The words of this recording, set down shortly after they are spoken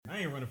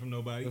ain't running from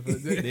nobody.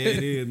 There it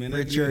is, man.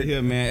 That's good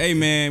here, man. Hey,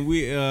 man,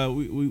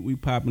 we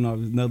popping off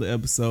another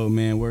episode,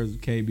 man. Words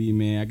with KB,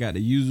 man. I got the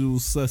usual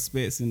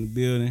suspects in the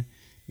building.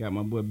 Got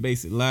my boy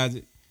Basic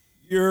Logic.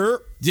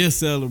 Just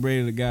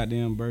celebrated a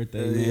goddamn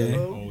birthday,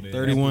 man.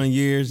 31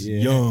 years,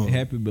 young.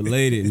 Happy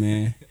belated,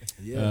 man.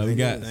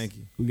 Thank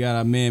you. We got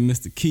our man,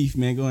 Mr. Keith,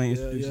 man. Go ahead and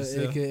introduce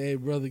yourself. AKA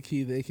Brother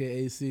Keith,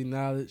 AKA C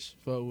Knowledge.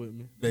 Fuck with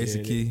me.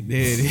 Basic Key.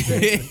 There it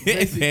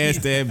is.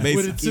 Hashtag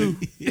Basic Key.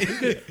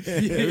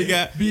 We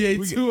got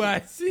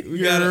BA2IC.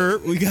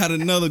 We got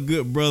another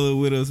good brother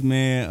with us,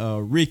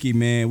 man. Ricky,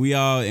 man. We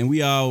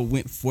all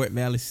went to Fort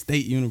Valley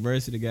State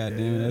University.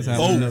 Goddamn, that's how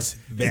we know.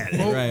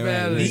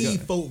 Valley. The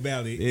Fort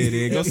Valley. There it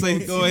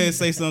is. Go ahead and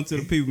say something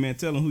to the people, man.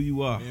 Tell them who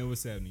you are. Man,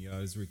 what's happening, y'all?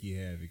 It's Ricky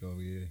Havok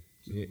over here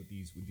with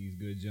these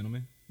good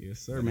gentlemen. Yes,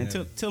 sir, man.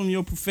 Tell them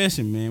your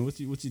profession, man. What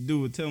you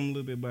do? Tell them a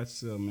little bit about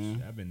yourself,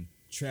 man. I've been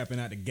trapping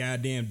out the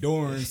goddamn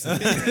dorms.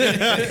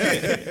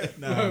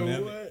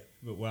 Man. What?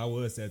 But I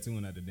was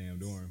tattooing out the damn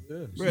dorm.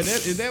 Yeah. Bro,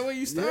 is that where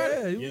you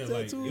started? Yeah,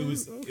 Like tattooing it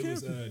was on the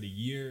campus.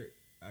 year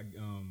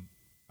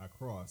I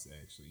crossed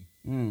actually.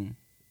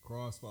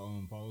 Crossed for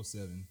Apollo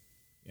 7,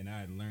 and I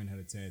had learned how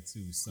to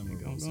tattoo summer.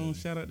 Go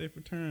shout out that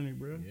fraternity,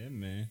 bro. Yeah,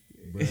 man.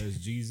 Bruh's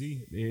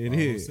GZ. There it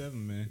Apollo is.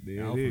 7, man.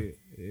 There Alpha.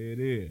 it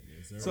is.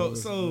 Yes,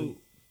 sir.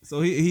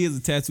 So he is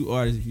a tattoo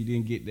artist. If you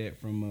didn't get that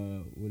from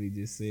what he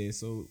just said,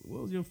 so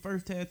what was your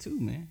first tattoo,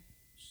 man?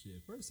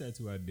 Shit, first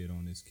tattoo I did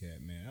on this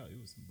cat, man, it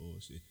was some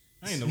bullshit.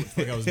 I didn't know what the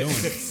fuck I was doing.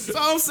 So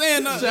I'm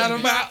saying, shout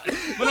him out.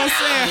 But I'm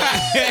saying,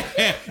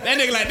 that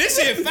nigga like this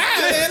shit fine.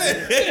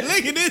 Man.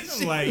 Look at this I'm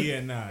shit. like, yeah,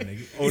 nah,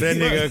 nigga. Oh, that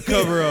nigga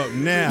cover up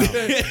now.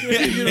 Get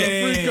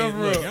a free cover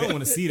Look, up. I don't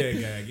want to see that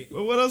guy.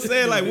 But what I'm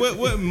saying, like,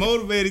 what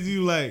motivated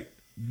you, like,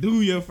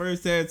 do your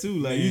first tattoo?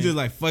 Like, you just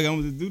like, fuck, I'm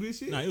gonna just do this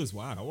shit? Nah, it was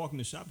wild. I walked in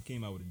the shop and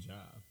came out with a job.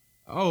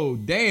 Oh,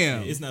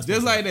 damn. Yeah, it's not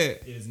just like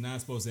that. that. It is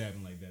not supposed to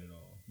happen like that at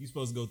all. You're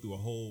supposed to go through a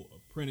whole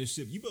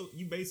apprenticeship.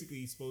 You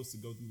basically supposed to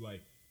go through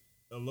like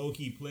a low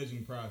key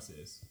pledging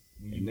process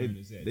when you learn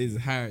this. They just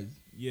hired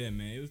you. Yeah,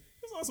 man. It was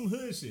all some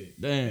hood shit.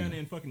 Damn. Down there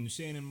in fucking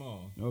Shannon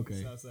Mall.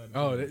 Okay.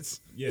 Oh, that's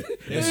yeah.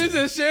 it's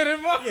a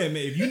Shannon Mall. Yeah, man.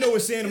 If you know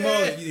what Shannon Mall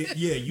is,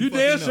 yeah, You fucking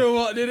damn know. sure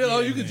walked in there. Oh,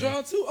 Yeah, you can man.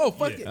 draw too? Oh,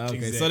 fuck Yeah. it. Okay,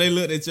 Exactly. so they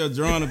looked at your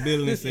drawing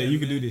ability and said, Yeah, you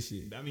can man. do this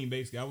shit. I mean,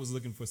 basically, I was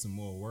looking for some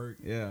more work.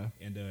 Yeah.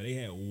 And they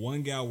had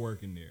one guy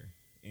working there.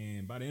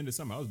 And by the end of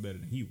summer, I was better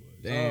than he was.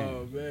 Damn. Oh,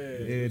 man.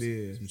 There it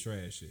is. Some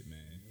trash shit, man.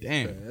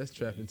 Damn. Man, that's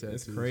trapping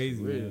tattoos. That's crazy,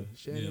 for real. man.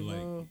 Shannon Yeah, like,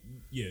 Mall.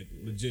 yeah,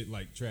 legit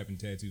like trapping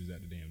tattoos out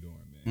the damn dorm,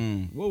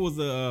 man. What was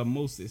the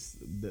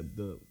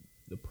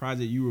the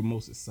project you were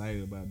most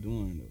excited about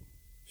doing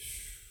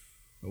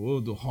though? Or what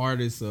was the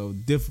hardest or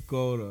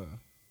difficult? Or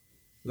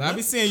I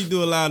be seeing you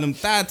do a lot of them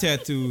thigh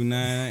tattoos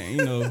now.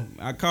 You know,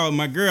 I call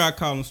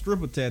them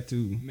stripper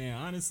tattoos. Man,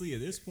 honestly, at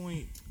this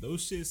point,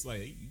 those shits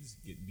like you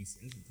just get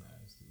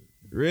desensitized to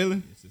it.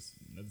 Really? It's just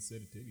another set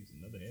of titties,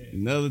 another ass.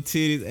 Another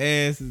titties,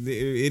 ass.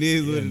 It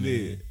is what it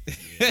man.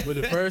 is. But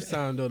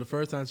the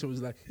first time she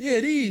was like, yeah,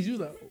 these. You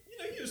was like,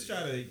 You just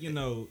try to, you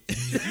don't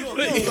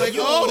Like,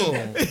 oh.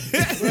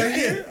 right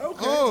here?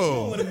 Okay. You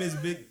don't want to mix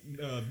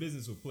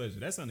business with pleasure.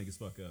 That's how niggas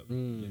fuck up.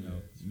 You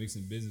know,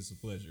 mixing business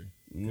with pleasure.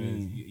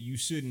 Because you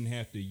shouldn't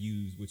have to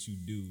use what you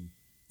do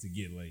to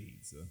get laid.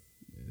 So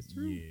That's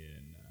true. yeah,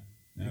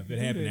 nah. Now, if it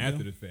happened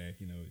after the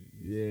fact,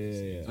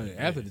 Yeah. Oh, yeah,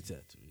 after the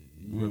tattoo.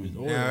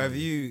 Now, have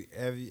you?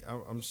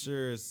 I'm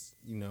sure it's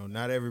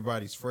not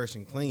everybody's fresh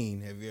and clean.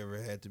 Have you ever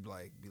had to be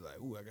like,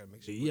 ooh, I gotta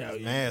make sure I put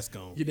this mask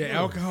on. Get that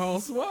alcohol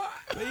swab.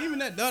 But even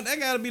that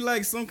gotta be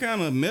like some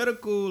kind of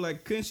medical,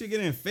 like couldn't shit get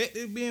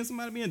infected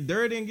somebody being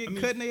dirty and get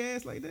cut in their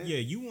ass like that? Yeah,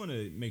 you want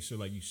to make sure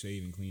like you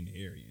shave and clean the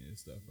area and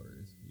stuff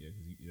first. Yeah,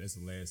 because that's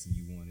the last thing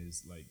you want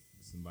is like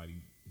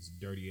somebody's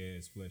dirty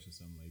ass flesh or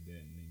something like that,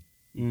 and then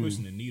you're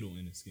pushing a needle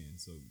in the skin,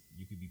 so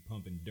you could be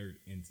pumping dirt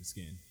into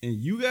skin. And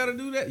you gotta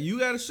do that? You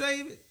gotta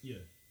shave it? Yeah.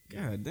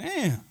 God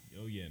damn.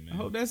 Oh yeah, man. I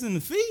hope that's in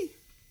the fee.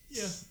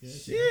 Yeah.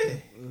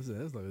 Shit.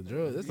 That's like a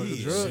drug. That's like a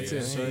drug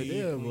test right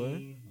there,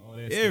 boy. All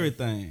that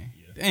Everything.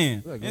 Yeah. Damn.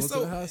 Like going And to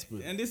the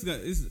hospital. and this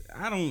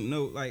I don't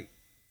know, like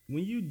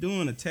when you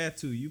doing a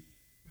tattoo,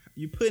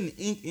 you putting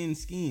ink in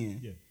skin.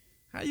 Yeah.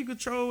 How you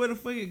control where the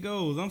fuck it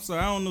goes? I'm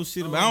sorry, I don't know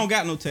shit about. I don't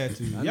got no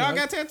tattoos. Y'all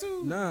got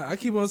tattoos? Nah, I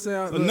keep on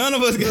saying. So none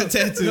of us got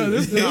tattoos. No,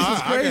 this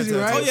was crazy,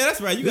 right? Oh yeah,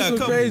 that's right. You This got a was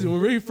couple. crazy. When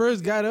Ricky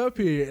first got up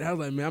here, I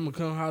was like, man, I'm gonna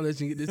come holler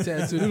at you and get this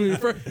tattoo.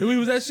 And we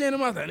was at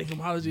Shannon, I was like, I need to come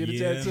holler at you and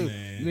get a tattoo.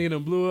 Man. Nigga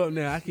done blew up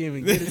now. I can't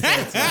even get a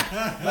tattoo.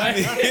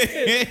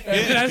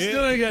 And I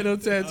still ain't got no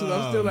tattoo.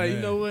 I'm still like, you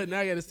man. know what? Now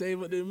I gotta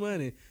save up this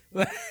money.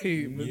 Like,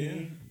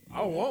 Yeah.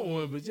 I want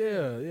one, but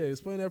yeah.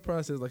 Explain that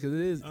process, like, 'cause it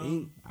is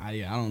ink. I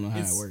don't know how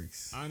it It's-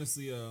 works.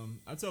 Honestly,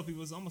 I tell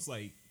people it's almost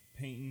like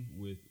painting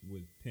with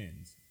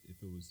pens. If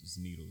it was just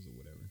needles or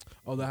whatever.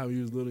 Oh, that how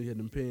you was little, you had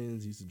them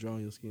pens, you used to draw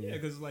on your skin. Yeah,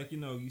 because like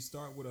you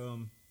start with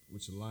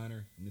your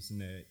liner and this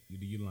and that. You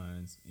do your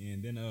lines,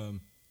 and then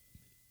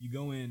you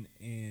go in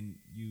and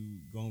you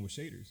go in with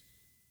shaders.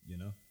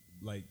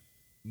 Like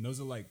and those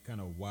are like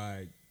kind of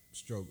wide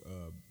stroke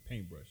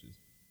paint brushes,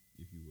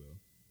 if you will.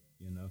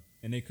 you know,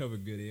 and they cover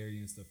good area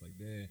and stuff like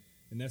that.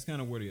 And that's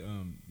kind of where the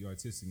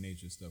artistic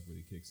nature stuff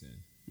really kicks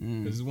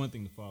in. Because it's one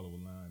thing to follow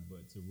a line,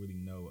 but to really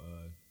know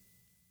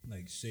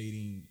like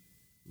shading,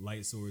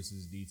 light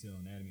sources, detail,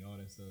 anatomy, all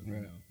that stuff. Right.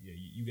 You know, yeah,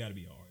 you got to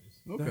be an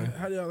artist. Okay.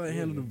 How do y'all like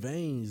handle the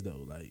veins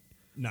though? Like,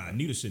 Nah,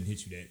 needle shouldn't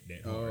hit you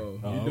that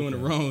hard. You're doing it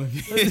wrong.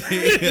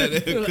 Yeah,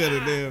 they cut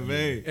it there,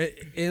 man.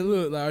 and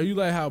look, like, are you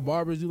like how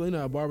barbers do? Like, you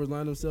know how barbers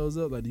line themselves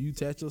up? Like, do you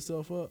tat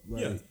yourself up?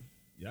 Like,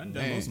 Yeah, I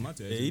done most of my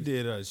tattoos. Yeah, he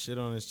did shit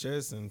on his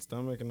chest and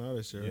stomach and all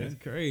that shit. Yeah. Right?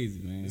 That's crazy,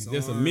 man. It's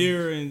Just a arms,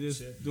 mirror and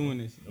just chest. doing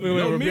this.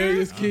 wait,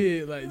 rebellious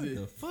kid, like What this.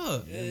 the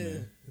fuck? Yeah.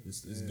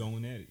 It's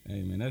going at it.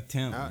 Hey, man, that's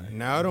talent, man.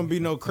 Now it don't be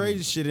no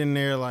crazy shit in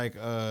there like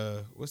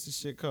what's the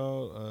shit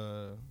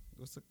called?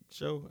 What's the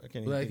show? I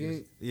can't Black even think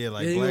Ink? of it. Yeah,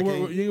 like you Black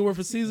ain't Ink. you ain't work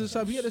for Caesar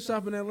shop. You had a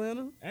shop in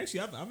Atlanta.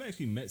 Actually, I've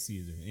actually met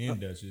Caesar and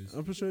Duchess.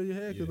 I'm pretty sure you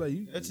had, cause Yeah. like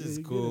you. That's you just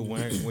good cool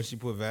at it. when she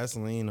put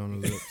Vaseline on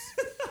the lips.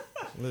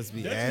 Let's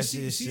be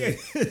ashy as shit.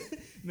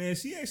 Man,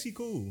 she actually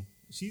cool.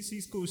 She's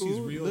cool. She's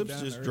Cool. real. Lips down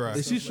just to earth dry. and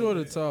Is she stuff short or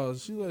like that. tall?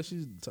 She like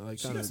she's like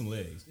She kind got of. some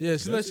legs. Yeah,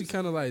 she like Duchess, she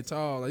kind of like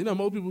tall. Like, you know,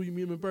 most people you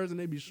meet them in person,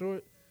 they be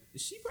short.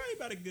 She probably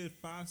about a good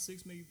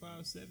 5'6", maybe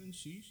 5'7".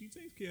 She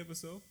takes care of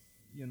herself.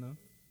 You know.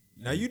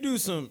 Now you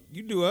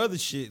do other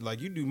shit,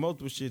 like you do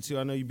multiple shit too.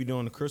 I know you be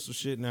doing the crystal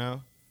shit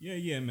now.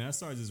 Yeah, man. I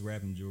started just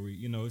wrapping jewelry.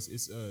 You know,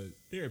 it's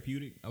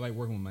therapeutic. I like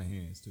working with my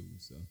hands too.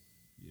 So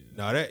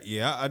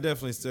yeah. I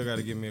definitely still got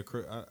to get me a.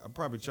 I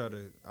probably try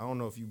to. I don't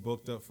know if you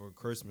booked up for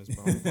Christmas,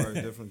 but I'm probably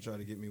definitely try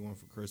to get me one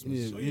for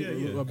Christmas. Yeah,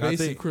 yeah. a I basic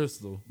think-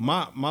 crystal.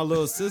 My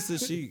little sister,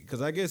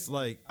 because I guess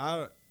like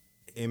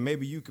and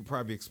maybe you could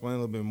probably explain a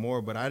little bit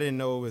more, but I didn't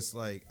know it's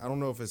like, I don't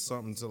know if it's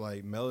something to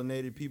like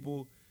melanated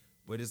people,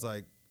 but it's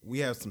like we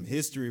have some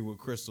history with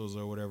crystals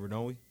or whatever,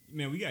 don't we?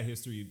 man, we got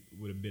history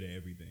with a bit of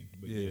everything.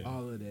 But Yeah.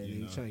 All of that. You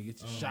And know, trying to get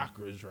your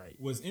chakras right.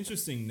 What's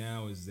interesting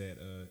now is that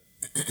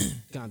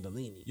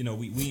Gondolini. you know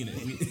we in a,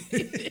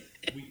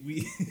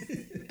 we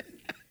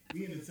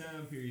we in a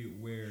time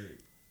period where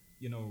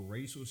you know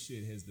racial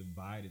shit has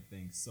divided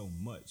things so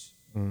much.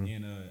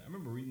 And I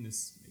remember reading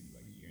this maybe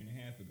like a year and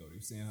a half ago. They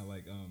were saying how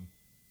like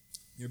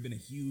there had been a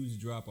huge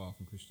drop off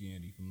in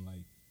Christianity from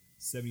like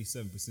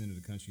 77% of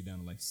the country down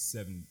to like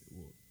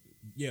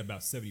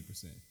about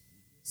 70%.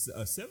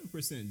 A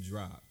 7%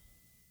 drop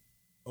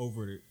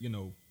over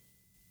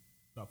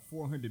about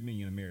 400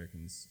 million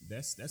Americans.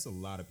 That's a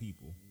lot of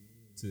people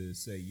to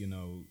say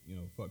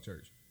fuck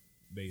church,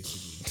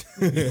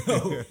 basically.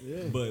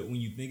 Yeah. But when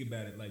you think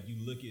about it, like you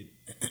look at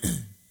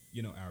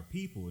our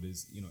people, it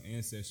is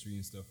ancestry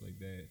and stuff like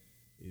that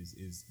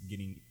is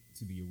getting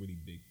to be a really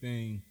big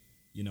thing.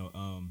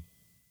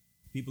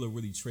 People are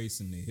really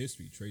tracing their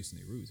history, tracing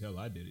their roots. Hell,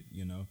 I did it,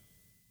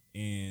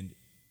 and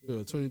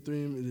 23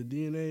 the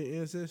DNA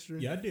ancestry.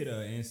 yeah, I did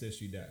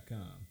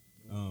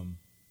ancestry.com.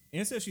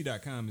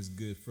 Ancestry.com is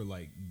good for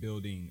like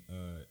building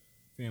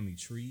family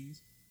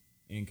trees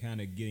and kind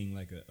of getting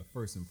like a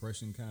first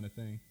impression kind of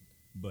thing.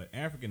 But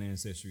African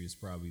ancestry is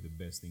probably the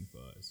best thing for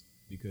us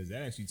because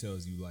that actually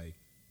tells you like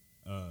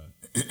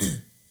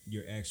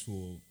your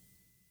actual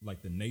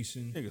like the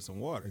nation Take some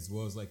water. as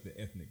well as like the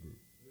ethnic group.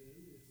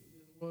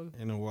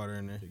 Ain't no water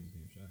in there. Take this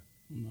damn shot.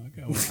 No,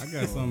 I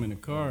got some in the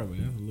car, but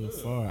that's a little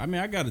far. I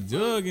mean, I got a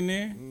jug in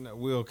there. No,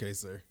 we okay,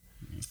 sir.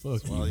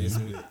 Fuck you, While you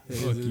man. sweet.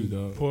 Fuck you,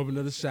 dog. Pour up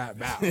another shot.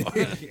 Bow.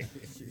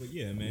 But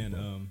yeah,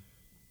 man.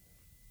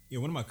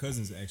 One of my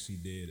cousins actually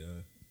did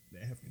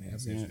the African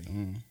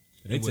ancestry.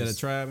 They It tell the was-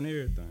 tribe and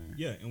everything.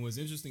 Yeah, and what's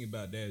interesting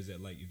about that is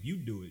that like if you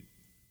do it,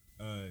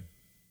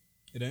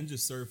 it doesn't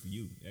just serve for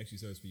you. It actually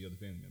serves for your other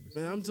family members.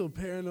 Man, I'm so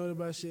paranoid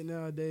about shit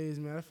nowadays,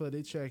 man. I feel like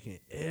they tracking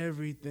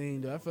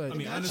everything, though. I feel like I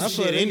mean, I honestly,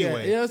 feel like shit they got-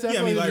 anyway. Yeah, I feel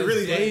Yeah, I mean, like like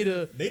really,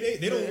 data.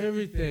 they don't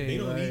everything. They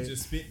don't like, need your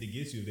spit to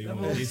get you. They want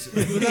to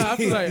But get you. no,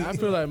 I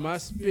feel like my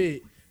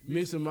spit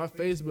mixed with my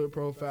Facebook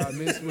profile,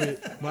 mixed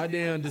with my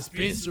damn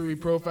dispensary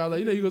profile.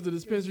 Like, you go to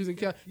dispensaries in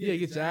Cal,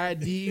 get your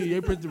ID,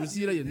 you print the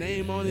receipt, your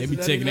name on it. They so be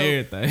that checking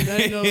everything.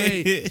 They know,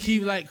 hey,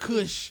 keep like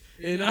Kush.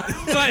 And I'm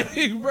like,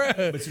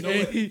 bruh. But you know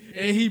and,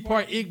 what? he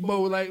part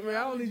Igbo. Like, man,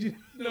 I don't need you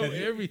to know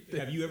everything.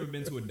 Have you ever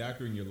been to a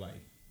doctor in your life?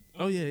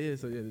 Oh, yeah.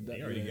 So, yeah, the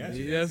doctor. already got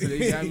you. Yeah, so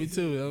they got me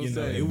too. You know what I'm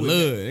saying? it was-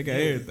 Blood, they got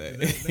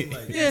everything. They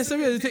like, Yeah, so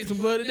we had to take some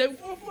blood today.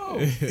 What for?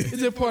 It's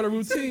just part of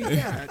routine.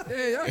 God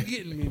damn, y'all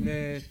getting me,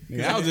 man.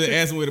 Nigga, I was just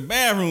asking where the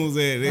bathrooms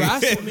at. Bro, I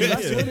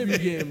nigga. swear they be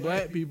getting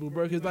black people,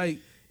 bro. Cause like,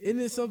 isn't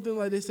it something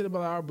like they said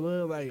about our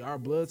blood? Like our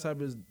blood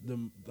type is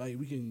like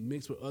we can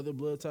mix with other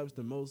blood types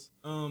the most.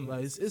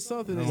 Like it's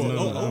something. I That's don't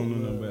know, Oh, I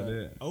don't know blood. about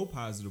that. O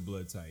positive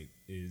blood type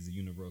is a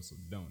universal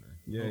donor.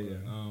 Yeah, yeah.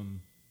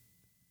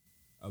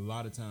 A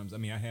lot of times, I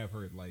mean, I have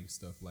heard like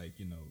stuff like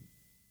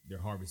they're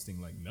harvesting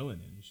like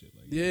melanin and shit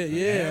like Yeah, that.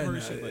 yeah. I have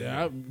heard shit like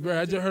that.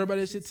 Bro, I just heard about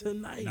that shit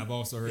tonight. And I've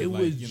also heard It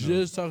like was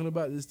just talking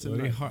about this So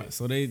they tonight.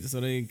 so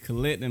they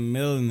collecting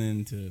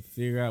melanin to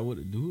figure out what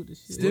to do with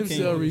this shit. Stem What can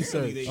cell you-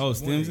 research. Oh,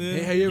 stem cell?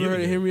 Hey, have you ever heard of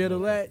Give it Henrietta a-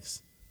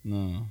 Lacks?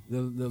 No.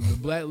 The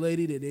black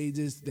lady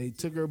that they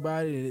took her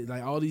body and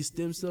like all these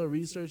stem cell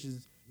research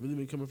has really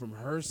been coming from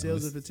her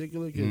cells in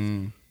particular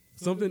because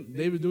something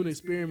they were doing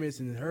experiments,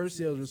 and her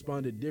cells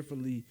responded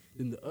differently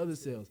than the other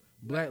cells.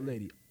 Black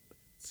lady,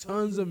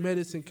 tons of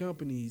medicine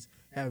companies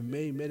have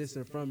made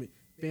medicine from it.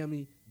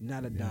 Family,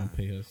 not a dime.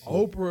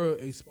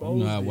 Oprah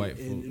exposed it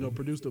and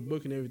produced a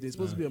book and everything. It's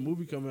supposed to be a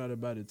movie coming out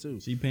about it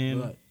too. She paying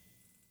but,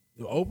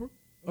 Oprah?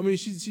 I mean,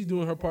 she's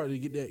doing her part to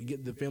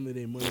get the family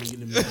their money and get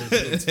them.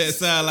 That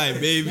sound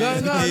like baby. No.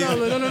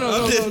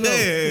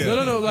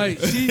 Like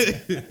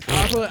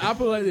I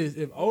put it like this: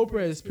 if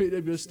Oprah has picked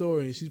up your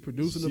story and she's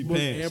producing the book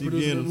and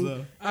producing the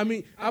movie, I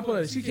mean, I put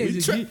it like she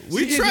can't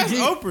we trust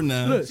Oprah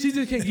now. Look, she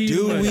just can't give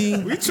you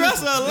money. We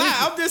trust her a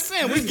lot. I'm just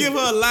saying we give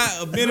her a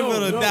lot of benefit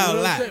of the doubt.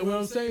 A lot. What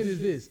I'm saying is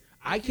this: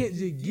 I can't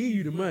just give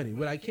you the money.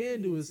 What I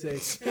can do is say,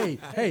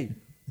 hey,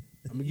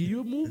 I'm gonna give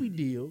you a movie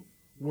deal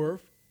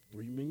worth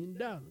 $3 million.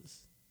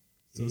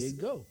 There you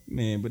go,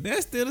 man. But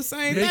that's still the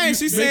same thing.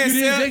 She said,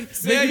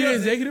 "Sell your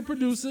executive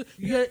producer."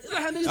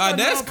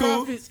 That's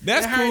cool.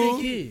 That's cool.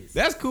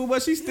 That's cool.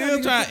 But she's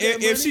still trying.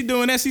 If she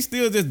doing that, she's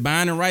still just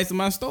buying the rights to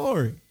my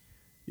story.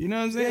 You know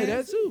what I'm saying? Yeah,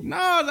 that too.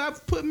 No,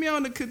 that put me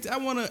on the. I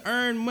want to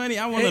earn money.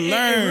 I want to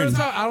learn.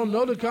 I don't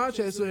know the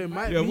contract, so it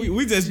might. Yeah,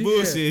 we just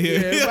bullshit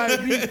here. Yeah,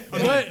 it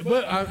might be.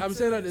 But I'm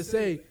saying that to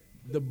say.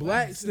 The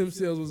black stem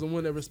cells was the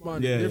one that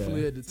responded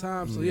differently at the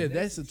time. So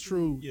that's a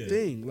true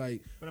thing.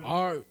 Like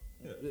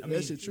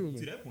that shit true, man.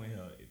 To that point,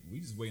 we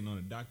just waiting on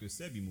a Dr.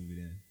 Sebi movie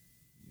then.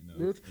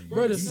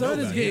 Bro, the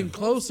sun is getting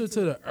closer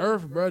to the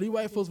earth, bro. These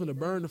white folks gonna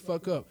burn the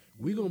fuck up.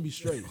 We gonna be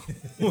straight.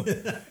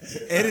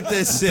 Edit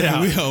that shit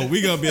out.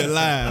 We gonna be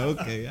alive.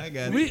 Okay, I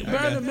got it.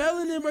 Bro, the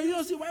melanin, bro. You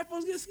don't see white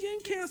folks get skin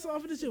cancer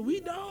off of this shit.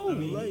 We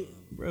don't.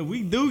 Bro,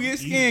 we do get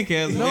skin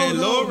cancer.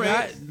 Low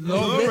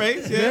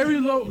rates. Very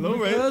low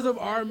because of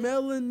our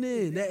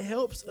melanin. That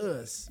helps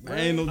us. I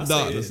ain't no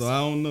doctor, so I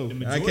don't know.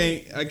 I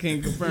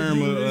can't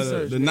confirm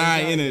or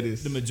deny any of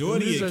this. The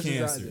majority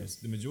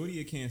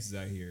of cancers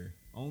out here.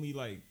 Only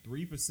like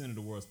 3% of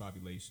the world's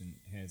population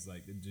has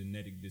like the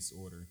genetic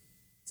disorder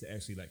to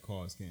actually like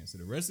cause cancer.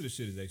 The rest of the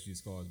shit is actually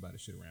just caused by the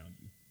shit around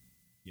you.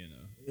 You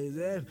know.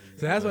 Exactly.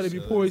 So that's why they be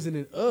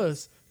poisoning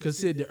us. Cause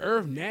the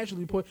earth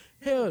naturally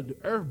hell, the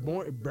earth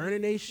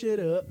burning they shit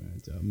up.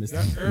 Right,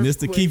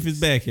 Mr. Keith is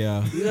back,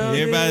 y'all. You know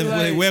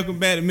everybody, welcome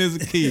back to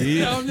Mr. Keith.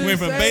 He went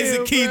from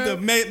basic Keith to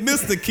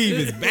Mr. Keith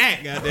is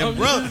back. Goddamn,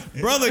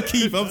 brother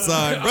Keith. I'm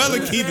sorry,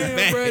 brother Keith is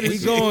back.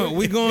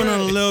 We going on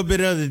a little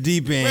bit of the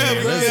deep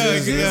end.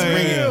 Let's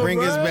bring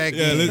us back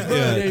in.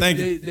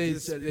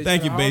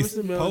 Thank you, Base.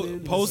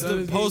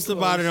 Post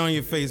about it on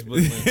your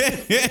Facebook.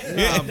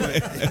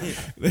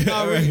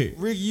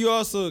 Ricky, you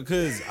also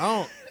because I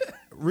don't.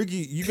 Ricky,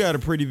 you got a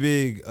pretty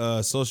big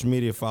social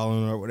media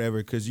following or whatever,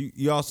 because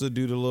you also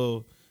do the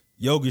little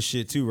yoga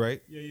shit too,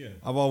 right? Yeah.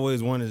 I've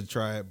always wanted to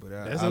try it, but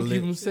that's gonna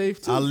keep them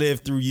safe too. I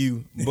live through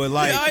you, but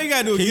like all you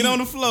gotta do is get on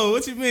the floor.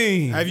 What you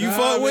mean? Have you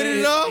fought with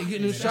it though?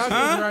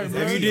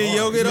 Have you did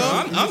yoga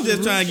though? I'm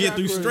just trying to get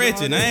through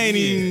stretching. I ain't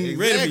even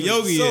ready for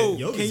yoga yet.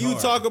 So can you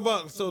talk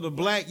about the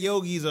black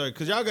yogis are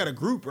because y'all got a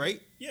group, right?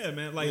 Yeah,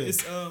 man. Like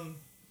it's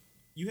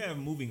you have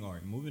moving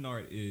art. Moving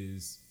art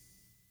is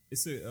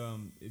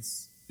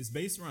it's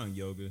based around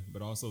yoga,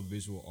 but also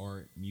visual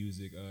art,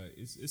 music.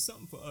 It's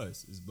something for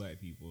us as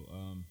black people.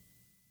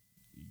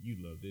 You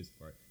love this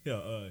part.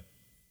 Hell,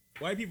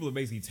 white people are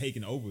basically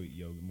taking over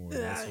yoga more or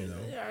less, you know.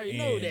 I already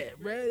know that,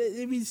 bro.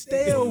 It be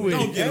stale with it.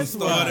 Don't get them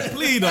started.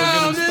 Please don't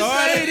get them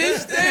started.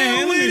 It's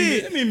stale with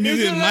it. Let me mute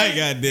his mic,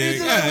 goddamn.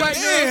 It's like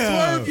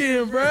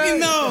twerking, bro. You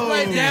know.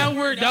 Like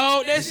downward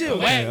dog. That shit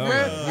whack,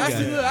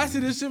 bro. I see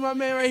this shit my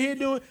man right here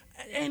doing.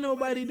 Ain't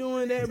nobody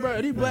doing that,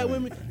 bro. These black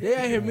women, they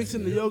out here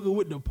mixing the yoga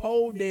with the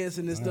pole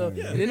dancing and stuff.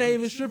 And they ain't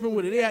even stripping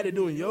with it. They out there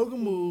doing yoga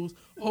moves,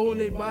 holding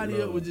their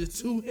body up with just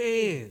 2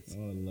 hands.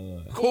 Oh,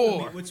 Lord.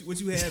 Core. I mean,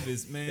 what you have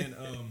is, man.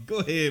 Go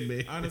ahead,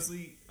 man.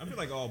 Honestly, I feel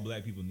like all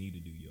black people need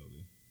to do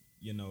yoga,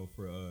 you know,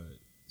 for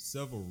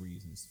several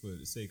reasons. For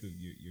the sake of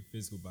your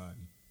physical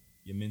body,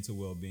 your mental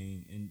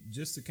well-being, and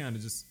just to kind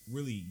of just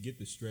really get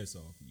the stress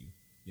off of you,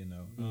 you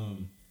know.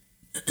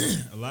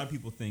 A lot of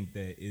people think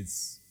that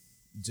it's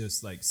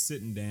just like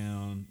sitting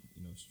down,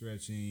 you know,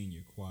 stretching,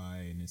 you're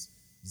quiet, and it's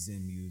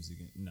Zen music.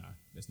 Nah,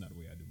 that's not the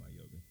way I do my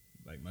yoga.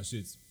 Like my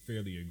shit's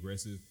fairly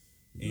aggressive.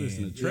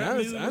 Listen to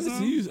I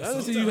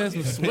just see you have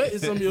some sweat in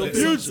some of your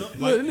pictures.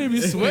 Look, they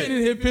be sweating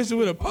in his picture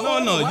with a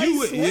pole. No,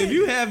 if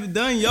you have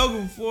done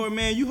yoga before,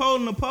 man, you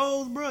holding the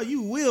pose, bro,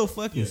 you will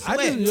fucking sweat.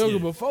 I did yoga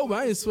before, but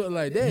I ain't sweat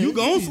like that. You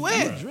gon'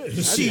 sweat.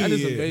 Shit. I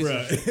did some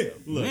basic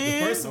shit. Look, the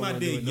first time I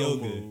did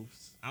yoga,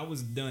 I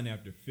was done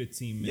after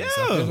 15 minutes.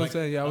 Yeah, I that's what I'm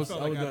saying. I was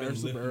done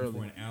super early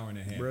for an hour and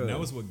a half. Bro. And that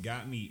was what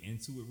got me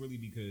into it really,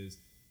 because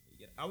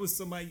I was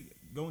somebody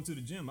going to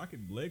the gym. I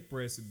could leg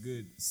press a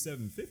good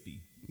 750.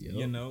 Yep.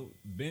 You know,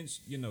 bench,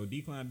 you know,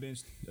 decline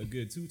bench a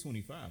good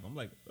 225. I'm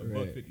like a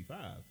buck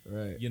 55.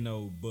 Right. You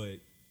know, but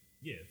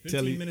yeah,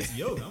 15 minutes of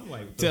yoga. I'm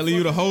like telling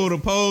you to hold a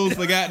pose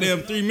for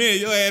goddamn 3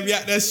 minutes. Your ass be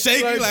out there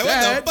shaking like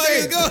what the fuck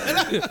is going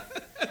on?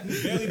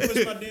 Barely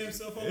push my damn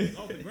self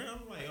off the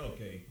ground. I'm like,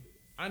 okay.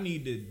 I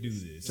need to do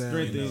this.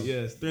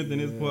 Strengthen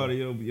this part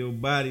of your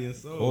body and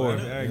soul. I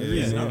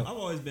agree. I've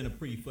always been a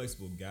pretty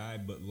flexible guy,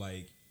 but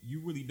like you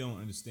really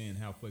don't understand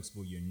how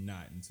flexible you're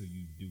not until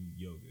you do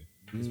yoga.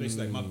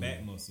 Especially like my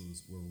back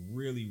muscles were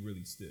really,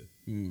 really stiff.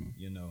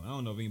 You know, I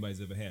don't know if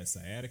anybody's ever had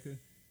sciatica,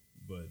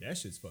 but that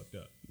shit's fucked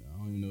up. I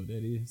don't even know what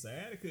that is.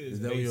 Sciatica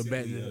is that your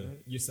back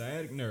your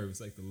sciatic nerve.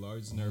 It's like the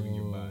largest nerve in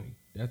your body.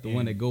 That's the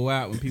one that go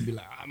out when people be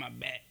like, my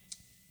back.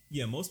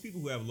 Yeah, most people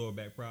who have lower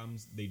back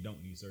problems, they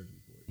don't need surgery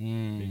for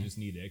it. They just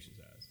need to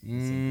exercise.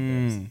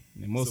 And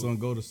most of them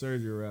go the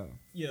surgery route.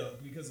 Yeah,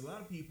 because a lot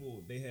of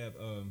people, they have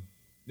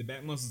the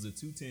back muscles are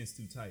too tense,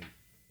 too tight,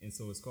 and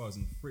so it's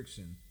causing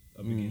friction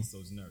up against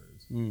those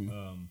nerves.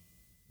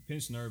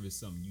 Pinched nerve is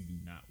something you do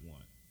not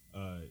want.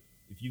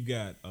 If you've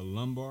got a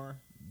lumbar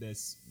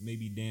that's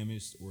maybe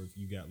damaged, or if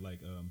you got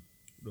like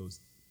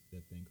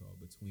that thing called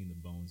between the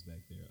bones back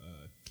there.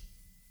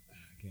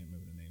 I can't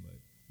remember the name of it.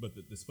 But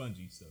the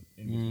spongy stuff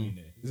in between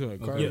there. Is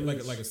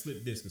it like a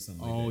slip disc or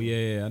something like that. Oh,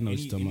 yeah, I know what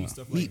you're talking about.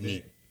 Stuff like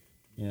that.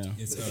 Yeah.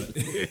 It's,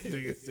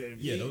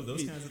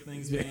 those kinds of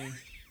things, man.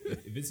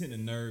 If it's hitting a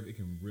nerve, it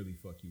can really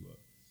fuck you up.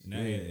 And I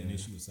had an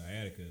issue with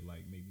sciatica,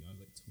 like maybe I was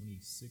like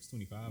 26,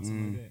 25,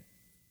 something like that.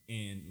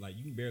 And like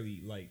you can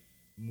barely like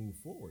move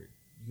forward.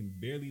 You can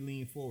barely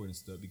lean forward and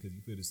stuff because you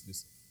feel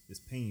this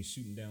pain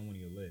shooting down one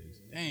of your legs.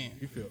 Damn.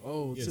 You feel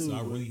old too. So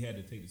I really had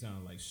to take the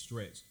time to like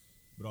stretch,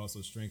 but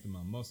also strengthen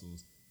my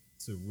muscles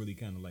to really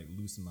kind of like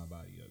loosen my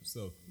body up.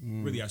 So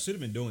really, I should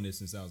have been doing this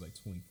since I was like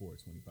 24,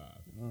 25.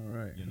 All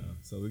right. You know.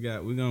 So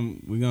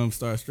we're gonna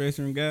start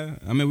stretching, guy.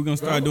 I mean, we're gonna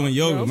start doing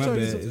yoga. My bad.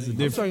 It's a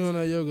different. I'm talking on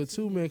that yoga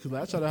too, man. Cause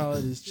I tried to holler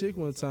at this chick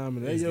one time,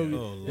 and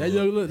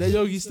that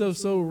yogi stuff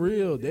so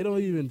real. They don't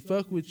even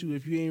fuck with you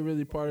if you ain't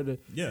really part of the.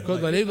 Yeah.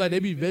 Cause they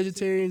be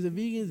vegetarians and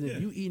vegans. If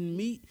you eating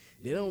meat,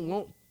 they don't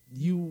want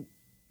you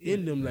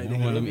in them like they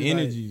want them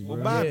energies, bro.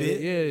 Yeah,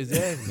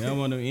 exactly. They don't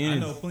want them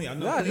energies. I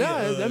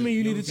know. That mean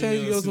you need to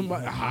change your some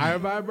higher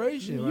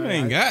vibration. You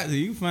ain't got to.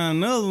 You find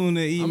another one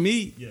that eat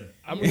meat. Yeah.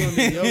 I'm gonna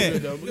do yoga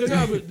though,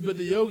 because but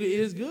the yoga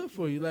is good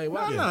for you. Like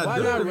why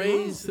not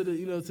raise to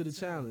the to the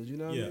challenge? You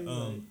know what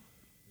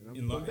I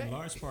mean? In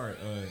large part,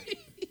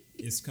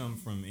 it's come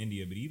from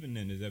India, but even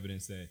then, there's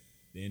evidence that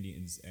the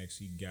Indians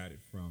actually got it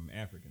from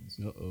Africans.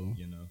 You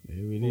know,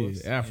 there it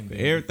is. Africa.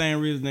 Everything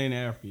originated in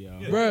Africa,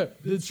 y'all. Yeah. Bruh,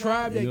 the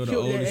tribe that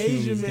killed that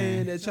Asian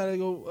man that tried to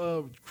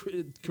go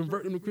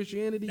convert them to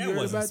Christianity. That you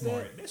heard about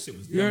smart. That shit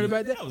was. You heard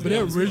about that? But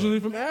they're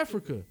originally from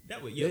Africa.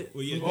 That was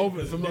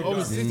from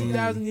over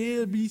 60,000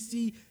 years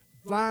BC,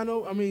 flying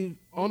over. I mean,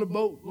 on the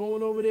boat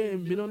going over there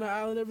and been on the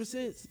island ever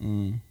since.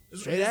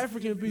 Straight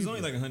African people. There's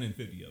only like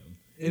 150 of them.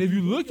 And if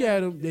you look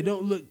at them, they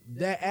don't look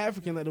that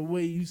African like the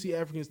way you see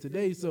Africans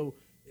today. So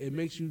it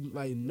makes you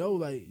like know,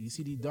 like you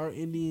see these dark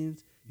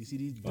Indians, you see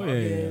these dark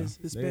ass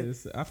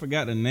Hispanics. I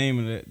forgot the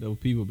name of those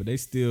people, but they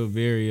still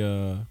very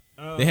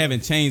they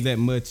haven't changed that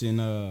much in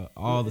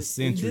all the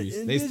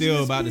centuries. They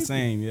still about the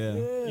same,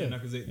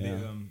 because they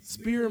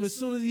spear him as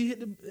soon as he hit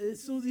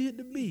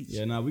the beach.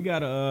 Yeah, now we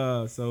got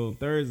so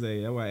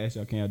Thursday. That's why I asked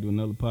y'all, can y'all do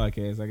another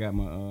podcast? I got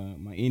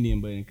my Indian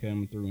buddy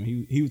coming through, and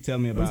he was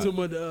telling me about. I'm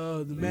talking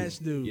about the match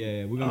dude.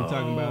 Yeah, we're gonna be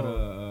talking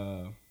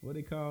about what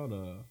they called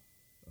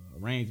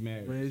arranged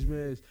marriage. Arranged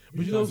marriage.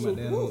 But you know, so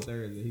that on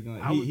Thursday.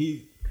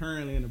 He's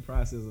currently in the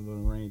process of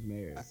an arranged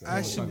marriage. So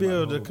I should be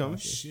able to come.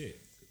 Shit.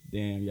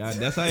 Damn, y'all.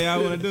 That's how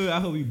y'all want to do it. I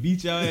hope we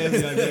beat y'all ass.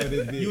 Y'all get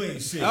this bitch. You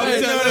ain't shit.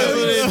 I'm gonna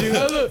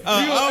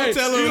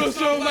tell him.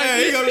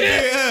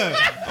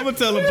 I'm gonna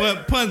tell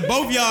him punch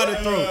both y'all to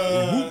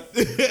throat.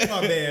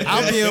 My bad.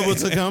 I'll be able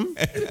to come.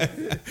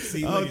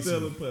 I'll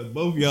tell him punch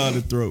both y'all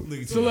to throat.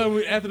 So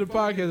like after the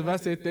podcast, if I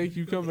say thank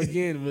you, come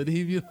again, but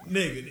he be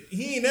nigga,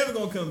 he ain't never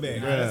gonna come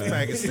back. That's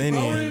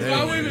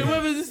Pakistani.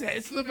 What was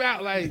this? Slip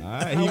out like.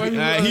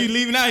 He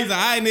leaving out. He's like,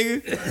 all right,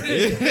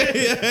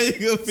 nigga.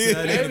 You gonna feel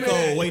that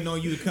cold waiting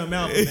on you to come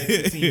out for the next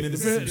 15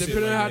 minutes.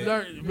 Depending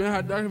on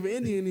how dark of an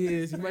Indian he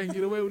is, he might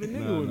get away with a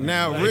nigga.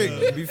 Now,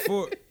 Rick,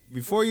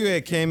 before you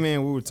had came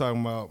in, we were talking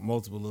about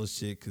multiple little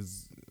shit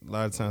because a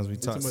lot of times we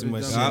talk too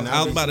much shit.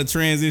 I was about to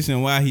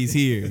transition while he's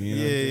here. You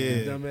know?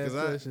 Yeah.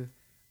 Dumbass question.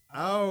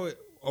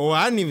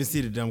 I didn't even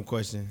see the dumb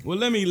question. Well,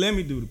 let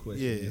me do the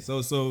question. Yeah.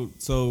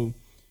 So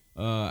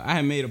I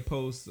had made a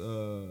post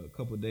a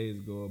couple of days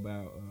ago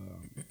about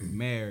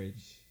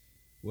marriage.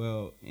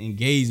 Well,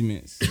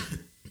 engagements.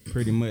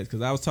 Pretty much,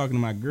 because I was talking to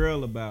my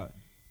girl about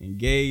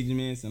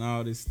engagements and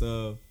all this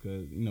stuff,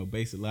 because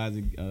basic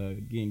logic,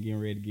 getting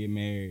ready to get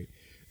married.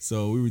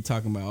 So we were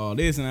talking about all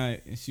this, and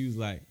she was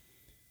like,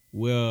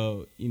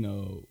 "Well,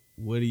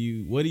 what do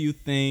you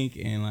think?"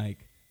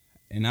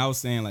 And I was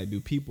saying, like, do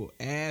people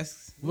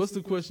ask? What's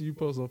the question you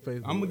post on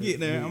Facebook? I'm gonna get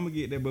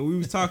there. But we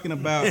was talking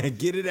about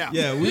get it out.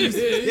 Yeah,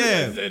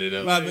 set it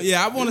up.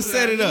 I want to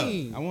set it up.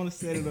 I want to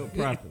set it up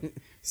properly.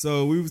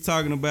 So we was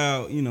talking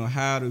about,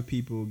 how do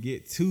people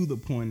get to the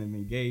point of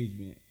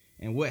engagement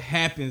and what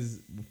happens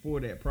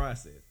before that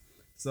process.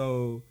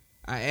 So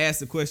I asked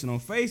the question on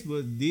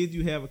Facebook, did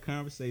you have a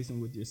conversation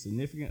with your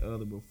significant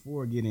other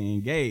before getting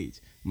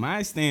engaged?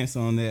 My stance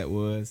on that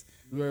was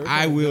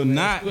I will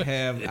not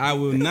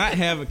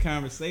have a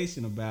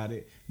conversation about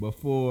it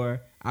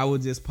before. I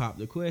would just pop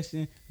the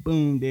question.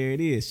 Boom, there it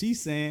is. She's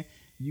saying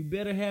you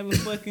better have a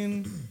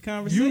fucking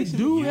conversation.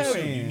 You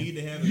need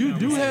to have. You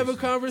do have a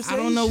conversation. I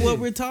don't know what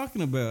we're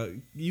talking about.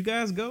 You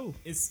guys go.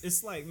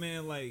 It's like,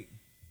 man, like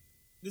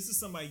this is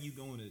somebody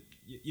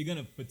you're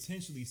gonna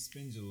potentially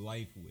spend your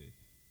life with.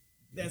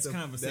 That's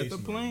conversation.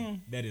 That's the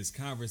plan. That is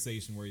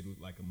conversation where you look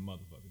like a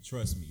motherfucker.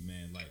 Trust me,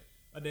 man. Like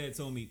my dad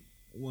told me,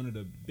 one of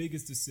the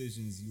biggest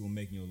decisions you will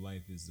make in your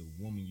life is the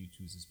woman you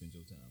choose to spend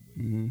your time with,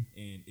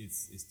 and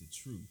it's the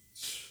truth.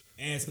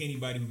 Ask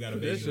anybody who got a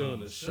baby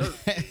mama.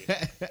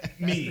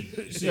 Me,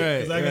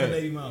 shit, because I got a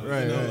baby mama.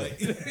 Right, you know, right.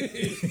 like Me,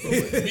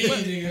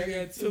 nigga, I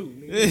got 2.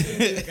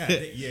 Nigga. God,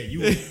 yeah, you.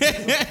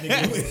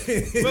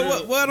 Nigga,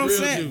 But what I'm Real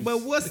saying, juice.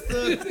 but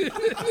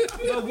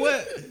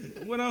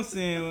what I'm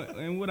saying,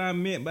 and what I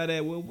meant by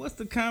that, well, what's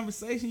the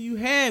conversation you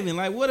having?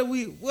 Like, what are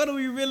we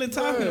really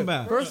talking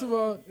about? First of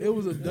all, it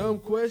was a dumb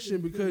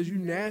question because you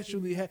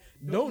naturally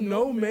don't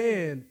no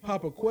man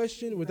pop a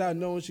question without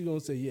knowing she's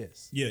gonna say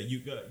yes. yeah, you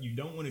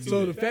don't want to do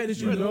So that. the fact that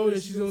you know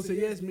that she's gonna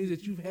say yes means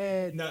that you've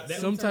had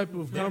some type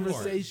of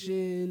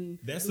conversation.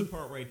 That's the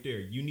part right there.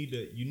 You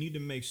need to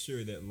make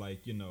sure that,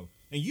 like, you know,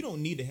 and you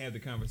don't need to have the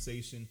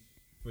conversation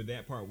for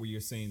that part where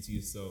you're saying to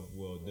yourself,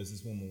 well, does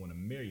this woman want to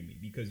marry me?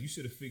 Because you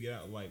should have figured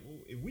out, like, well,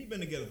 if we've been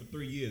together for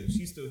 3 years and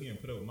she's still here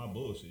and put up with my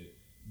bullshit,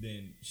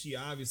 then she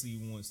obviously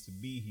wants to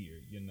be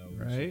here, you know.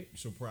 Right.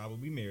 She'll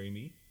probably marry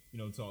me, you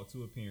know, talk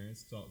to her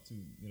parents, talk to,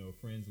 you know,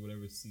 friends,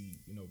 whatever, see,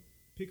 you know,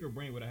 pick her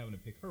brain without having to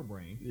pick her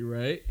brain. You're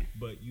right.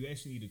 But you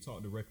actually need to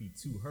talk directly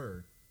to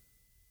her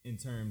in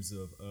terms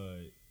of,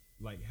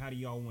 like, how do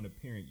y'all want to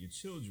parent your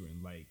children?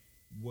 Like,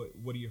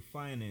 what are your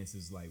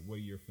finances like? What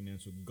are your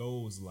financial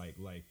goals like?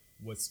 Like,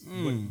 what's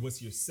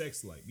your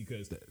sex like?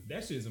 Because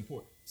that shit is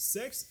important.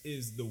 Sex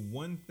is the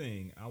one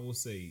thing I will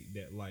say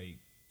that, like,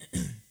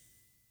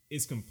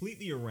 is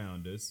completely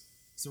around us.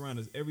 It's around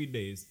us every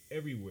day. It's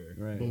everywhere.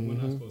 Right. But we're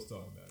not supposed to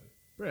talk about it.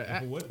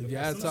 Right. You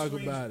gotta talk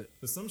about it.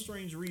 For some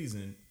strange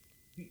reason,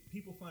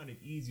 people find it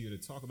easier to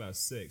talk about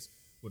sex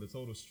with a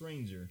total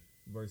stranger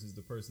versus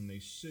the person they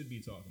should be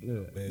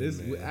talking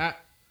about.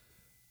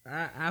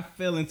 I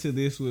fell into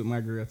this with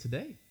my girl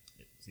today.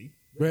 See?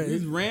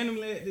 Just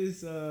randomly at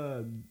this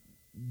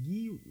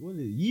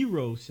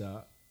Gyro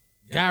shop.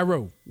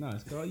 Gyro. No,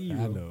 it's called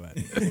Gyro. I know about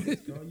it.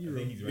 It's called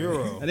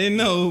Euro. I didn't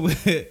know,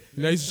 but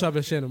I used to shop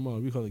at Shannon Mall.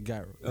 We call it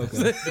gyro.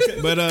 okay.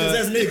 But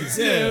That's niggas.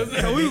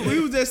 yeah, so we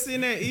was just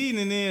sitting there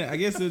eating, and then I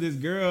guess it was this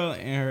girl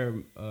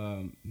and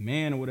her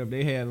man or whatever.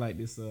 They had like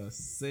this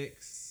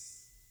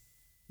sex,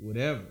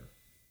 whatever.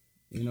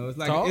 You know, it's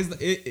like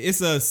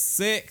it's a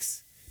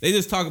sex. They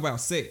just talk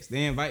about sex.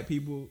 They invite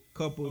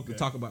couples to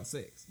talk about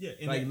sex. Yeah,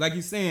 like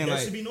you saying, that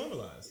like should be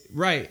normalized.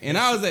 right. And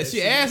I was like,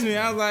 she asked me,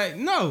 I was like,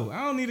 no,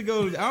 I don't need to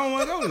go. I don't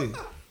want to go with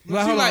it.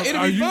 Like, She like,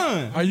 it'll be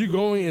fun. Are you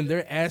going and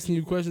they're asking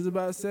you questions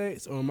about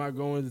sex, or am I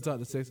going to talk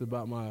to sex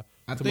about my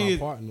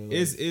partner? Like,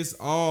 it's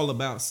all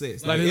about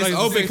sex. like It's like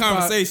open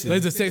conversation.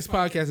 There's a sex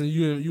podcast, and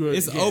you.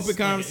 It's an open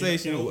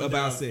conversation An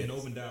about sex. An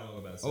open dialogue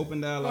about sex.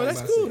 Open dialogue. Oh, that's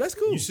about cool. sex. That's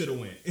cool. You should have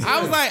went.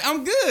 I was like,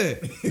 I'm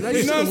good. You know what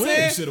I'm You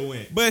saying? should have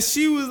went. But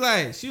she was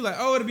like,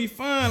 oh, it'll be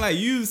fun. Like,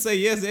 you say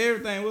yes to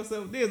everything. What's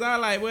up with this? I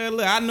was like, well,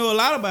 look, I know a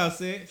lot about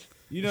sex.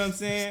 You know what I'm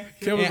saying?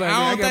 Kevin was And like,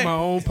 I got my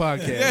own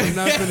podcast. I'm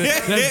not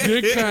finna, that's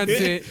good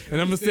content, and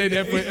I'm gonna say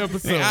that for an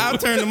episode. And I'll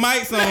turn the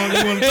mics on.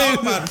 You want to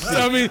talk about the shit. So,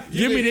 I mean,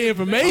 give me the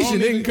information.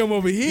 They can come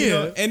over here. You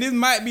know, and this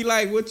might be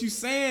like what you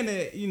saying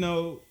that, you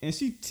know, and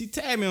she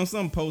tagged me on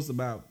some post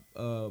about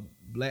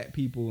black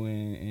people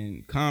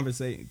and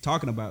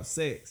talking about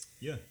sex.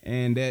 Yeah.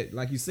 And that,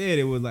 like you said,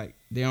 it was like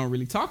they don't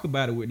really talk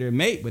about it with their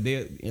mate, but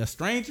they're a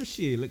stranger.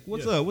 Shit, like,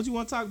 what's up? What you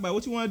want to talk about?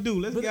 What you want to do?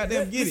 Let's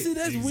goddamn get it. See,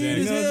 that's Exactly. weird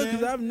as You know what hell I'm saying?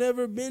 because I've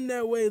never been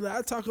that way. Like,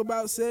 I talk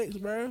about sex,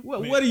 bro.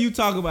 What do you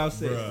talk about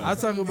sex? Bruh. I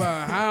talk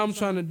about how I'm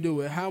trying to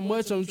do it, how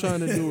much I'm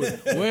trying to do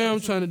it, where I'm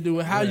trying to do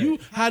it, how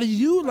do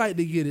you like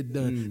to get it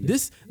done?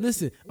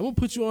 Listen, I'm gonna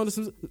put you on to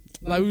some,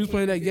 like we was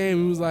playing that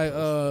game. It was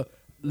like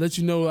let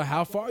you know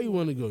how far you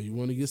want to go. You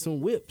want to get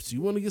some whips.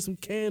 You want to get some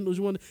candles.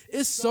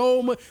 It's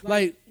so much.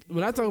 Like,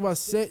 when I talk about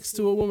sex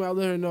to a woman, I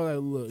let her know, like,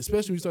 look,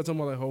 especially when you start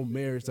talking about like whole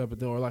marriage type of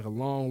thing or like a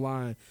long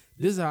line.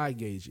 This is how I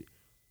gauge it.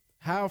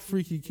 How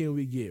freaky can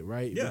we get,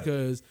 right? Yeah.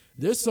 Because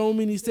there's so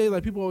many stages.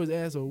 Like, people always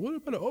ask, "Oh, what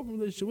about an open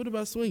relationship? What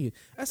about swinging?"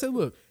 I said,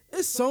 look,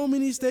 there's so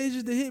many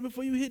stages to hit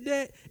before you hit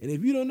that. And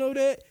if you don't know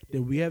that,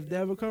 then we have to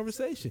have a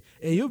conversation.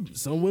 And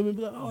some women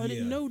be like, "Oh, I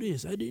didn't know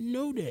this. I didn't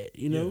know that."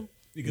 You know,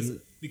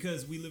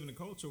 because we live in a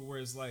culture where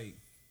it's like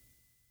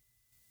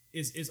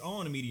it's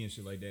all in the media and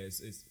shit like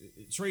that.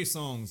 Trey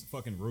Songz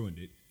fucking ruined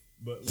it.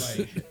 But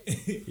like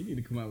You need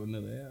to come out with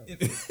another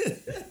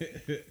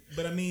album.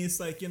 but I mean, it's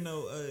like, you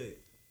know,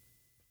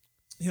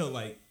 hell,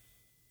 like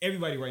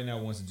everybody right now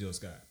wants a Jill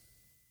Scott.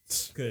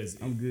 Cause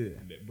I'm good.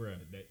 bruh,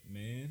 that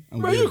man.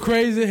 I'm bro, good. you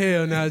crazy as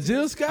hell now,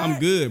 Jill Scott. I'm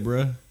good,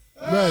 bro.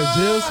 Bro,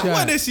 Jill Scott.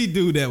 What did she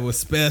do that was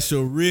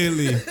special,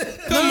 really?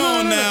 Come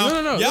on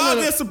now. Y'all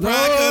just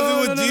surprised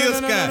because it was Jill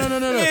Scott.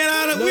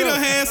 Man, we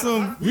done had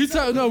some. We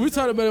talked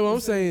about it. What I'm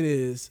saying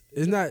is,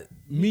 it's not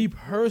me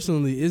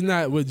personally. It's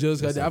not what Jill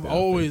Scott did. I've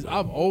always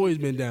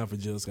been down for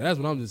Jill Scott. That's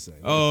what I'm just saying.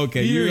 Oh,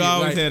 okay. You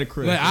always had a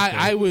crush. Like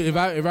I would if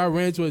I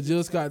ran into a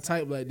Jill Scott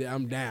type like that,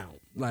 I'm down.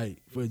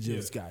 Like for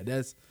Jill Scott.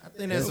 I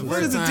think that's the what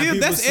first is a time Jill?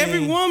 That's saying,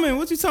 every woman.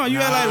 What you talking? You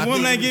got like a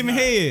woman that give me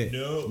head.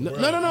 No. I ain't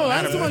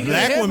talking about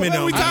black women head,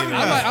 don't we get talking it.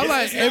 about. I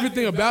like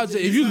everything about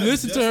Jill. If you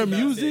listen to her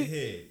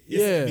music.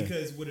 Yeah,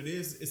 because what it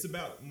is, it's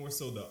about more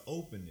so the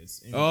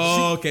openness. And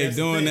Okay,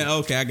 doing that.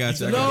 Okay, I got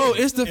you. No,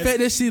 it's the fact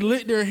that she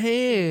licked her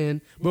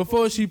hand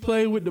before she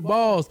played with the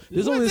balls.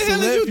 There's only a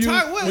select few.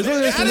 There's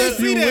only a select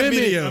few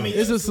women.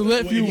 It's a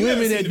select few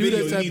women that do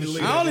that type of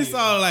shit. I only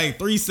saw like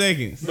 3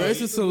 seconds. Bro,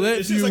 it's a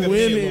select few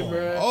women,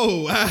 bro.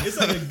 Oh, wow. It's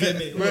like a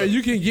good Bro,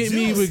 you can get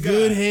me with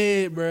good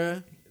head,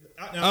 bro.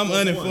 I'm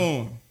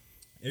uninformed.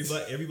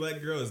 Every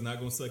black girl is not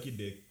gonna suck your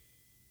dick.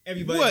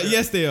 What?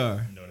 Yes, they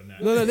are. No, they're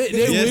not. No, they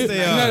Yes,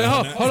 they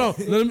are. No, hold on.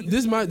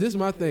 This is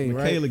my thing,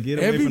 right? Michaela, get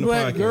away Every from the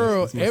black podcast.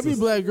 girl, That's my every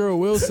sister. black girl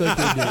will suck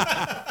your dick.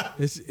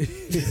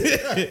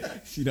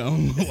 She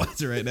don't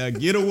watch it right now.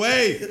 Get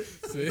away. My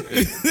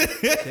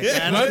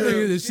thing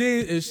is,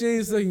 if she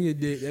ain't sucking your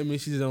dick, that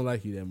means she just don't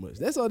like you that much.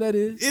 That's all that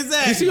is.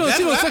 Exactly. She gonna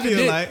That's what I suck your feel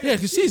dick. like. Yeah,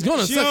 because she's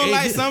gonna She suck don't a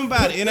like dick.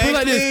 somebody. It Put ain't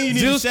like this, clean. You need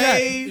Jill to Scott.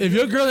 shave. If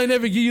your girl ain't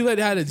never give you like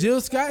how the Jill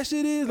Scott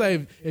shit is,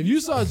 like if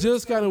you saw Jill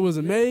Scott and was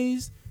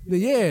amazed, then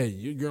yeah,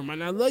 your girl might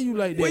not love you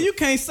like that. Well, you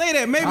can't say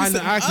that. Maybe I a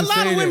can lot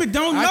say of women that.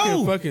 don't I can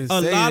know. fucking A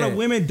say lot that. of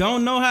women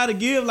don't know how to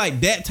give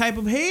like that type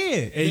of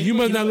head. And you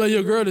must not love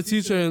your girl to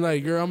teach her and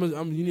like, girl,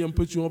 you need to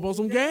put you up on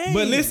some game.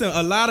 But listen,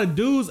 a lot of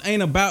dudes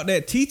ain't about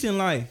that teaching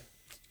life.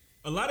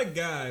 A lot of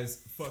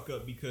guys fuck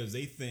up because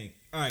they think,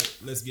 all right,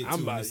 let's get to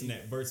this and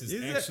that, versus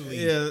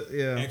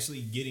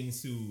actually getting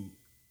to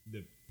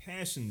the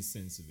passion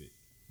sense of it.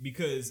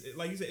 Because,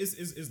 like you said,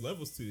 it's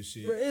levels to the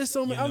shit. Bro, it's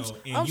so many. And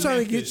I'm you trying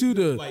have to get you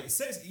to like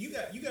sex. You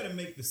got to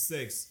make the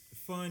sex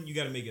fun. You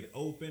got to make it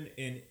open,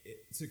 and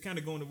to kind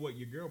of go into what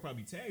your girl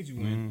probably tags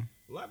you in.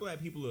 A lot of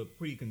black people are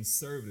pretty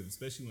conservative,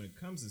 especially when it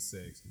comes to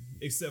sex.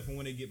 Except for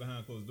when they get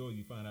behind closed doors,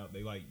 you find out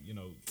they like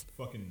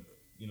fucking.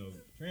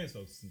 Trans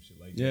folks and shit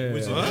like that. Yeah.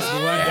 Which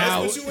that's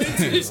what you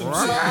into. Some shit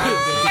like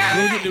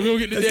that. we'll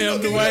get the damn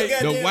The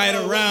white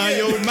around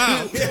your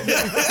mouth.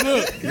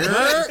 Look,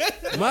 girl,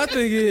 my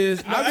thing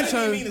is, I be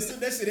trying to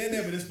slip that shit in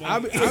there, but it's I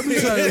be trying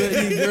to let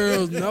these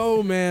girls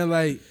know, man.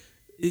 Like,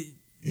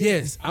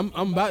 yes, I'm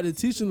about the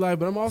teaching life,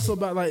 but I'm also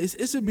about like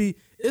it should be.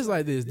 It's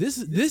like this.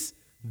 This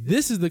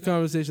is the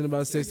conversation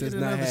about sex that's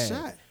not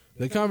had.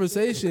 The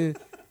conversation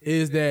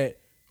is that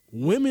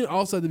women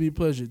also have to be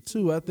pleasured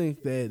too. I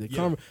think that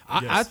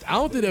I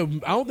don't think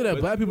that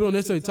black people don't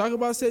necessarily talk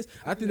about sex.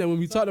 I think that when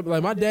we talk about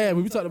like my dad,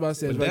 when we talked about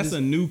sex, But that's a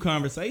new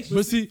conversation.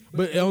 But see,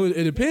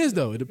 it depends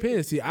though. It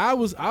depends. See, I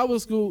was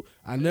school.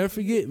 I never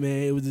forget,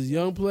 man. It was this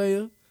young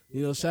player.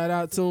 Shout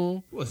out to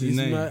him. What's his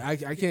name? I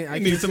can't. I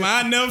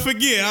never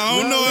forget.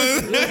 I don't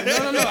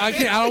know. No. I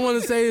can't. I don't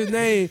want to say his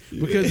name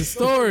because the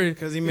story.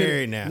 Because he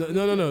married now.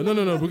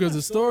 No. Because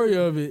the story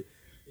of it.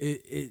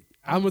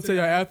 I'm gonna tell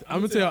you after.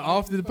 I'm gonna tell you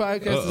after the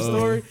podcast the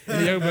story.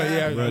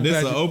 Bro, this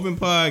is an open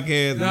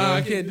podcast. Nah,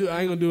 I can't do. I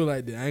ain't gonna do it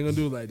like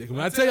that.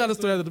 When I tell y'all the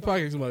story after the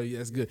podcast, I'm like, yeah,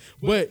 that's good.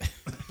 But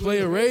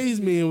player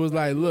raised me and was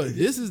like, look,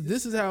 this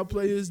is how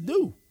players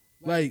do.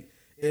 Like,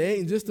 it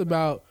ain't just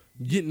about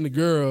getting the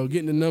girl,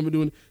 getting the number,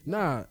 doing.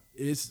 Nah,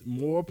 it's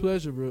more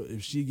pleasurable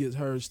if she gets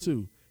hers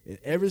too. And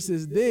ever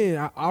since then,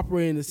 I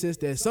operate in the sense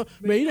that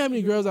you know how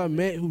many girls I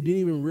met who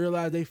didn't even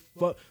realize they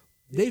fuck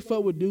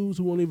with dudes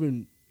who won't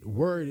even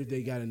worried if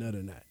they got a nut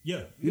or not.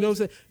 Yeah. You know what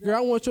I'm saying? Girl,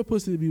 I want your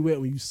pussy to be wet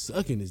when you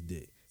sucking this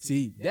dick.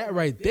 See, that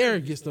right there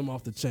gets them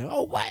off the chain.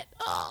 Oh, what?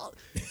 Oh.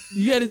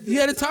 You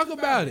gotta talk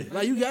about it.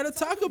 Like, you gotta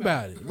talk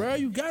about it, bro.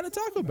 You gotta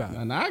talk about it.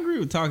 And I agree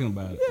with talking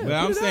about it. Yeah, but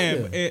I'm put it out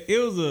saying there. it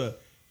was a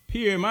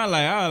period in my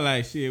life. I was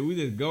like, shit, we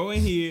just go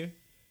in here,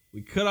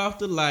 we cut off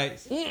the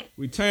lights,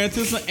 we turn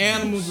to some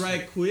animals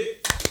right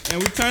quick,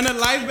 and we turn the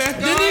lights back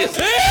on. Did he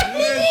say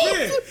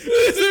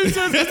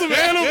some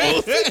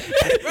animals? Bro,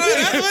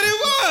 that's what it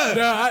was.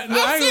 No, I ain't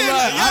gonna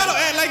lie. Y'all don't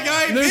act like y'all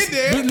ain't been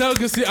there. No,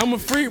 cause see, I'm a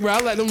freak, bro. I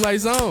like them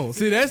lights on.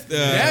 See, that's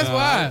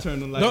why. I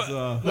turn the lights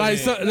off. Like,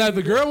 if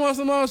the girl wants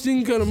them on, she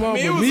can cut them off.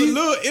 I mean,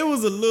 it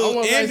was a I little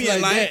want lights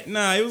ambient like light. that.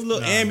 Nah, it was a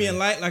little ambient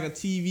light, like a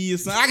TV or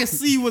something. I can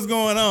see what's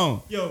going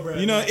on. Yo, bro.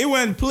 It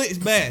wasn't pitch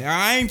black.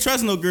 I ain't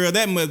trust no girl.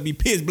 That must be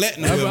pitch black.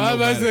 I was about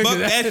to say, Fuck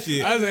that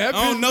shit. I was like, I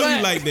don't pitch know black.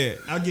 you like that.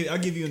 I'll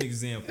give you an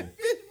example.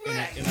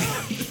 I'll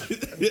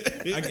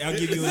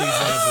give you an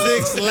example.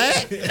 6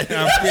 lat.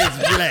 I'm pitch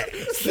black.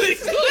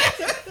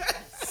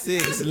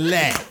 6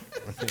 lat.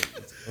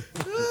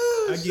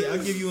 I'll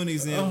give you an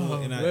example,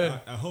 and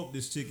I hope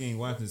this chick ain't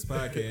watching this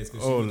podcast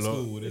because she went to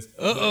school with us.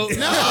 He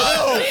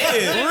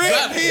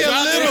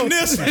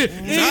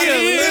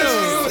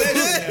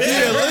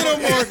a little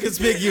more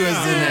conspicuous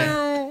than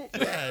that.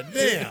 God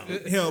damn.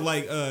 Hell,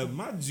 like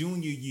my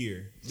junior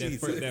year,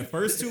 that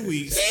first 2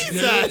 weeks.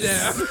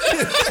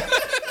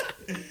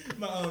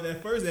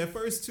 that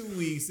first 2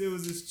 weeks, there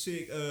was this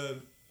chick.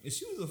 And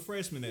she was a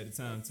freshman at the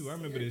time too. I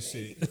remember this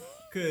shit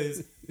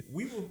because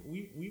we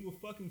were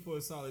fucking for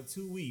a solid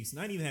 2 weeks. And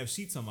I didn't even have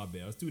sheets on my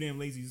bed. I was too damn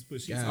lazy to just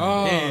put sheets on.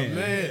 Oh my bed.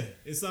 man!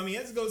 And so I mean,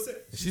 I just go say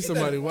She's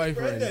somebody's wife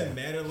right now. It doesn't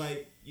matter.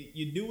 Like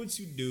you do what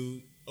you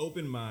do.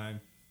 Open mind,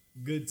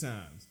 good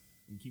times.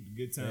 You keep the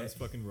good times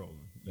fucking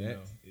rolling. You know.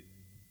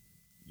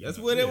 That's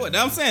what it was.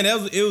 I'm saying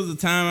it was a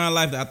time in our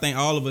life that I think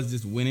all of us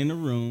just went in the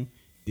room,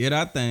 did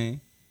our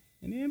thing,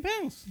 and then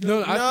bounced.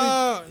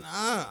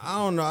 I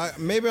don't know.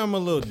 Maybe I'm a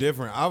little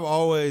different. I've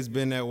always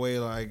been that way.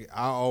 Like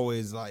I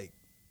always like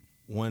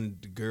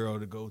wanted the girl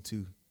to go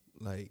to.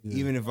 Like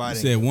even if I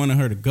said wanted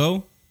her to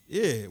go.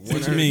 Yeah.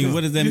 What you mean?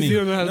 What does that mean?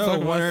 No,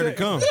 want her to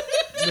come.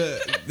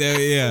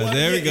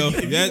 There we go.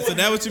 So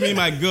that's what you mean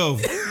by go.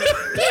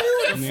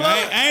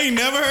 I ain't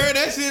never heard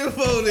that shit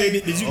before. Did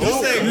you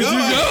go? Did you go?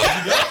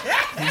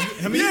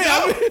 I mean,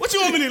 what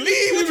you want me to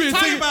leave? What you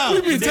talking about?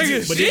 We been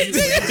taking shit.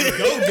 Did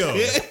you go?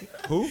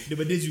 Who?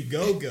 But did you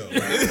go? Fuck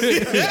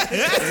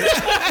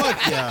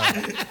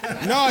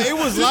y'all. No, it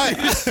was like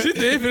She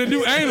did for the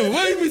new anal.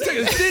 What you be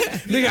taking shit?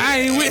 Nigga, I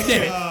ain't with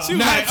that. She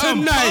Not like,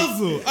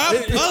 tonight.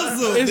 I'm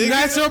puzzled. It's nigga.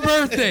 not your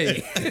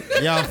birthday.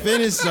 y'all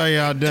finished or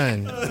y'all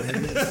done?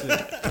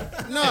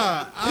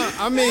 Nah,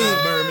 I mean,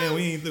 Birdman,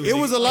 we ain't through. it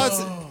was a lot.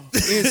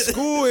 In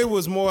school, it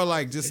was more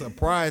like just a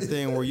pride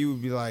thing where you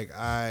would be like,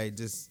 I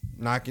just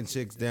knocking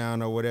chicks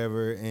down or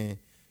whatever, and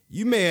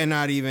you may have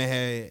not even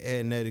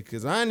had netted.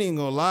 Because I ain't even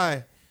gonna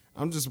lie,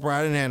 I'm just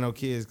surprised I didn't have no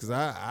kids because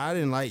I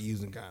didn't like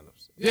using condoms.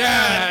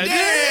 Yeah,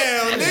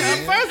 damn,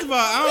 nigga. First of all,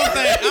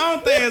 I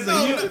don't think as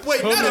a unit.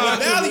 Wait, not a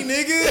valley,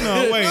 nigga.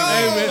 No, wait, hey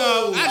man, I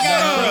got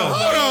you, bro.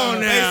 Hold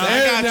on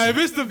now. Now, if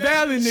it's the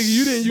valley, nigga,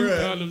 you didn't use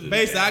condoms.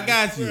 Basically, I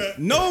got you.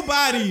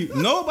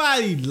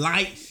 Nobody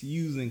likes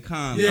using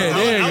condoms. Yeah,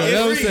 there you go.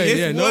 That's what I'm saying.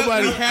 Yeah,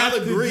 nobody have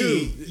to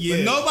agree. do.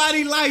 But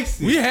nobody likes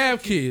it. We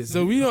have kids,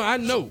 so we don't. I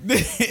know.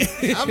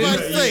 I'm about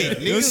to say,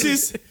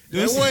 niggas,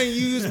 that wasn't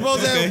you was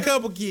supposed to have a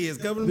couple kids.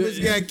 A couple of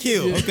bitches got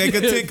killed. Okay,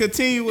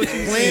 continue what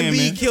you Plan saying, B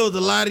man. killed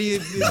a lot of your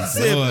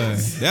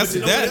siblings. That's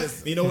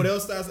You know what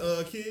else starts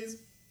kids?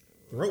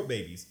 Throat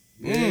babies.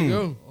 There you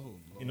go.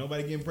 Ain't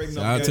nobody getting pregnant.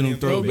 Shout out to them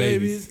throat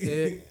babies.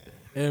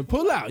 And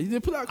pull out. You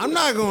did pull out. I'm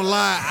not gonna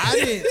lie.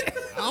 I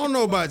don't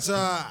know about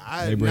y'all.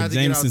 Hey, bro,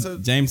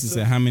 Jameson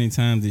said, how many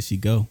times did she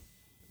go?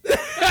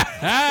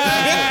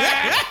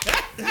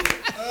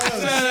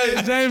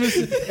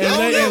 Jameson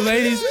and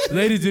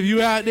ladies, if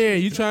you out there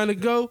and you trying to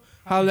go,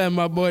 holla at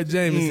my boy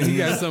Jameson. He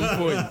got something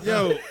for you.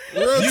 Yo,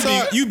 real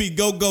talk. You be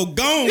gone. Go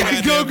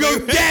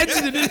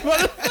gadget in this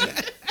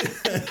motherfucker.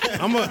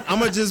 I'm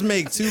gonna just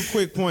make 2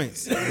 quick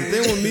points. The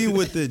thing with me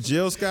with the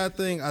Jill Scott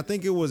thing, I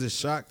think it was a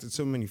shock to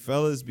so many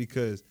fellas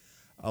because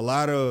a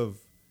lot of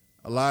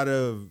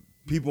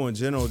people in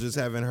general just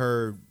haven't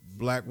heard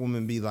black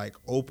women be like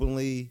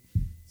openly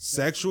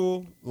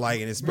sexual,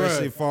 like, and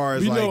especially as far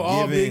as you like know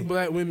all giving. big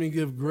black women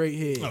give great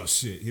head. Oh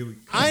shit! Here we.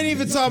 I ain't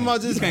even talking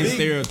about just Can't big.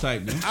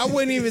 stereotype, man. I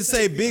wouldn't even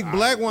say big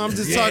black one. I'm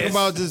just talking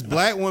about just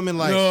black women.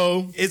 Like,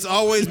 No. it's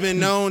always been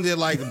known that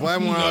like the black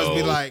woman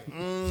always be like,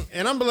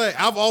 and I'm like,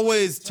 I've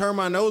always turned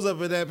my nose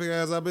up at that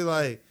because I'll be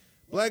like,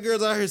 black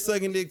girls out here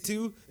sucking dick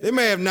too. They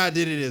may have not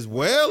did it as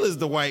well as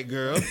the white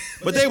girl,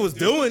 but they was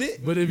doing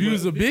it. But if you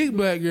was a big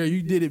black girl,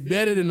 you did it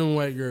better than the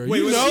white girl. Wait,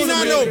 you wait, know She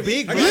not no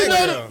big black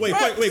girl. Wait.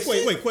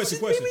 Question.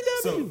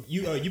 So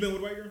you been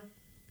with a white girl?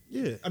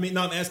 Yeah, I mean,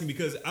 no, I'm asking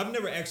because I've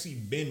never actually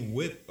been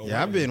with a white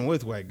yeah, I've girl. been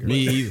with white girls.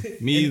 Me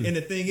either. And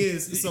the thing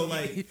is, so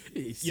like,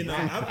 you know,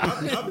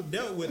 I've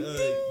dealt with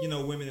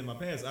women in my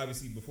past,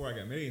 obviously before I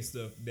got married and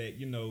stuff that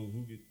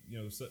who get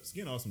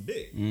skin off some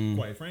dick.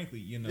 Quite frankly,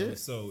 Yeah.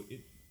 so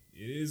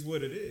it is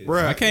what it is.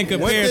 Bruh, I can't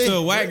compare it to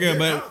a white girl,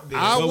 but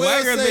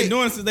white girls been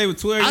doing it since they were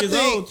 12 years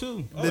old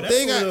too. The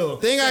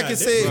thing I can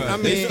say, I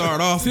They mean, start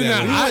off See,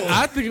 that now, way.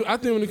 I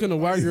think when it comes to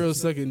white girls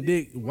sucking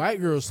dick,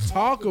 white girls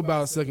talk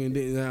about sucking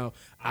dick. Now,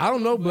 I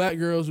don't know black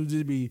girls who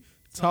just be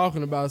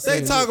talking about they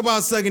sucking talk dick.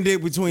 about sucking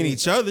dick between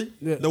each other.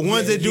 Yeah. The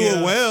ones that do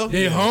it well.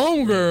 They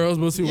home girls,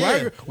 but see,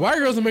 Yeah. white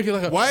girls will make it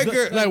like a White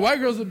girl- like white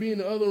girls will be in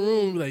the other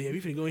room, like, yeah, we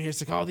finna go in here and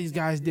suck all these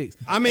guys' dicks.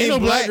 I mean, Ain't no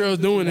black black girls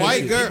doing that.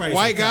 White shit.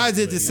 white guys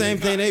did the same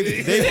thing.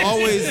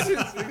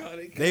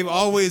 They've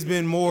always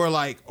been more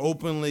like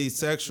openly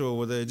sexual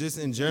with it, just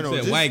in general.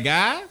 Said Just, white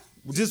guy?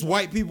 just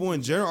white people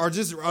in general, or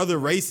just other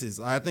races.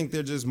 I think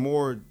they're just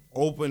more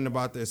open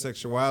about their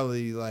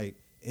sexuality, like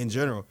in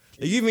general.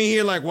 Like, you even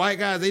hear like white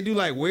guys, they do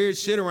like weird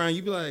shit around.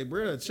 You be like,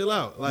 bro, chill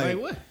out. Like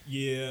what?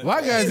 Yeah.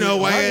 White guys,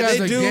 white guys,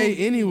 are they do. gay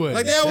anyway.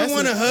 Like they always That's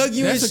want to a- hug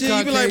you and that's a shit.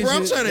 You be like, bro,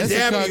 I'm trying to Caucasian-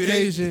 dab that's a you. They-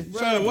 Caucasian.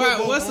 Bro,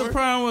 what's the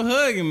problem with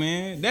hugging,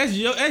 man? That's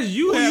you Who having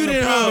you a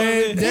didn't hug? problem.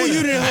 man. Who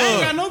you didn't I ain't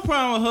hug? got no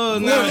problem with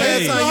hugs When the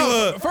nowadays. last time you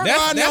hugged? First,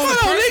 That's hold on,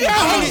 nigga. I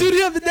hugged you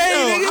the other day, Yo,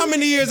 nigga. how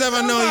many years have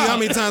I known you? How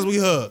many times we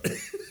hugged? I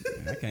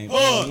can't think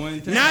of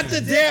one time. Not the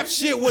dab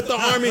shit with the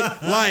army.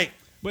 Like,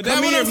 But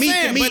come that's what here, I'm meet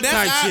saying. the meat But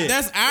type shit.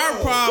 that's our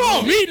Come problem.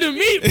 on, meet the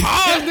meat.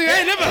 Pause, nigga. I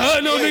ain't never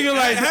hugged no nigga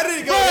like How that.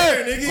 did it go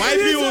there, nigga? White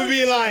people would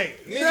be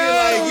like, nigga,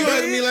 like you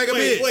hugging me like a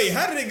bitch. Wait,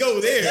 how did it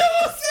go there?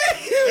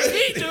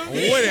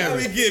 Whatever.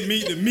 We get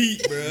meat to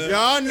meat, bro.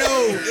 Y'all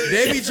know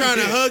they be trying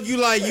to hug you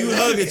like you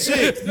hug a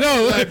chick.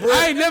 No,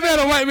 I ain't never had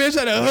a white man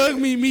try to hug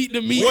me, meat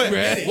to meat,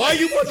 bro. Why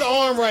you put the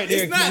arm right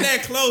there? It's not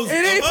that close. It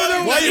ain't for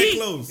no Why meat.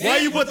 close. Why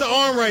you put the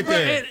arm right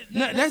there?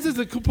 That's just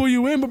to pull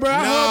you in, but bro,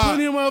 I hug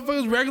plenty of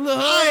motherfuckers regular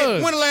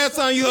hugs. When the last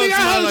time you Nigga, hugged I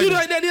somebody hugged you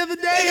like like that the other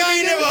day. Nigga, I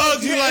ain't never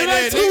hugged you like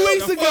that. 2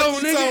 weeks The ago,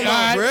 fuck you nigga. talking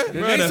about, Alright, bruh?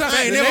 the next time-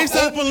 I ain't the never next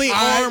time- openly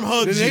alright, arm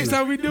hugged The next you.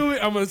 time we do it,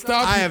 I'm gonna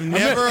stop you. I have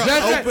never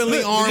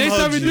openly arm The next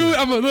time hugged we you. do it,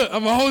 I'm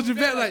gonna hold you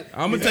back like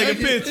I'm gonna take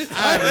a picture.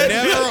 I've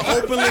never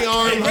openly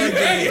arm hugged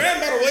you.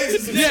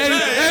 Hey,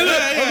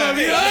 look, I'm gonna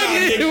be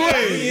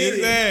hugging.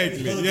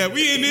 Exactly. Yeah,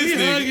 we in this We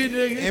thing. hugging,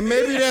 nigga. And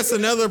maybe that's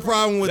another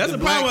problem with That's the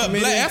a black problem.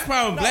 community. That's a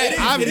problem. Black.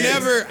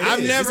 I've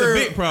never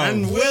big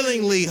problem.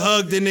 unwillingly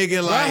hugged a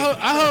nigga like.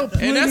 I hug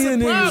plenty And that's a of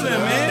niggas, problem, bro.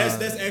 man.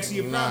 That's actually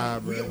a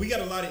problem. bro. We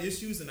got a lot of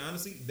issues, and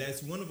honestly,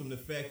 that's one of them. The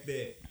fact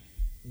that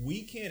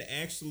we can't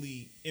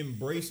actually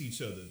embrace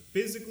each other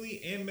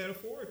physically and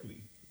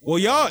metaphorically. Well,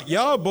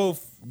 y'all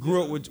both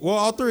grew up with. Well,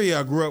 all three of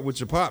y'all grew up with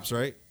your pops,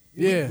 right?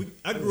 Yeah.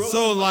 I grew up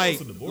So with like,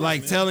 also divorced,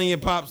 like man. telling your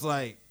pops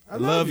like, I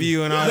love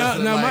you and all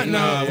that. No, Like,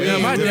 my we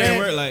ain't dad.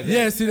 work like that.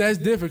 Yeah, see, that's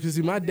different. Cause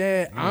see, my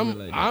dad, work like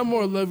that. I'm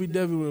more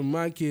lovey-dovey with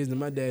my kids than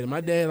my dad. And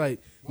my dad,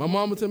 like, my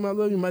mama tell me I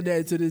love you. My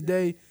dad to this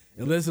day,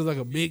 unless it's like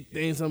a big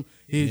thing, something,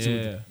 he hit you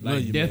with Yeah, it. like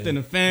Love you, death man. in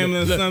the family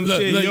or Look, some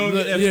look, shit. look, You don't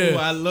look, get that yeah. from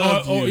I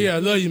love you. Oh yeah, I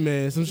love you,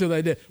 man. Some shit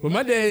like that. But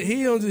my dad,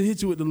 he don't just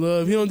hit you with the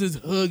love. He don't just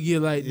hug you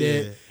like that.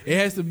 Yeah. It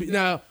has to be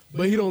now,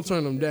 but he don't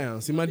turn them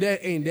down. See, my dad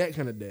ain't that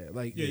kind of dad.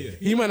 Like, Yeah.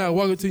 he might not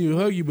walk up to you and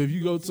hug you, but if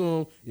you go to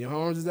him, your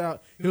arms is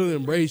out, he'll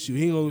embrace you.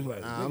 He ain't gonna look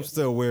like. I'm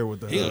still weird with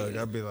the hug.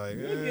 I'd be like,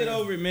 We'll get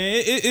over it,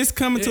 man. It's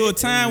coming to a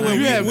time where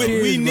you have we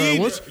kids, bro. need.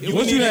 Once You you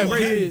gonna have have-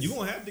 kids, you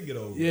gonna have to get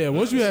over. yeah, it.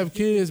 once you have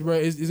kids, bro,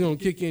 it's gonna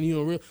kick in. You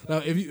gonna real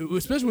like if you,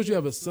 especially once you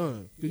have a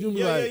son, because you'll be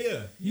Yeah, like,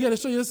 yeah. you gotta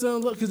show your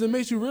son love, because it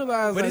makes you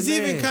realize. But like, it's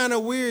even man, kind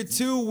of weird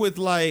too with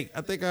like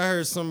I think I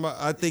heard somebody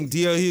I think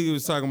D.L. Hughley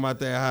was talking about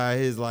that how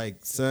his like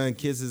son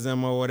kisses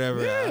him or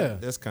whatever. Yeah.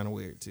 That's kind of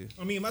weird too.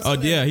 I mean, my Oh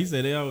son yeah, had- he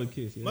said they always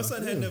kiss. Yeah. my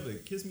son had never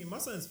kissed me. My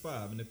son's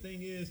 5, and the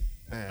thing is,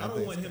 Man, I I don't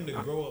think want him to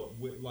grow up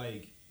with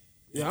like.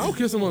 yeah, I don't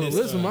kiss him on the This,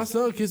 lips. When my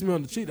son kiss me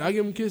on the cheek, I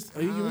give him a kiss.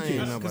 You give him a I ain't kiss.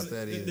 know about 'Cause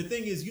that the either.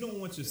 thing is, you don't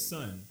want your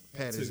son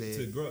Pat his head.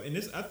 to grow. And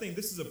this, I think,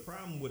 this is a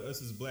problem with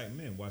us as black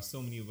men. Why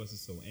so many of us are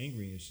so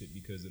angry and shit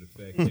because of the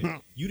fact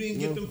that you didn't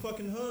get them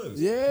fucking hugs.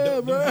 Yeah,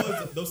 Them bro.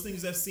 hugs, those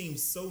things that seem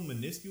so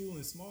minuscule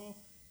and small,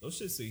 those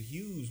shits are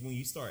huge when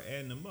you start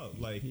adding them up.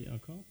 Like, He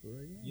uncomfortable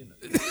right now. you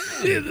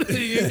know,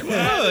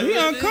 Yeah, he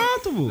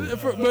uncomfortable.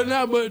 But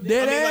now, but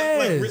dead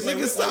like, ass. like,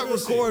 Nigga, stop real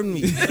shit. recording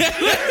me.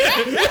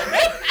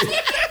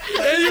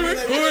 Hey, you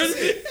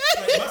recording?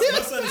 Like,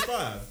 my son is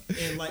 5,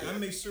 and like I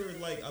make sure,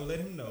 like I let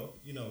him know,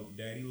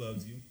 daddy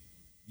loves you,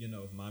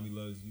 mommy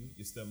loves you,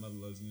 your stepmother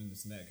loves you, and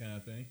this and that kind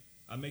of thing.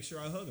 I make sure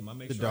I hug him. I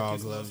make The sure I dog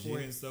kiss him on loves the you.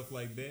 forehead and stuff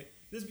like that.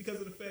 Just because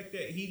of the fact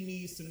that he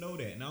needs to know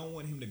that, and I don't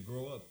want him to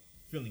grow up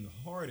feeling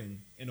hardened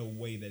in a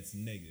way that's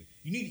negative.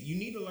 You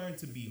need to learn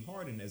to be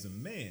hardened as a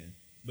man,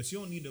 but you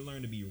don't need to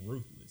learn to be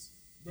ruthless.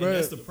 And Right.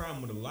 that's the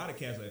problem with a lot of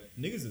cats. Like,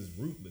 niggas is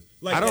ruthless.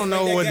 Like, I don't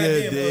know that what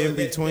the goddamn, in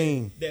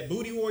between. That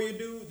booty warrior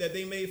dude that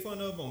they made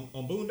fun of on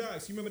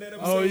Boondocks. You remember that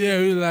episode? Oh yeah,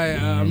 we was like,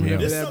 I'm here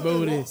for There's that something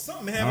booty. wrong.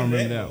 Something I happened to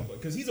remember that that motherfucker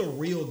because he's a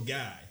real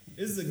guy.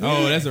 This is a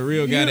Oh, that's a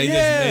real guy. They just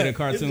Yeah. made a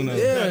cartoon of.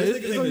 Yeah, this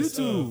it's nigga on name is,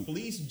 YouTube.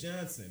 Felice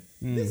Johnson.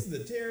 This is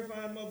a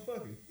terrifying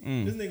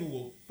motherfucker. This nigga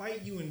will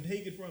fight you and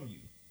take it from you.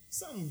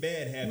 Something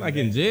bad happened. Like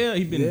in jail,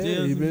 he been in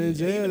jail. he been in He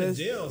jail. been in That's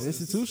jail since-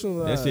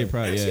 institutionalized. That shit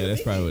probably. Actually, Yeah,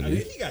 that's probably what I it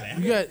think is. he got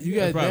You got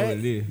That's probably that. what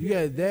it is. You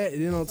got that.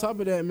 And then on top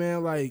of that,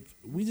 man, like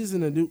we just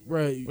in a new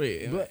right.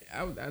 Wait, but,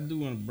 I do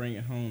want to bring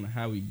it home to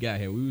how we got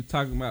here. We were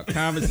talking about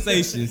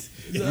conversations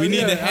we need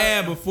Yeah, to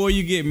have before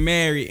you get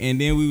married, and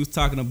then we was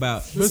talking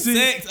about But see-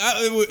 sex.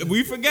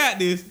 We forgot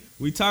this.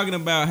 We talking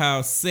about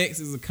how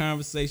sex is a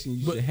conversation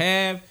you should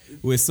have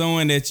with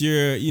someone that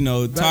you're,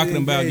 talking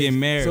about engaged. getting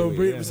married. So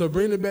with. so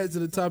bring it back to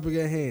the topic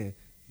at hand.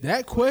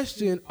 That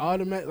question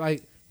automatic,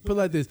 like put it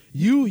like this: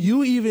 you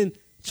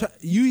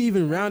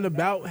even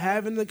roundabout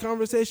having the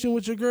conversation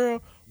with your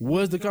girl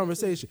was the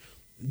conversation.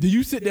 Do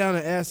you sit down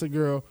and ask a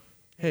girl,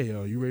 "Hey,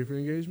 are you ready for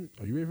engagement?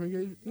 Are you ready for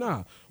engagement?"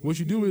 Nah. What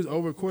you do is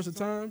over the course of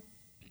time,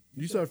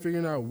 you start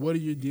figuring out what are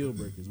your deal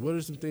breakers. What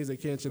are some things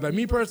that can't change? Like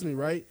me personally,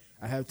 right?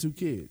 I have 2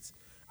 kids.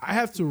 I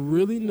have to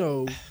really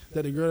know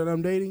that the girl that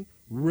I'm dating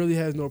really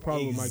has no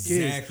problem with my kids.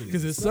 Exactly.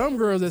 Because there's some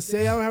girls that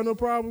say I don't have no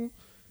problem.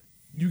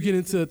 You get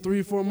into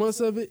 3-4 months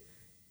of it,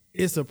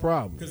 it's a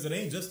problem. because it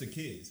ain't just the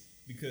kids.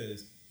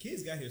 Because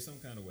kids got here some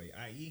kind of way,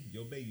 i.e.,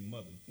 your baby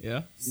mother.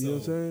 Yeah. So, You know what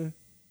I'm saying?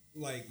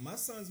 like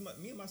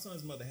me and my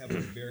son's mother have a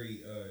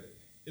very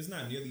it's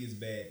not nearly as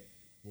bad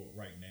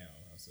right now,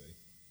 I'll say,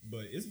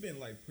 but it's been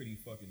like pretty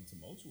fucking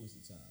tumultuous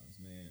at times,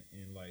 man.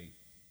 And like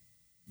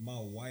my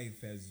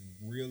wife has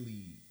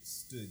really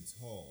stood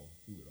tall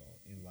through it all,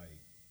 and like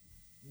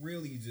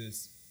really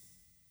just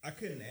I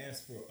couldn't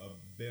ask for a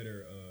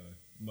better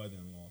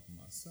mother-in-law for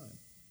my son.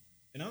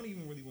 And I don't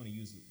even really want to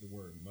use the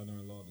word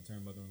mother-in-law, the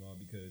term mother-in-law,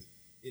 because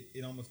it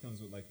it almost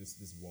comes with like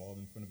this wall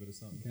in front of it or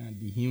something. Kind of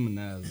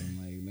dehumanize them,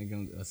 like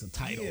making us a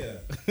title. Yeah.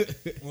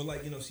 Or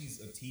like she's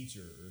a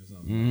teacher or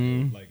something.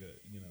 Mm-hmm. Like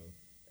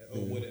a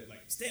or what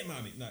like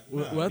stepmommy.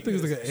 Well, I think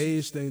it's like an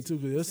age thing too,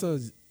 because your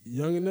son's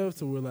young enough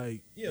to where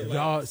like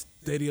y'all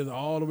stay together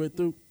all the way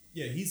through.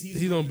 Yeah,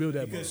 he don't build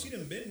that because bond. she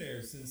done been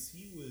there since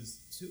he was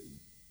 2.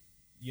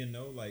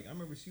 Like I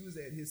remember she was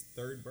at his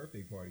 3rd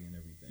birthday party and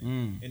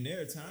everything. And there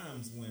are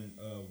times when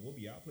we'll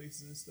be out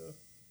places and stuff,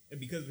 and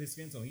because of his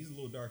skin tone, he's a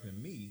little darker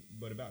than me,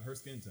 but about her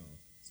skin tone.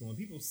 So when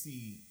people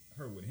see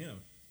her with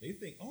him, they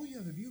think, "Oh, you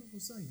have a beautiful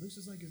son. He looks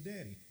just like his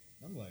daddy."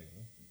 I'm like,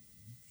 oh,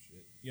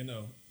 shit, I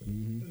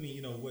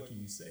mean, what can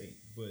you say?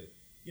 But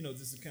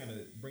just to kind of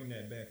bring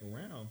that back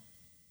around.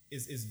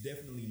 It's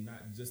definitely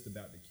not just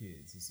about the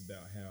kids. It's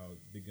about how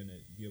they're gonna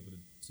be able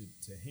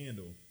to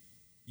handle,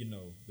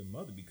 the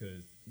mother,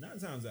 because 9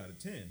 times out of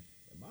 10,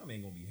 the mom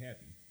ain't gonna be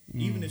happy.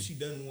 Even if she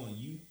doesn't want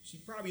you, she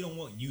probably don't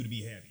want you to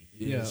be happy.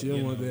 Yeah, she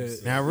don't want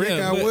that. Now, Rick,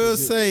 I will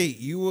say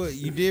you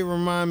did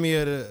remind me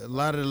of a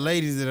lot of the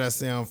ladies that I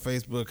see on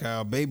Facebook.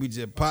 How a baby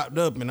just popped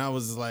up, and I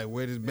was just like,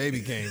 "Where this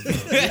baby came from?"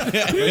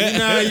 But you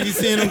know how you be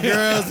seeing them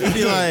girls who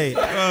be like,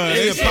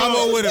 "They pop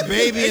up with a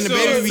baby, and the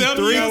baby be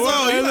 3 years old."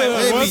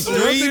 One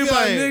thing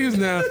about niggas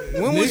now,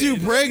 when was you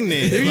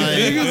pregnant?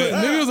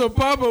 Niggas will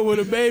pop up with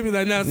a baby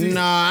like now.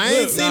 Nah, I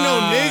ain't seen no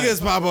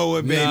niggas pop up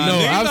with babies. No,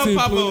 I've seen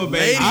pop up with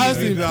babies. I've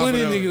seen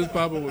plenty of niggas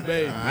pop up with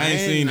babies. I ain't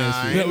seen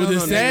that shit. But the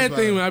sad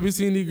thing when I be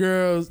seeing these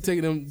girls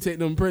take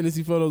them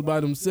pregnancy photos by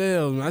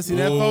themselves, when I see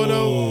that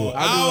photo,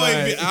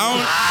 I'll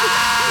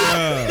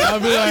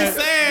be like,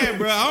 sad,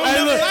 bro.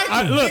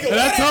 I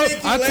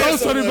told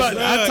Shorty about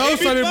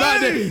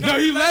that. No,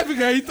 he laughing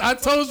because I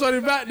told Shorty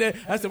about that.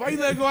 I said, why you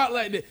let it go out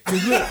like that?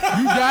 Because look,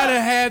 you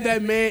gotta have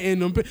that man in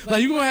them.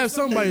 Like, you gonna have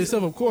something by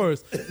yourself, of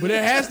course, but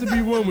there has to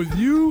be one with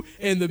you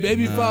and the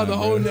baby father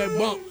holding that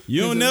bump.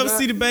 You don't never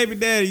see the baby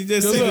daddy. You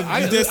just see her.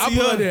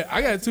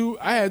 I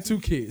had 2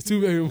 kids,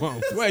 2 baby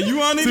moms. Wait, you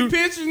want any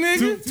pictures,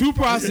 nigga? 2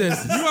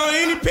 processes. You want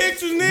any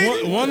pictures,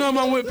 nigga? One of them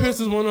I'm with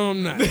pictures, one of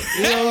them not. You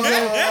know what I'm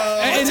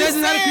saying? And that's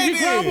how the cookie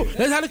crumble.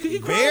 That's how the cookie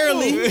crumble.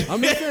 Barely.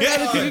 I'm just saying how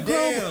the cookie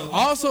crumble.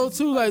 Also,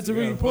 too, like to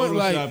Ricky's point,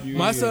 like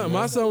my son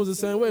was the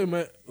same way.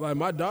 Like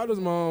my daughter's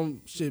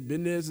mom,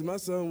 been there since my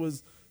son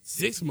was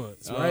 6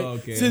 months, right?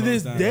 Okay, to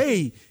this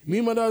day, me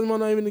and my daughter's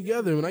mom not even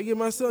together. When I get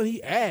my son,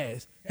 he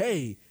asks,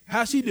 "Hey,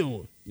 how's she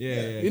doing?"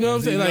 Yeah. You know what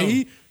I'm saying?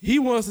 Like he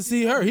wants to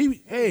see her.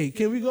 Hey,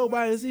 can we go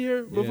by and see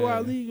her before I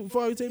leave?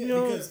 Before you take me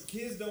home? Because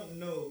kids don't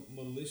know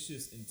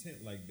malicious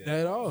intent like that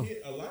at all.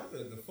 A lot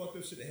of the fucked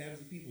up shit that happens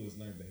to people is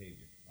learned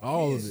behavior.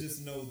 All kids of it.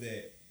 Just know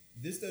that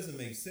this doesn't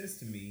make sense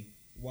to me.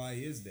 Why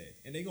is that?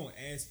 And they're gonna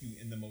ask you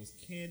in the most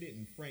candid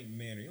and frank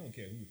manner. You don't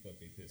care who the fuck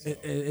they piss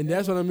off. And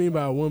that's what I mean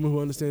by a woman who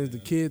understands the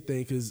kid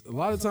thing. Because a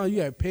lot of times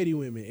you got petty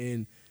women,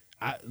 and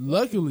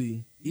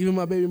luckily, even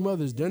my baby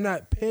mothers, they're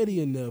not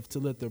petty enough to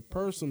let their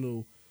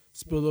personal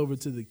spill over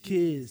to the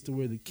kids, to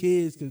where the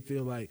kids can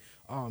feel like,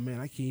 oh man,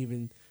 I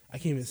can't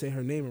even say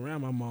her name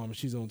around my mom if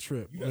she's on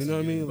trip. You know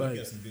what I mean? Like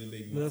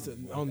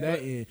on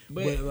that end.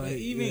 But like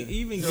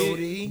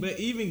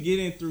even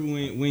getting through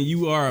when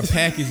you are a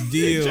package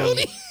deal.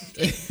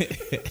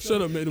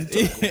 Shut up, made him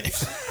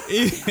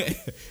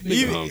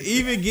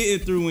even getting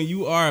through when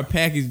you are a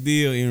package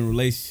deal in a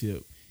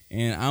relationship,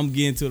 and I'm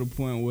getting to the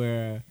point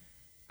where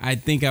I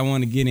think I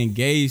want to get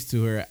engaged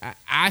to her.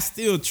 I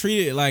still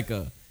treat it like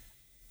I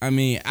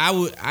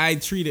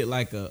treat it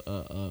like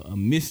a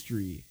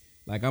mystery,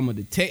 like I'm a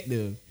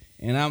detective,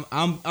 and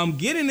I'm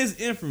getting this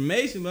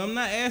information, but I'm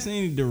not asking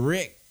any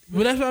direct.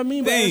 But that's what I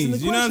mean by asking the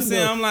question, you know what I'm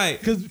saying? Though. I'm like,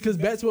 because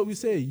back to what we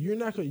said, you're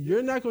not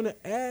gonna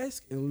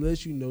ask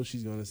unless you know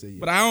she's gonna say yes.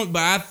 But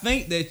I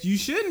think that you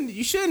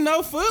shouldn't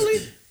know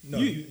fully. You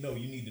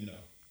need to know.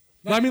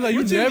 I mean, like,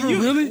 you never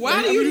really.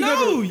 Why do you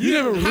know? You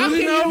never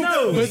really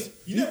know. But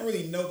you never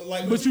really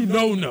know. But you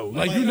know.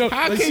 Like, you know.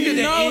 How can you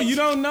know? You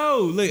don't know.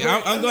 Look,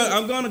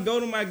 I'm gonna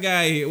go to my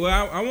guy here.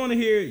 Well, I want to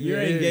hear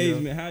your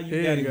engagement. How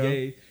you got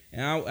engaged?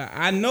 And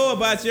I know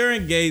about your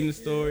engagement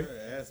story.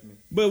 Ask me.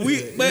 But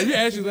you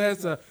asked you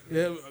last time.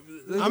 Yeah,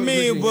 I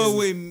mean, but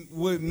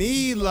with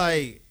me,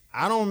 like,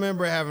 I don't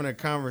remember having a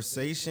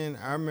conversation.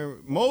 I remember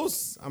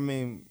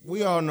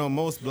we all know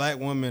most black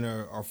women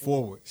are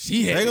forward.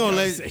 They gonna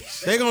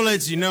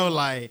let you know,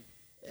 like,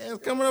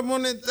 it's coming up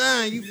on that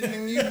thing.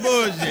 You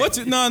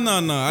bullshit. No.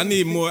 I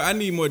need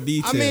more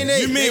details.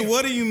 I mean,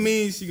 what do you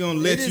mean she gonna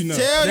let you know?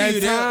 Tell you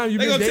that. They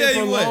gonna tell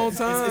you what?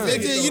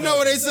 You know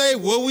what they say?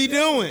 What we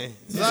doing?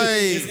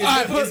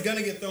 It's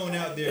gonna get thrown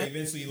out there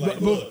eventually. Like,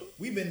 look,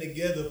 we've been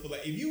together for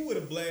if you with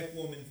a black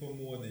woman for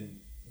more than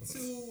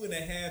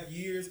 2.5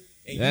 years.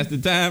 And that's the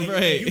time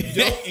frame.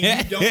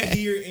 And you don't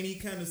hear any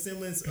kind of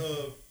semblance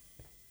of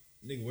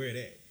nigga, where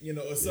that?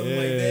 Or something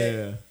like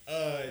that.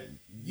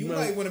 You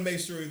might want to make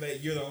sure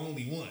that you're the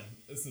only one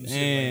or some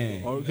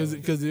shit like that.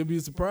 Because it'll be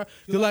a surprise.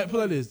 Because, like, put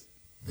like this.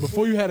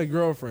 Before you had a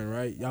girlfriend,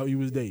 right? You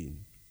was dating,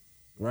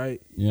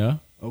 right? Yeah.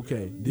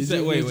 Okay. You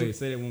said, wait,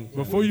 say that one more time.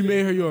 Before you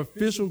made her your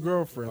official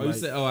girlfriend. Oh, you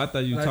said, I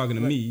thought you were talking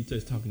to me. You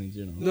just talking in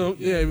general. No,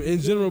 yeah,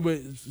 in general, but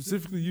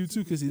specifically you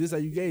too, because see, this is how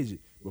you gauge it.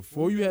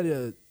 Before you had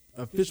a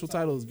official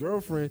title as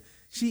girlfriend,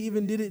 she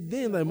even did it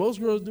then. Like most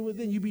girls do it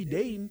then. You be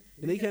dating,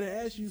 and they kind of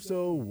ask you,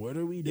 so what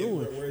are we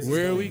doing?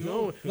 Where are we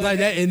going? Like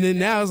that, and then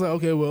now it's like,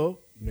 okay, well,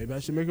 maybe I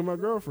should make her my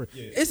girlfriend.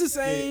 Yeah. It's the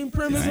same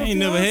premise. I ain't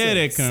never had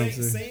that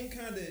conversation. Same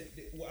kind of.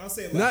 Well, I'll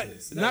say it like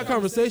this. Not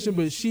conversation,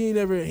 but she ain't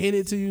never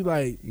hinted to you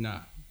like. Nah.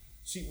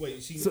 So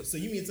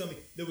you mean to tell me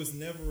there was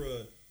never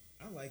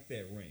I like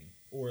that ring,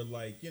 or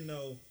like,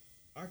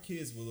 our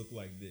kids will look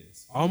like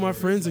this. All my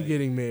friends are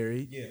getting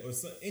married. Yeah, or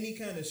any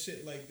kind of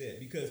shit like that.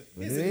 Because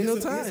there ain't no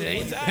time.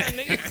 Here's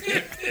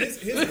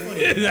the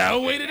funny.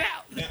 I'll wait it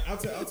out. Now,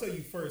 I'll tell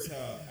you first how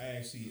I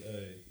actually.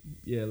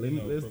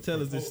 Let's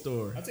tell us this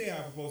story. I'll tell you how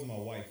I proposed to my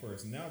wife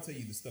first, and now I'll tell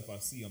you the stuff I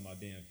see on my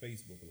damn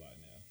Facebook a lot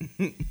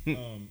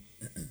now.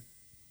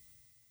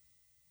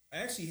 I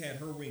actually had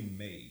her ring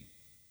made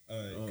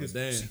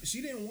because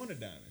she didn't want a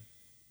diamond.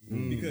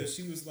 Because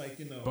she was like,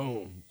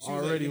 boom,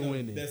 already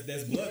winning. That's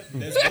blood.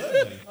 That's blood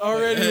money.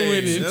 Already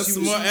winning. That's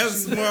a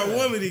smart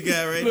woman he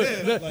got right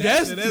there.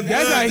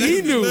 That's how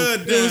he knew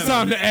it was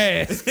time to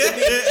ask.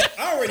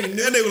 I already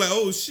knew. And they were like,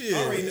 oh shit.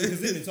 I already knew because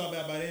they didn't talk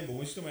about it by then. But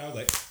when she told me, I was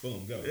like,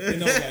 boom, go.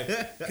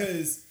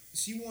 Because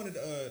she wanted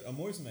a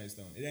moissanite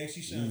stone. It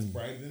actually shines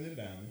brighter than a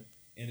diamond,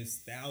 and it's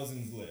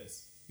thousands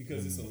less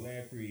because it's a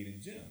lab created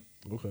gem.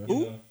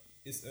 Okay.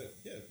 It's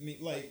I mean,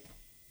 like.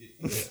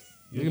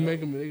 They can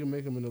make them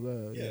in the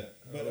lab. Yeah,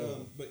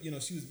 but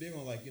she was big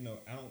on like,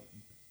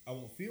 I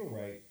won't feel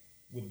right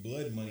with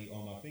blood money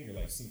on my finger.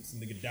 Like some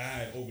nigga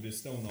died over this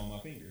stone on my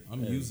finger.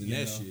 I'm using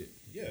that shit.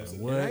 Yeah. So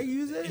what? I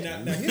use it? Now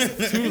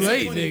Too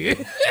late,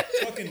 nigga.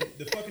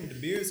 The fucking De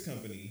Beers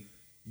company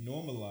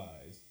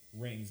normalized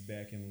rings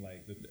back in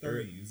like the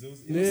 30s.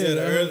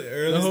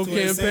 The whole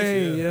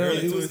campaign. Yeah,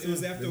 it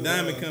was after the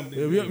Diamond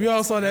Company. Yeah, we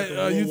all saw that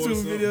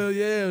YouTube video.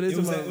 Yeah, it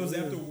was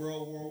after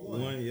World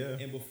War I. Yeah,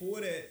 and before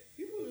that.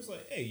 It's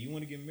like, hey, you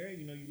want to get married?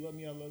 You love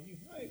me, I love you.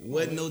 Right,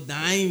 wasn't no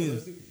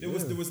diamonds. There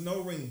was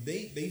no ring.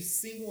 They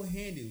single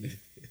handedly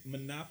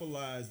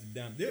monopolized the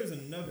diamond. There's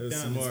enough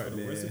diamonds for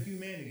the rest of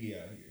humanity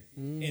out here,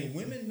 and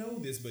women know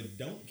this, but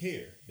don't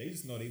care. They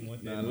just know they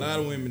want that. A lot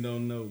of women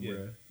don't know,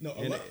 bro. No,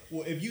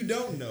 well, if you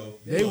don't know,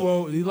 they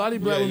won't. A lot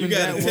of black women you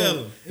gotta tell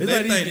them.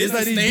 It's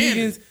like these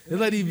vegans. It's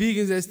like these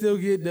vegans that still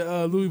get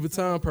the Louis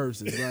Vuitton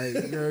purses.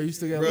 Like, girl, you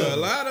still got. Bro, a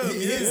lot of them.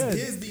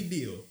 Here's the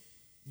deal.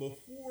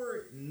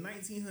 Before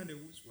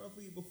 1900, which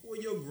roughly before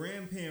your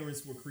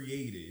grandparents were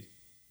created,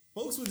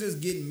 folks were just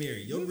getting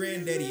married. Your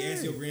granddaddy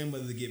asked your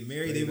grandmother to get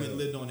married. They went and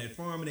lived on that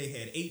farm, and they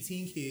had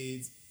 18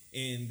 kids,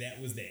 and that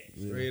was that.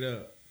 Straight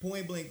up.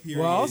 Point blank period.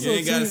 Well, also, you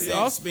ain't got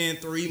to spend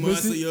 3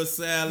 months of your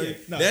salary.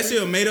 That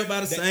shit was made up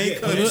by the same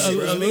country.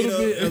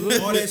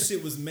 All that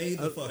shit was made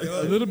the fuck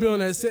up. A little bit on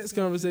that sex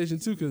conversation,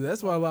 too, because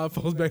that's why a lot of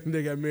folks back in the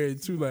day got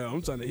married, too. Like,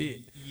 I'm trying to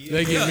hit.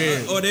 They get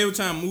married. Or they were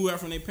trying to move out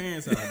from their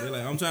parents' house. They're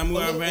like, I'm trying to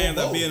move out from my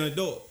parents' house, be an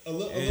adult.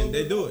 And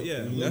they do it,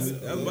 yeah.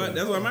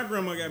 That's why my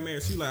grandma got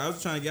married. She like, I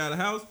was trying to get out of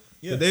the house.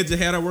 Yeah. They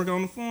just had her working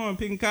on the farm,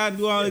 picking cotton,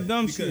 do all that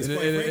dumb shit.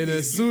 And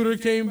a suitor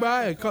came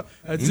by,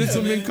 a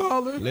gentleman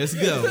caller. Let's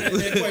go.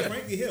 And quite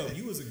frankly, hell,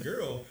 you was a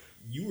girl,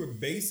 you were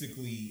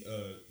basically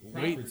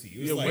property.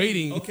 It was like,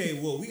 waiting. Okay,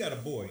 well, we got a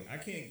boy.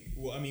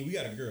 We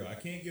got a girl. I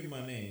can't give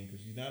my name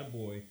because she's not a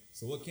boy.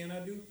 So what can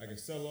I do? I can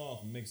sell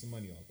off and make some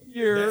money off of it.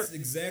 Yeah. That's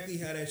exactly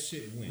how that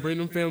shit went. Bring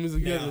them families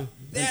together. Now,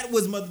 that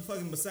was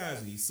motherfucking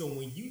misogyny. So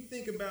when you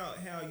think about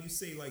how you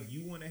say, like,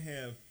 you want to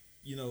have,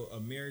 a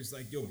marriage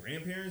like your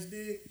grandparents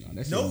did,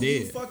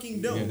 you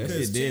fucking don't. Yeah, that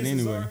shit dead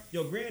anyway.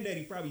 Your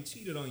granddaddy probably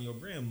cheated on your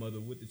grandmother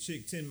with the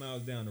chick 10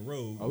 miles down the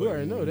road. Oh, we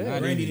already know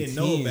that. Granny didn't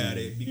know about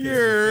it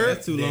because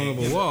that's too long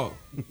of a walk.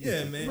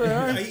 Yeah, man.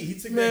 Bro, he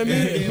took that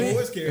goddamn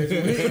horse carriage.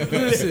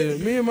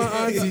 Listen, me and my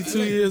auntie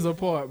 2 years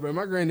apart, bro.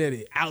 My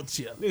granddaddy out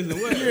here.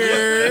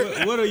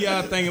 Listen, what are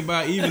y'all thinking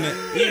about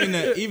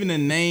even the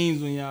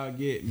names when y'all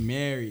get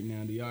married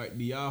now?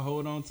 Do y'all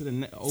hold on to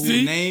the old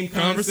name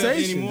concept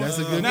anymore? That's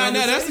a good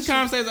conversation. That's the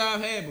conversation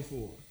I've had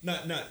before.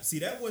 See,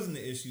 that wasn't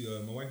the issue.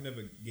 My wife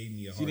never gave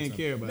me a hard time. She didn't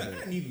care about it. I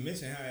didn't even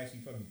mention how I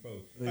actually fucking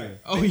proposed. Yeah. Right.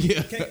 Oh,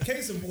 yeah.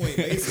 Case in point,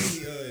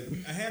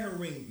 basically, I had her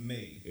ring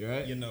made.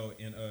 Right. And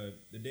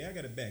the day I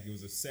got it back, it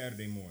was a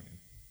Saturday morning.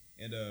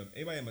 And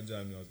everybody at my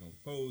job knew I was going to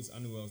propose. I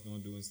knew what I was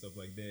going to do and stuff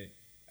like that.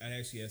 I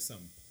actually had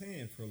something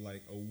planned for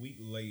like a week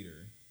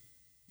later.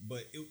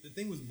 But the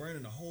thing was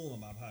burning a hole in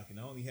my pocket.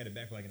 I only had it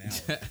back for like an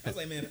hour. I was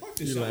like, man, fuck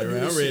this shit. Like,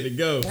 I'm ready to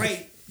go.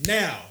 Right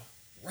now.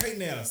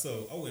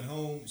 So I went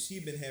home.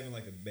 She'd been having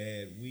like a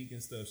bad week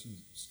and stuff. She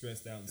was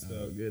stressed out and stuff.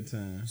 Oh, good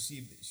time.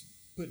 She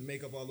put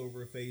makeup all over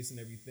her face and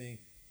everything,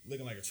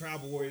 looking like a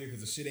tribal warrior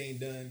because the shit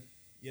ain't done.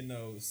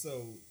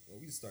 So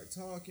we just start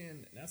talking,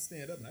 and I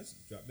stand up and I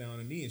just drop down on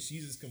a knee, and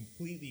she's just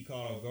completely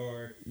caught off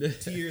guard,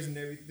 tears and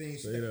everything.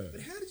 She's like,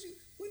 but how did you?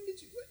 When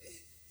did you?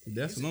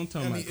 That's what I'm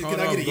talking about. Can Caught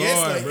I off get a yes?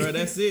 guard, Like, bro.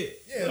 That's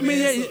it. Yeah,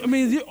 I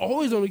mean, you're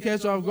always going to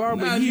catch off guard,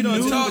 Nah, but you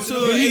don't talk to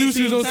her he knew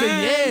she was 18 going to say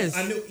yes.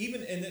 I knew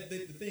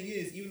the thing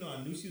is, even though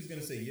I knew she was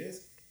gonna say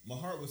yes, my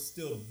heart was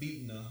still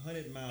beating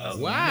 100 miles.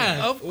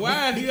 Why?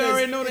 Why? Do you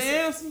already know the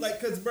answer? Like,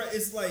 cause bro,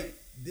 it's like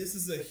this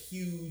is a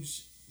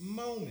huge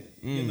moment.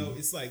 You know,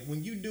 it's like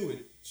when you do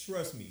it.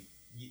 Trust me.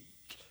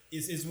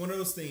 It's one of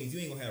those things.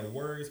 You ain't gonna have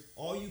words.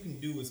 All you can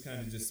do is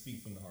kind of just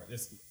speak from the heart.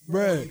 That's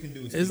all you can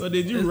do. So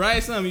did you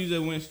write something? You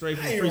just went straight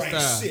from freestyle.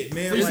 Write shit,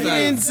 man. You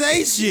didn't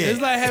say shit.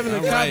 It's like having a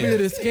copy of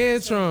the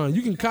Scantron.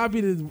 You can copy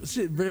the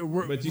shit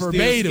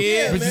verbatim,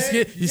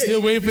 you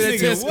still waiting for that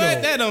test.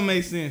 What? That don't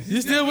make sense.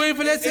 You still waiting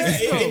for that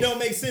test. It don't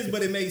make sense,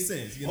 but it makes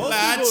sense. You know?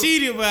 I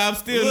cheated, but I'm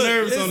still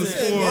nervous on the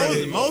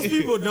score. Most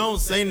people don't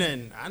say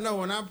nothing. I know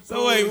when I.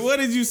 So wait, what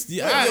did you?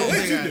 What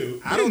did you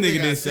do? I don't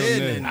think I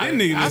said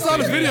nothing. I saw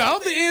the video. I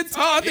don't think it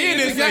talked. He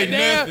didn't say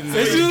nothing.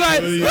 And she was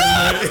like,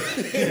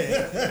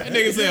 that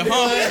nigga said,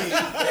 huh?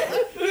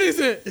 He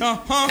said,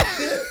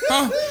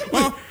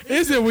 huh?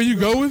 He said, will you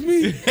go with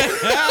me?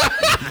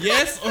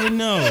 Yes or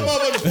no?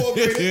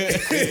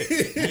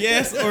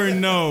 Yes or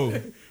no?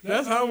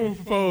 That's how I'm gonna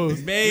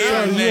propose. Babe, you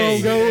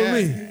don't go with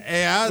me.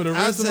 Hey, I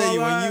tell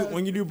you,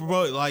 when you do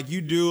propose, like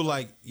you do,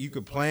 like you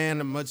could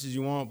plan as much as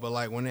you want, but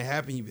like when it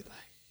happens, you be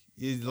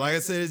like I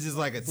said, it's just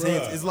like a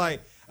tense. It's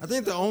like I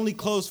think the only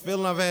close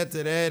feeling I've had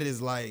to that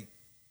is like.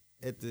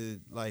 At the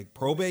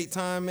probate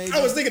time, maybe.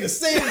 I was thinking the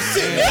same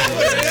shit.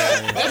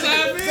 That's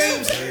how I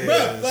feel,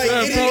 bro. Like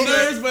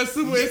nervous but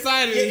super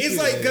excited. It's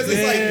like because it's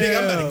like, nigga,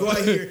 I'm about to go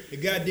out here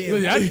and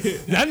goddamn.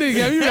 That nigga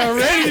got me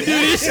ready to do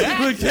this shit.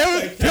 Look,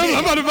 Kevin,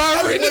 I'm about to buy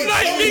a ring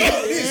tonight, nigga.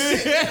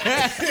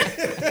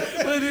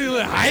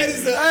 That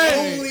is the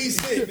only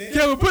shit, man.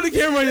 Kevin, put the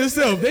camera on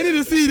yourself. They need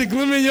to see the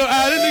glimmer in your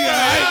eye. This nigga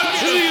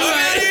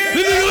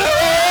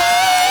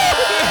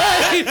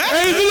like,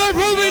 hey, it's like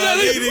probably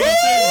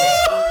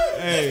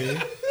Hey,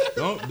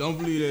 don't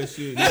believe that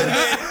shit.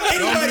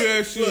 Don't believe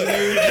that shit,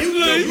 nigga. You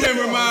no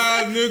glimmer in my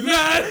eyes,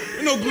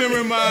 nigga. No glimmer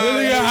in my eyes.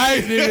 Nigga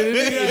hype, nigga.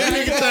 This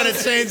nigga trying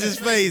to change his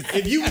face.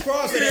 If you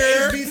cross at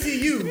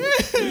HBCU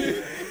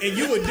and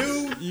you a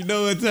dude, you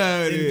know what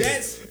time it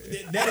is.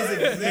 That is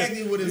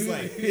exactly what it's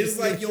like. It's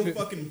like your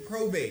fucking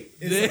probate.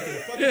 It's like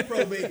your fucking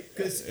probate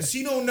because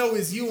she don't know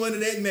it's you under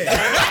that mask.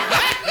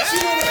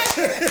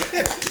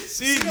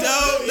 She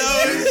don't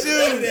know it's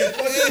you. That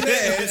fucking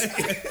mask.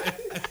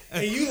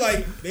 And you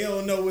like, they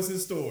don't know what's in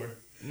store.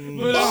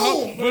 But the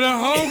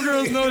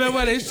homegirls know that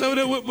why they showed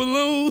up with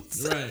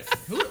balloons. Right.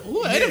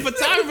 Where the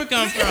photographer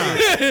come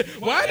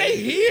from? Why are they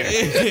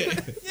here?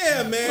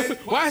 Yeah, man.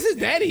 Why is his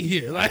daddy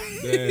here? Like,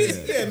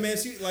 yeah, man.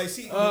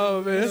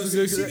 Oh man, that's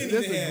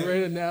a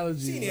great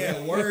analogy. She didn't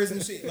have words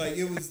and shit. Like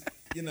it was, That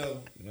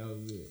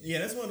was good. Yeah,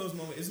 that's one of those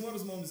moments. It's one of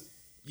those moments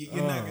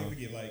you're not gonna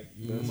forget. Like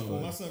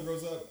when my son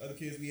grows up, other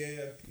kids we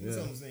have, it's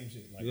on the same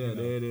shit. Like,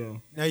 they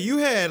Now you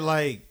had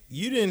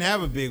you didn't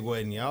have a big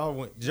wedding. Did y'all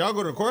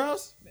go to the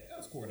courthouse? Man, that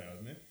was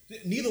courthouse, man.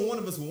 Neither one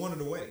of us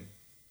wanted away.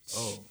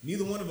 Oh,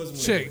 neither one of us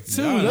wanted check away.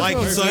 too. Like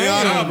so,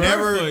 y'all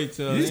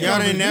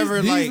didn't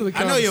never like.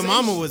 I know your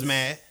mama was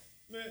mad.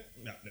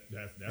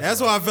 That's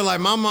why I feel like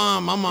my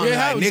mom like,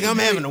 nigga, I'm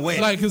having a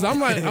wedding. Like, cause I'm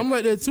like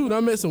that too. And I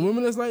met some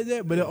women that's like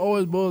that, but it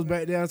always boils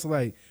back down to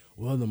like,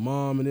 well, the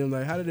mom and them,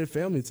 like, how did their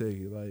family take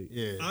it? Like,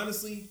 yeah.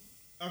 Honestly,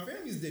 our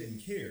families didn't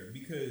care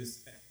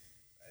because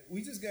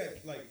we just got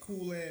like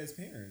cool ass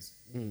parents,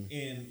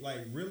 and like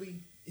really,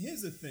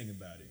 here's the thing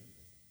about it: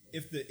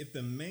 if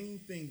the main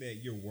thing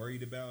that you're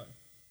worried about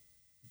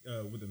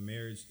with a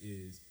marriage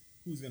is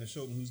who's gonna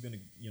show up and who's gonna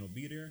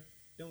be there,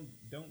 don't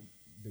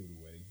do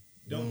the wedding.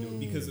 Don't do it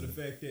because of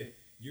the fact that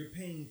you're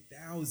paying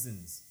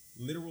thousands,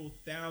 literal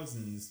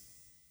thousands,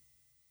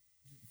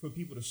 for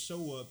people to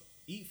show up,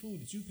 eat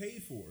food that you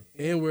paid for,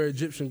 and wear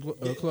Egyptian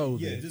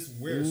clothes. Yeah, just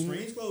wear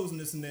strange clothes and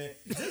this and that,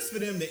 just for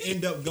them to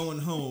end up going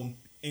home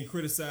and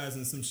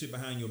criticizing some shit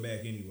behind your back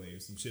anyway, or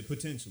some shit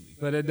potentially.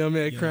 Like that dumb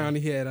ass crown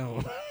he had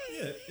on.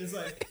 Yeah, it's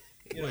like.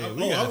 We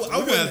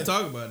gotta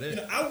talk about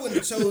that. I wouldn't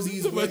have chose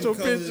these wedding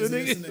colors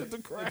picture,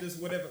 and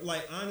just whatever.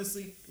 Like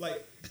honestly,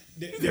 like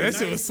that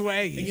shit was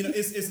swaggy. And,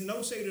 it's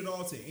no shade at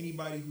all to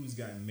anybody who's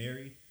gotten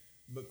married,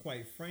 but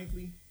quite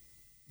frankly,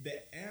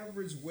 the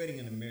average wedding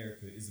in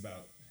America is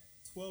about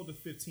 12 to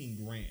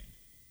 15 grand.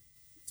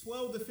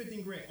 12 to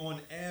 15 grand on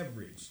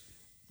average.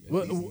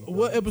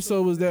 What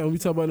episode was that when we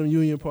talk about them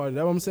union parties?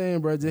 That's what I'm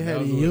saying, bro. They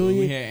had a union.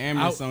 We had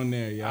Amos on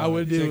there, y'all. I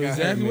would do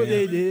exactly what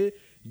they did.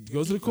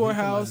 Go to the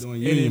courthouse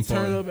and then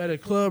turn up at a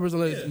club or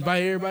something.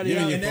 Invite everybody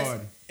out.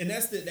 And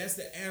that's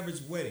the average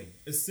wedding.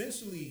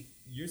 Essentially,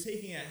 you're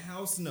taking a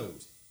house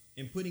note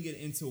and putting it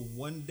into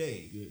one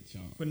day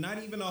for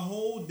not even a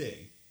whole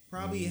day,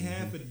 probably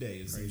half a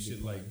day or some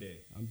shit like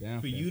that. I'm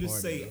down for you to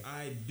say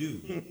I do.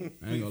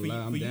 I ain't gonna lie,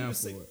 I'm down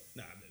for it.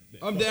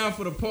 I'm down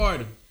for the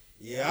party.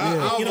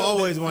 Yeah, I've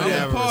always wanted to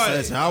have a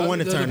reception. I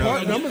want to turn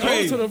up. I'm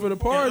gonna turn up for the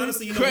party.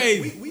 Honestly,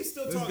 crazy. We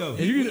still talk.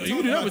 You can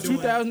do that with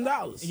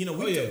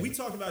 $2,000. We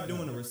talk about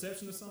doing a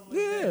reception or something.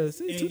 Yeah,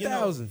 see,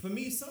 $2,000. For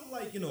me, something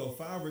like a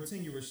 5 or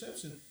 10 year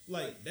reception,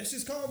 like that's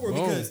just cardboard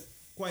because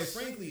quite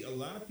frankly, a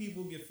lot of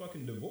people get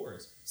fucking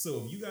divorced.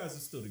 So if you guys are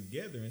still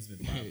together and it's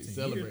been 5 10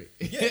 Celebrate.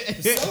 years,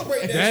 yeah,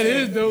 celebrate that. That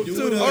is dope Do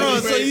too. it Hold on,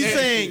 up. so you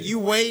saying you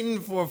waiting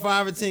for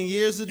 5 or 10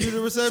 years to do the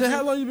So reception?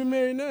 how long you been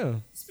married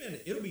now?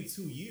 It'll be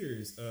 2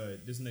 years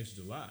this next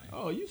July.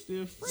 Oh, you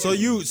still free.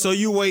 So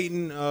you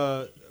waiting?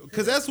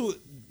 Cause that's what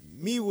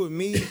with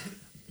me.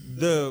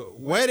 The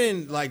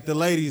wedding, like the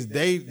ladies,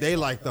 they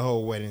like the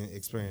whole wedding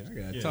experience.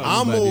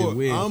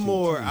 I'm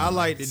more. I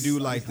like to do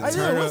like the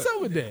turn up. What's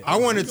up with that? I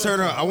want to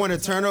turn up. I want to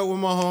turn up with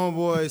my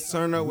homeboys.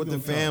 Turn up with the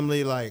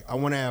family. Like I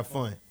want to have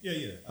fun.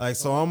 Yeah. Like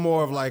so, I'm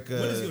more of like a.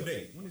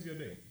 When is your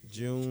date?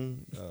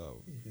 June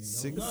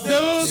 6th.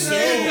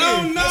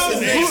 No.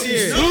 Next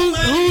year.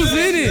 Who's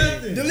in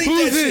it? Delete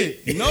Who's that in shit.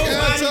 it?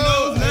 Nobody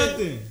knows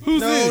nothing.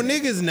 Who's No, in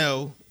it? niggas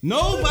know.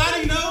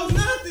 Nobody knows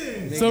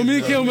nothing. So me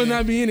and Kim must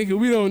not be in it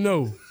because we don't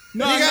know.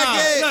 No,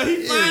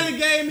 he finally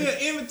gave me an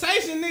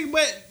invitation, nigga,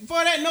 but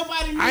for that,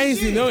 nobody knew I ain't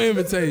shit. seen no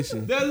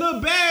invitation. That little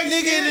bag,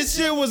 Nigga, this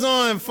shit was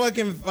on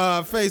fucking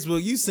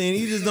Facebook. You seen it?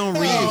 You just don't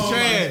read it.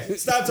 trash.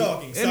 Stop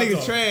talking. That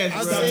nigga trash,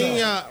 I bro. seen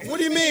y'all. What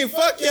do you mean?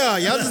 Fuck y'all.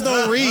 Y'all just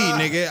don't read,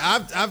 nigga.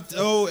 I've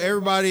told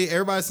everybody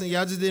saying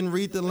y'all just didn't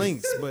read the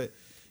links. But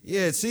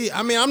yeah, see,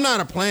 I mean, I'm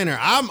not a planner.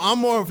 I'm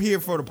more of here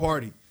for the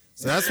party.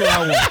 So that's what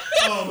I want.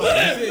 Oh my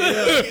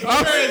God.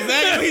 I heard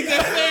exactly what he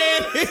just said.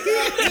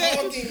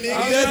 Talking, It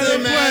nigga.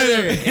 doesn't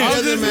matter. It I'm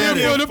doesn't just here for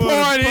matter. the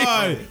party.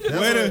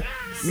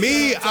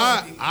 Me, I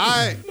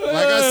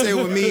like I said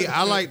with me,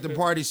 I like the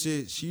party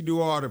shit. She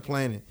do all the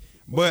planning.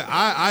 But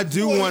I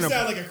do Boy, want you to.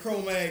 sound like a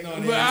Cro-Mag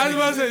on But I was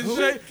about to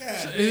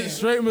say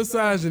straight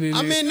misogyny. I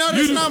nigga. mean, no,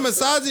 that's not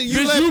misogyny. You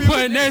Bitch, let you people.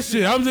 putting that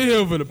shit. I'm just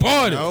here for the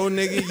party. No,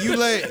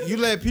 nigga, you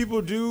let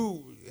people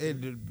do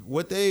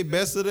what they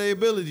best of their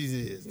abilities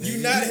is.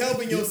 You not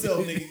helping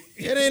yourself, nigga.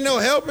 It ain't no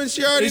helping.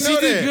 She already If she know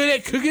just that. good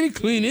at cooking and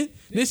cleaning,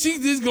 then she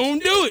just gonna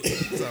do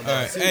it. All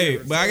right, hey,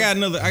 but I got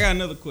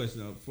another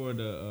question for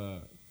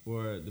the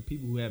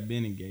people who have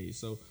been engaged.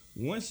 So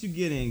once you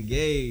get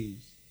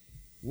engaged,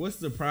 what's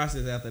the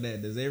process after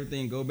that? Does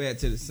everything go back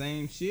to the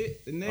same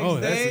shit the next day?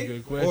 That's a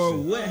good question. Or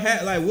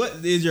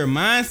what is your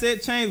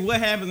mindset change? What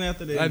happens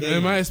after the Like,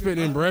 engagement? am I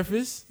expecting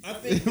breakfast? I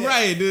think that,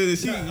 Right, dude.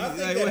 I think Like,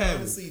 that what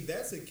happens? honestly,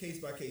 that's a case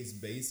by case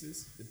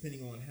basis,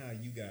 depending on how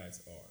you guys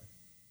are.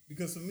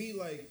 Because for me,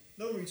 like,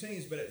 nothing really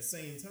changed, but at the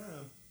same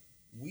time,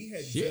 we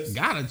had Shit just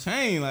gotta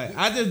change. Like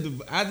I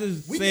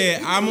just We said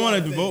did I'm a lot gonna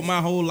of devote things.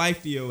 my whole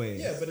life to your ass.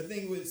 yeah. But the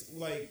thing was,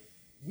 like,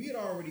 we had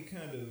already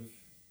kind of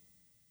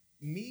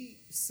me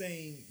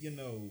saying,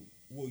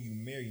 will you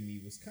marry me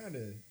was kind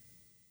of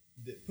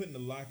putting the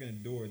lock in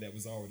the door that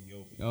was already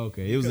open.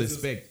 Okay, it was Because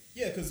expected.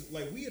 Yeah, because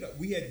like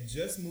we had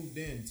just moved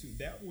in to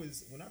that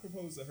was when I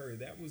proposed to her.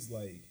 That was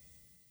like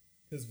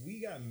because we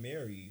got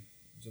married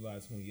July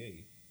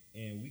 28th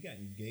and we got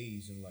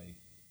engaged in like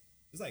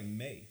it's like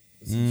May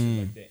or some shit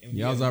like that. And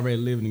Y'all was already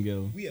living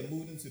together. we had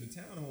moved into the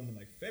townhome in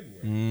like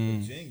February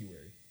or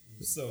January.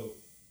 So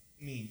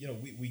I mean,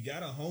 we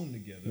got a home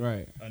together,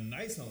 Right. A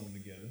nice home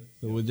together.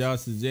 So would y'all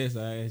suggest?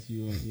 I asked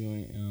you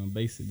ain't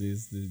basic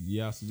this. Do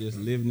y'all suggest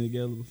living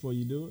together before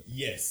you do it?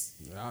 Yes,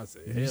 I say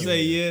You hell.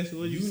 say yes.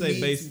 What you say,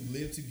 need basic? to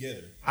live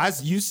together. I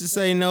used to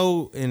say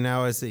no, and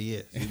now I say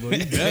yes. Well,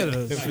 you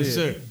better. For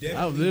sure.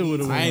 I've lived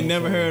with a woman. I ain't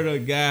never before. heard of a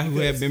guy who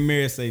had been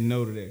married say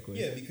no to that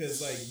question. Yeah, because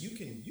like you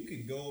can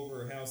go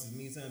over her house as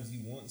many times as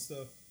you want and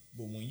stuff,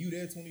 but when you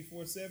there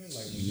 24/7,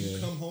 like when you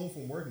come home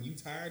from work and you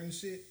tired and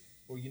shit,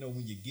 or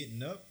when you're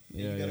getting up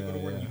and you gotta go to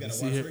work, and you gotta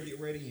See watch her her get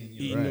ready and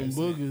Eating them right.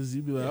 boogers,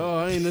 you be like, oh,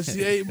 I ain't know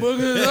she ate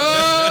boogers.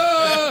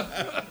 Oh!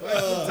 What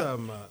you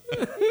talking about?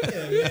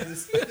 Yeah, man,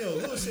 just,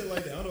 little shit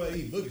like that. I don't know how to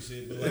eat booger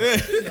shit, but like,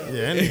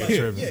 Yeah, that nigga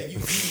tripping. yeah, you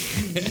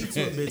need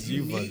to Bitch,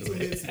 you need to fucking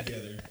live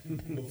together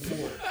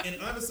before.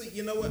 And honestly,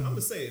 you know what? I'm gonna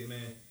say it,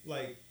 man.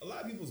 Like a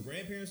lot of people's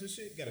grandparents and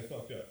shit got it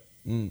fucked up.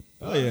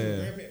 Oh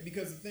yeah.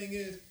 Because the thing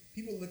is,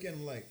 people look at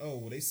them like, oh,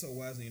 well, they so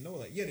wise and they know.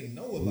 Like, yeah, they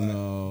know a lot,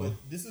 No. but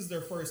this is their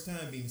first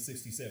time being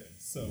 67,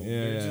 so Yeah.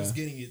 they're just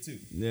getting it too.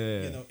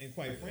 Yeah. And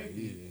quite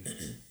frankly,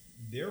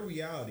 their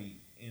reality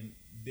and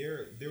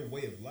their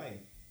way of life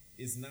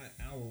is not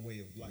our way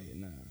of life.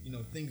 Yeah, nah.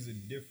 Things are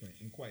different,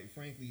 and quite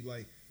frankly,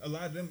 like a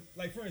lot of them,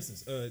 like for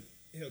instance,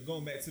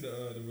 going back to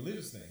the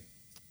religious thing,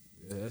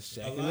 Yeah, that's a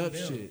shacking lot up of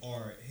them shit.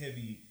 are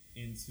heavy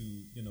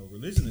into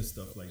religion and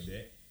stuff like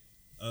that.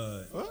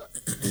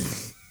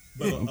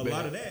 But a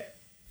lot of that,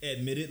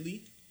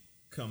 admittedly,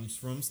 comes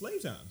from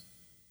slave times,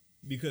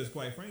 because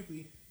quite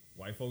frankly,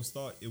 white folks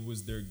thought it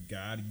was their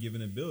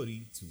God-given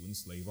ability to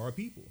enslave our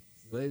people.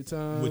 Slave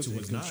times, Which and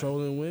was not.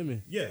 controlling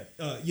women. Yeah,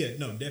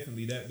 no,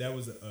 definitely that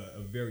was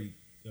a very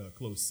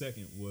close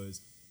second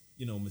was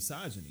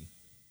misogyny,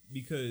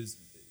 because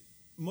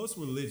most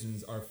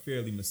religions are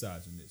fairly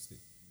misogynistic,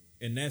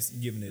 and that's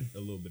giving it a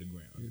little bit of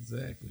ground.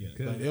 Exactly. Yeah.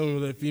 Like, they don't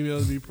even let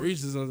females be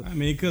preachers. I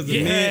mean, because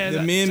the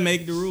men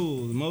make the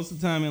rules. Most of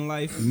the time in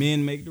life,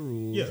 men make the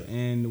rules, Yeah.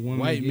 and the women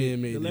White get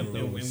men make the the And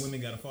leftovers.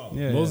 women gotta follow.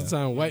 Yeah. Most of the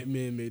time, white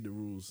men made the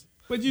rules.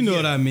 But you know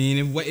what I mean.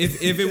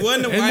 If it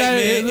wasn't a white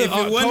man, if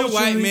it wasn't a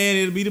white man,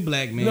 it'll be the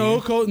black man.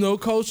 No,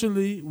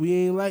 culturally, we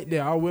ain't like that.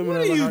 Our women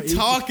What are you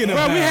talking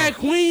about? Bro, we had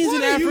queens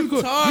in Africa.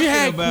 We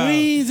had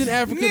queens in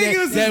Africa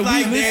that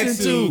we listened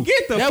to.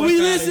 Get the fuck out of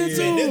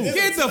here.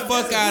 Get the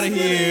fuck out of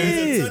here.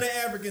 There's a ton of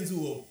Africans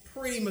who are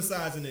pretty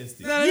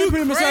misogynistic. You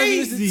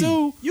crazy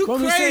too. You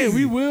crazy.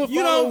 We will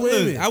follow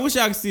women. I wish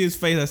I could see his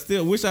face. I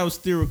still wish I was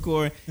still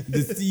recording.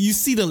 You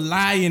see the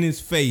lie in his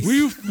face.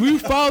 We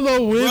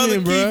follow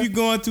women, bro. Keep you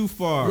going too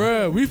far,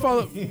 bro. We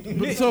follow.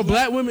 So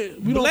black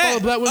women. We don't follow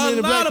black women in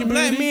the black community. A lot of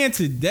black men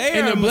today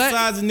are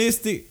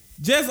misogynistic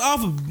just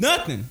off of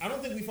nothing. I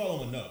don't think we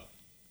follow enough.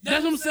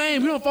 That's what I'm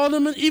saying. We don't follow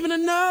them even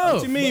enough.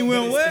 What you mean?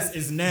 What?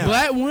 It's now.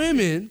 Black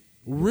women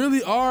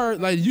really are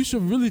like you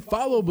should really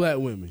follow black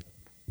women.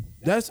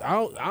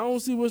 I don't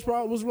see what's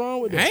wrong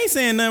with that. I ain't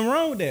saying nothing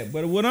wrong with that,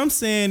 but what I'm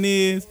saying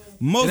is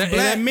most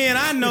black men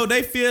I know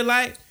they feel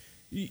like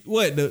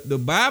what the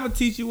Bible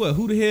teach you what?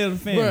 Who the hell is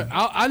the family? Bro,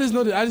 I just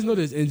know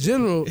this. In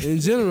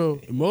general,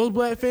 most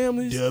black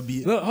families.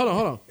 Look, hold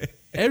on.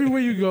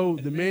 Everywhere you go,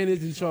 the man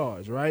is in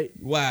charge, right?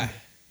 Why?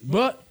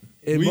 But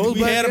we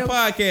had a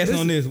podcast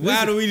on this.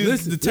 Why do we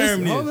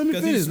determine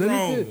this?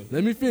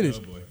 Let me finish.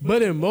 Oh,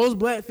 but in most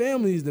black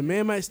families, the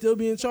man might still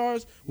be in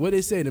charge. What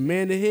they say, the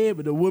man the head,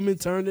 but the woman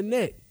turn the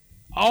neck.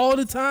 All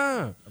the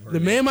time. The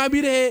man might be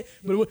the head,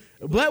 but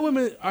black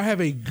women have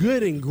a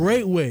good and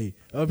great way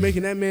of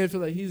making that man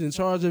feel like he's in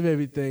charge of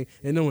everything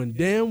and knowing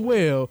damn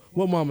well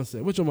what mama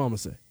said. What your mama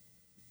say?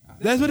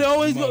 That's what it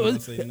always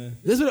goes.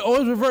 That's what it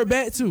always revert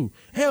back to.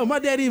 Hell, my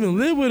dad even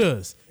lived with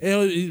us.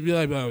 And he'd be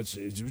like, what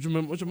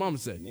your mama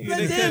say? Like,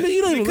 damn it,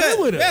 you don't even live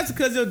with us. That's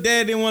because your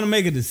dad didn't want to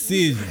make a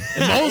decision.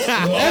 Most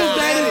daddies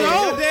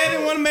don't. Your dad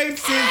didn't want to make a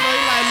decision, so he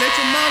like, let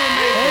your mama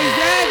make it.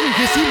 Exactly,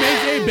 because she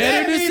makes a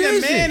better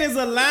decision. The man is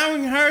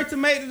allowing her to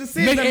make the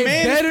decision. Make the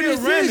man a better is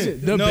still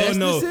decision. running.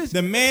 No.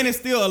 The man is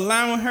still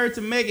allowing her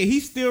to make it.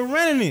 He's still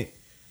running it.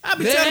 I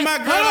be telling my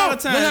girl all the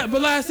time.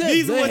 But like I said,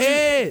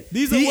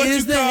 these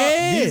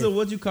are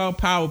what you call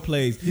power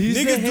plays.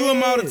 Niggas do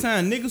them all the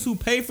time. Niggas who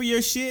pay for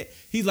your shit,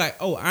 he's like,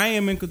 oh, I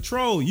am in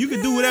control. You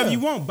can do whatever you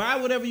want, buy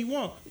whatever you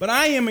want, but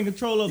I am in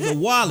control of the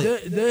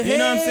wallet. You know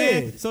what I'm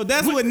saying? So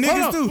that's what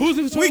niggas do. Who's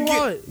in control of the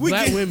wallet?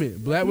 Black women.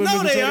 Black women.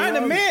 No, they are.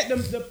 The man,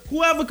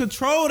 whoever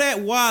control that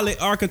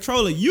wallet or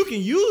controller, you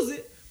can use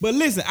it. But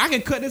listen, I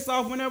can cut this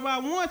off whenever I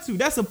want to.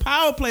 That's a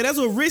power play. That's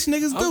what rich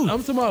niggas do.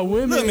 I'm talking about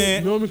women. Look,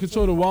 man. Women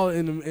control the wallet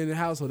in the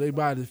household. They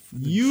buy the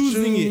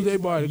using shoes, it. They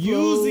buy the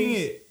clothes.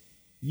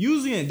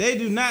 Using it. They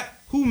do not.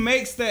 Who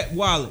makes that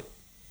wallet?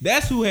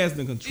 That's who has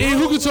the control. And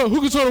who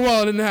control the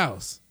wallet in the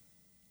house?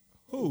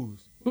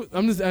 Whose?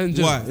 I'm just in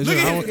general. Why? Look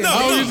at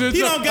him.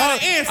 He don't got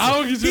an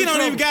answer. He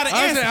don't even got an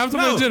answer. I'm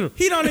talking in general.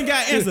 He don't even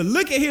got an answer.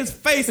 Look at his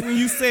face when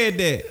you said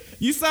that.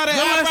 You saw that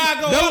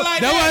eyebrow go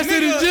like that. That's why I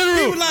said in general.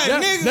 He was like,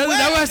 nigga,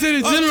 that's why I said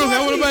in general. I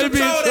want nobody to be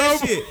in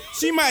trouble.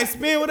 She might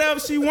spend whatever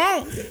she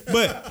want,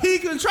 but he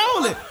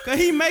control it because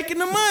he making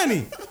the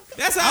money.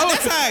 That's how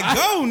it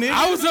go, nigga.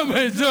 I was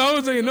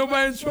thinking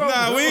nobody in trouble.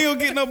 Nah, we ain't gonna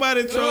get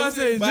nobody in trouble.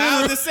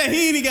 I was just saying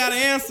he ain't got to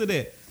answer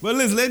that. But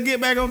listen, let's get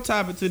back on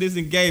topic to this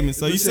engagement.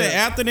 So you say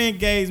after the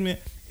engagement,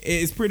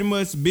 it's pretty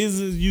much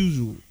business as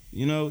usual.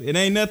 You know, it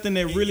ain't nothing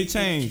that really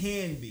changed.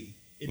 It can be.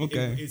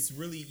 It's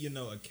really,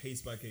 a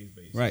case by case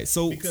basis. Right.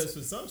 So because for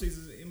some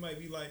cases it might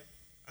be like,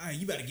 all right,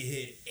 you better get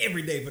hit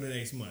every day for the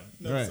next month.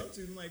 No, right. Some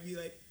cases it might be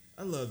like,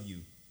 I love you.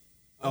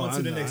 On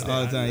to the next day.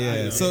 All the time,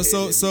 yeah.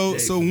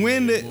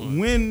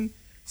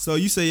 So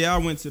you say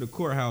y'all went to the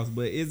courthouse,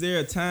 but is there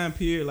a time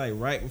period like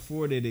right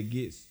before that it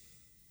gets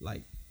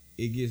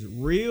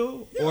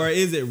real, or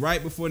is it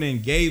right before the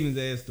engagement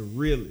that's the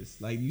realest?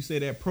 Like you say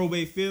that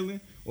probate feeling,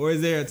 or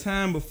is there a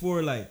time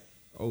before like,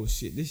 oh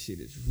shit, this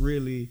shit is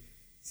really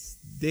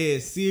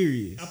dead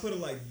serious? I put it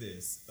like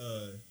this: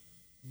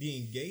 the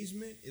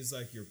engagement is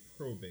like your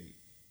probate.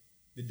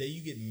 The day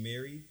you get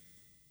married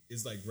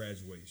is like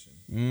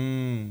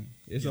graduation.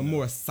 It's a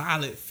more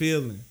solid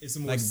feeling. It's a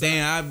more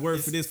damn, I've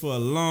worked for this for a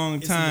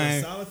long time.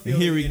 It's a more solid feeling,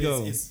 and here we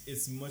go.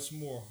 It's much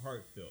more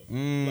heartfelt.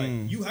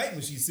 Like you hyped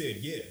when she said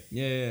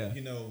yeah.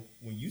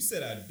 When you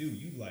set out to do,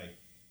 you like,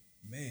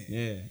 man.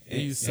 Yeah.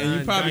 And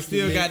you probably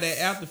still got that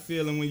after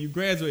feeling when you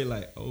graduate,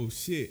 like, oh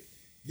shit.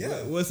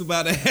 Yeah. What's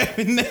about to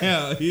happen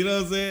now? You know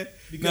what I'm saying?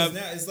 Because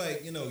now it's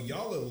like,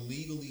 y'all are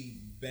legally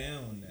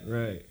bound now.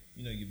 Right.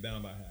 You're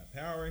bound by high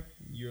power.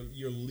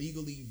 You're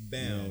legally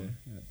bound.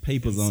 Yeah.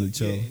 Papers on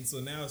each other. And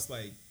so now it's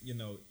like,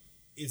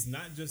 it's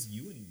not just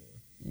you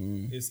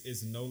anymore.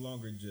 It's no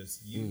longer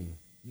just you.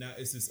 Now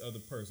it's this other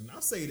person.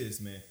 I'll say this,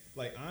 man.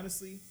 Like,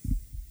 honestly,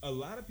 a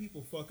lot of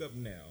people fuck up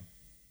now.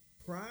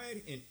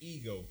 Pride and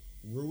ego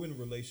ruin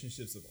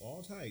relationships of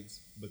all types,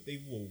 but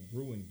they will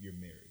ruin your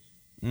marriage.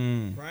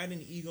 Pride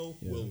and ego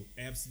will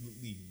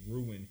absolutely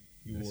ruin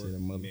your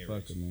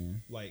marriage.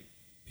 Man. Like,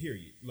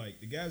 period.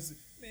 Like, the guys,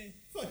 man,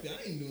 fuck that.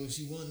 I ain't doing what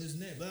she want, this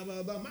and that, blah,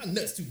 blah, blah. My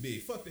nuts too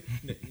big. Fuck that.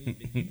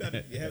 You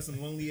better have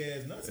some lonely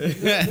ass nuts.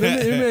 Let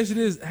me mention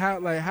this.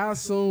 How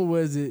soon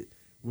was it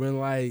when,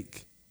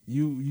 like,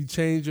 you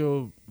change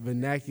your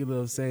vernacular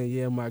of saying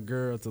yeah my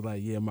girl to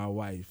like yeah my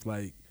wife.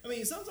 Like I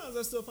mean, sometimes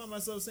I still find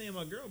myself saying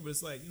my girl, but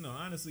it's like, you know,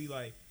 honestly,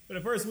 like for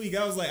the first week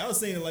I was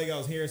saying it like I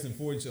was Harrison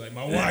Ford shit, like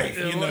my wife,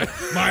 you know,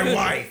 my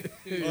wife,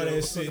 all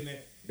that shit, man.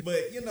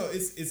 But you know,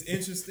 it's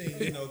interesting,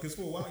 you know, because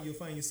for a while you'll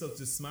find yourself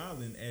just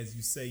smiling as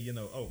you say, you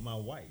know, oh my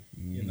wife,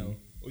 you know,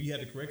 or you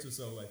have to correct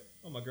yourself like,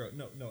 oh my girl,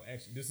 no,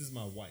 actually, this is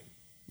my wife.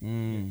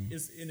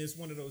 It's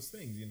one of those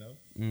things, you know.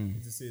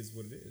 It just is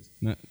what it is.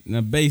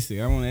 Now,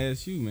 basic. I want to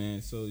ask you,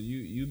 man. So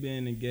you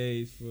been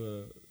engaged for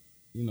a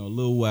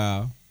little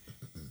while.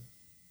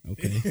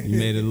 Okay, you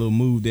made a little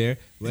move there.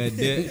 But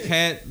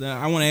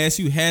I want to ask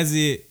you: has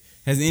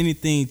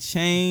anything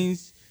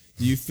changed?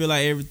 Do you feel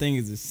like everything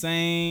is the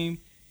same?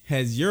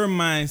 Has your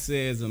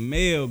mindset as a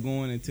male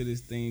going into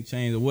this thing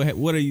changed? Or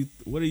what are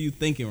you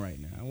thinking right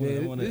now?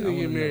 This nigga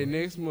get married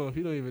next month.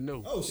 He don't even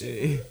know. Oh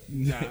shit!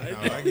 No,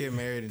 I get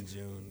married in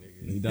June,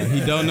 nigga.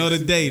 He don't know the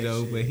day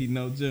though, but he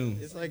know June.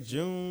 It's like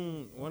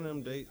June, one of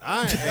them dates.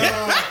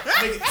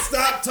 Nigga,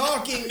 stop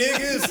talking,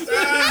 niggas.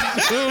 Stop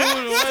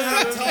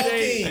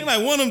talking. Ain't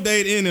like one of them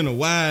date in a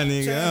while,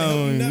 nigga. I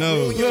don't even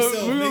know. Look,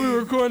 we're gonna be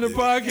recording the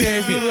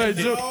podcast. People like,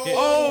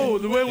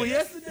 the way we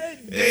yesterday.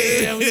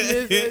 Damn,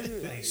 shit.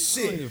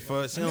 She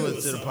don't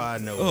listen to the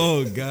pod, no.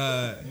 Oh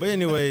God. But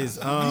anyways,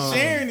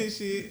 sharing this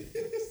shit.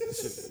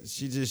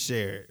 She just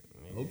shared.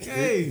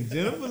 Okay,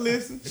 Jennifer,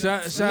 listen.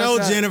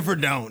 Jennifer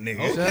don't,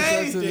 nigga.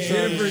 Okay,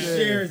 Jennifer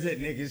shares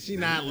it, nigga. She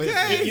not listening.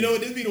 Okay. You know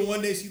what? This be the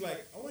one day she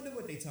like, I wonder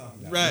what they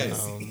talking about. Right.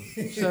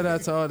 Shout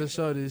out to all the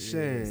shorties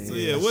sharing. So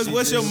yeah,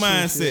 what's your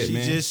mindset,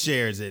 man? She just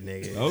shares it,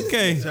 nigga.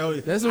 Okay.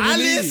 That's what we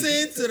need.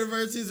 Listen to the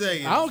verse he's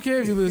saying. I don't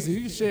care if you listen.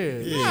 You can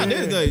share. Yeah,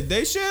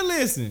 they should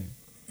listen.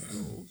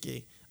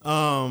 Okay.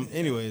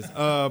 Anyways,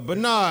 but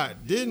nah,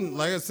 didn't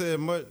like I said.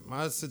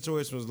 My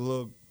situation was a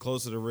little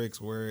closer to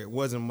Rick's, where it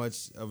wasn't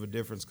much of a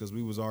difference because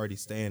we was already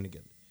staying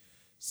together.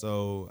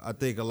 So I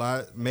think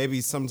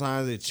maybe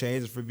sometimes it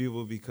changes for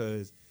people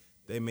because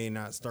they may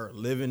not start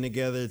living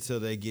together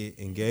till they get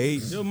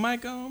engaged. Your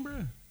mic on,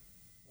 bro?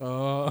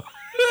 Right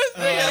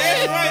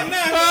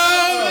now.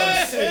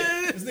 Oh,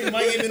 shit. This nigga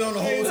mic ain't been on the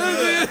whole time.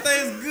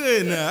 Everything's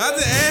good now. I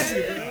just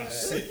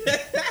asked you.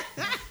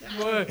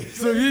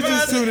 So you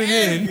just tuning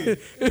in.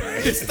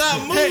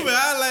 Stop moving.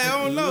 I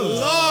don't know.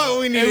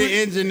 Lord, we need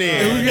an engineer.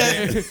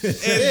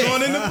 It's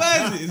going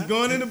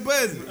in the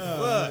budget.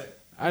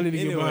 I need to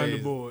get behind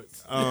the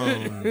boards.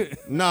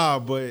 Nah,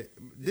 but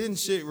didn't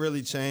shit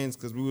really change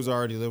because we was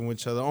already living with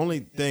each other. Only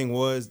thing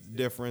the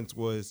difference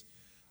was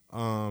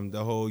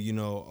the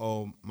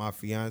whole, my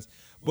fiance.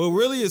 But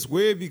really it's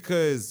weird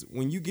because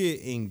when you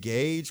get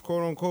engaged,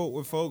 quote unquote,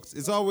 with folks,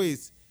 it's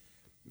always,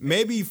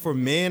 maybe for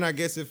men, I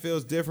guess it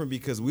feels different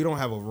because we don't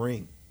have a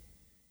ring.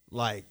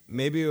 Like,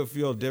 maybe it would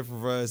feel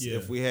different for us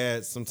if we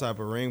had some type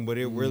of ring, but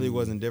it really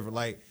wasn't different.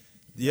 Like,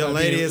 the young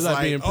lady is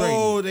like,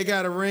 oh, they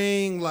got a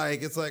ring.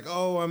 Like, it's like,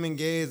 oh, I'm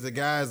engaged. The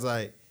guy's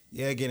like,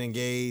 yeah, get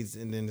engaged.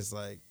 And then it's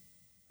like,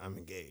 I'm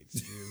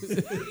engaged.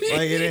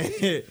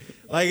 It's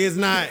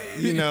not,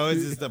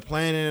 it's just the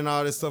planning and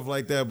all this stuff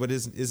like that, but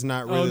it's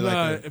not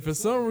really for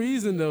some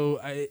reason, though,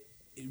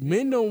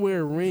 men don't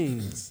wear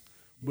rings,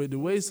 but the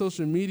way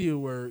social media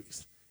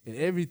works and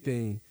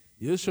everything,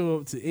 you'll show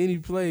up to any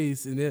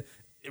place and then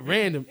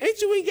random.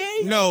 Ain't you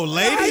engaged? No,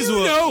 ladies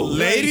will know.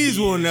 Ladies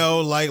will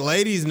know. Like,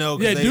 ladies know.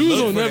 Yeah,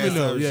 dudes will never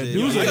know. Yeah,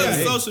 dudes will never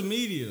know. Social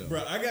media, though.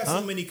 Bro, I got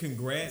so many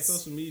congrats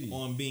social media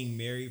on being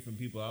married from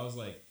people. I was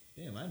like,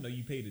 damn, I know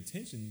you paid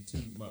attention to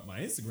my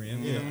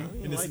Instagram. Yeah.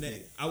 And this and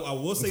that. I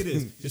will say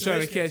this. You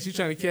trying to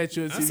catch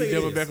you until you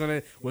double back on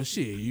that. Well,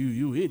 shit,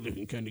 you it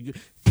looking kind of good.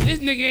 This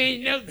nigga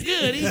ain't no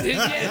good. He's just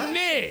getting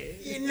married.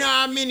 You know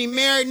how many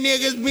married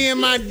niggas be in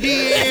my DM?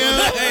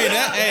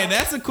 hey,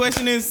 that's a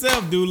question in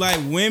itself. Do like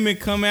women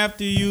come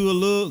after you a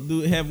little?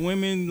 Do have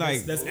women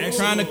like that's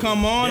trying to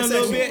come on a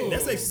little bit?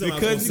 That's actually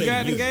because you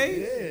got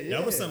engaged.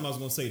 That was something I was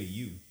gonna say to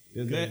you.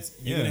 Because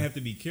you're gonna have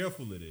to be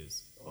careful of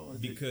this.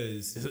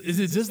 Because is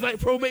it just like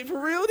probate for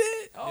real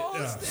then? Oh,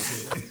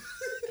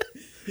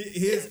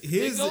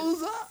 here's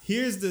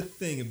the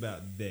thing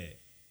about that.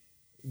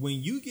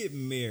 When you get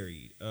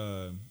married,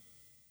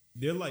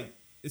 they're like,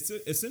 it's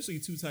essentially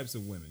two types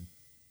of women.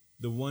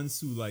 The ones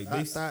who like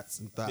thoughts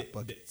and thought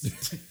buckets.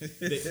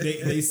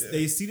 They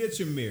see that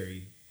you're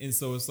married, and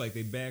so it's like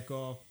they back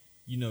off.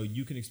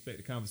 You can expect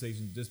the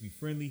conversation to just be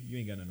friendly. You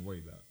ain't got nothing to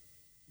worry about.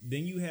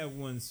 Then you have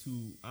ones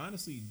who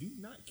honestly do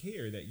not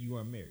care that you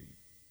are married.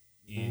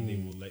 And they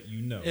will let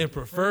you know. And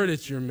prefer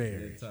that you're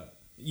married.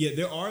 Yeah,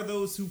 there are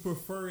those who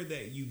prefer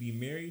that you be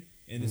married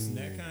and it's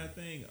that kind of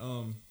thing.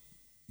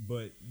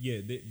 But yeah,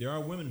 there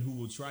are women who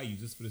will try you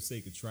just for the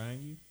sake of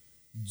trying you,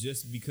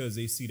 just because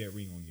they see that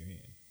ring on your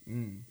hand.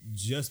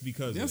 Just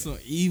because. That's some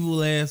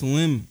evil ass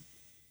women.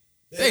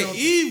 They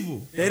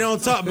evil. They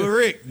don't talk, but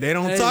Rick, they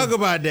don't talk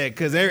about that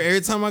because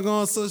every time I go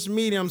on social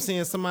media, I'm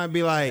seeing somebody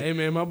be like, "Hey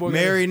man, my boy,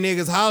 married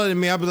niggas hollering at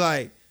me." I be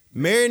like,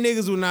 "Married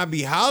niggas will not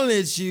be hollering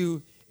at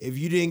you if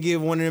you didn't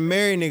give one of the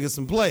married niggas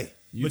some play."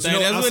 You think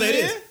that's what it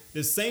is?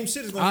 the same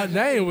shit is gonna happen.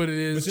 That ain't what it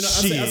is.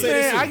 But you know, I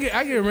say Man,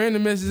 I get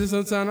random messages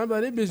sometimes. I'm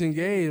like, this bitch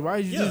engaged. Why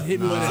you just hit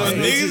me with So that?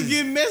 niggas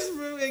get messed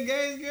with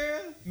engaged girl?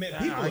 Man,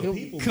 people are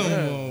people. Come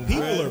man. on,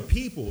 people bro. are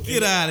people.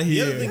 Get out of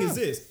here. The other thing is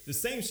this: the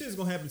same shit is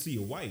gonna happen to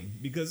your wife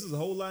because there's a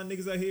whole lot of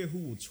niggas out here who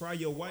will try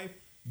your wife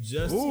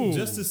just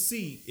to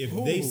see if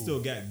they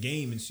still got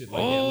game and shit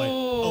like that. Like,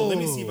 oh, let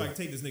me see if I can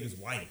take this nigga's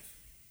wife.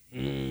 I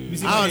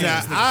don't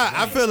know.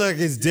 I feel like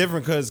it's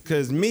different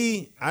because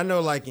me, I know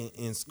like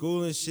in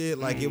school and shit,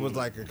 like it was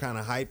like a kind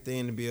of hype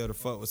thing to be able to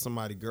fuck with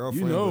somebody's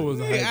girlfriend. You know it was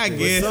a hype I thing.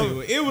 guess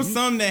it was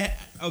something that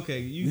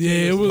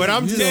it was. But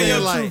I'm just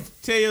saying like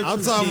tell your I'm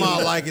truth. talking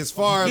about like as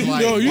far as You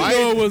like know wife,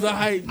 it was a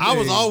hype. I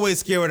was thing. always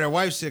scared with that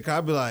wife shit. Cause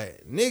I'd be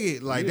like,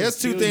 nigga, like He'll there's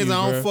two kill things you,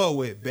 I don't bro. fuck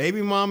with: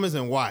 baby mamas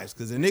and wives.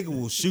 Cause a nigga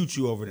will shoot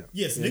you over them.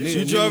 Yes, Yeah, niggas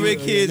Shoot you over your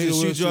kids and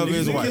shoot you over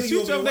his niggas wife. will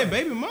Shoot you over that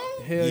baby mama?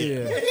 Hell yeah.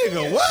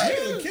 Nigga, what?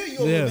 Niggas will kill you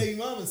over Yeah. baby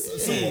mama. Some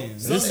It's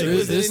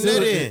niggas.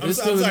 still in. I'm it's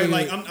still a sorry, nigga-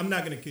 like I'm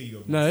not gonna kill you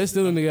over. No, it's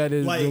still a nigga out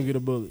there Like, gonna get a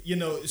bullet. You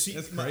know,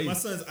 That's my crazy.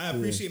 son's. I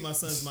appreciate my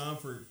son's mom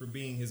for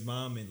being his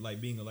mom and like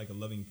being like a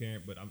loving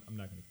parent, but I'm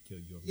not gonna kill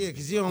you over. Yeah,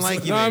 cause you don't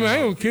like you. No, I mean I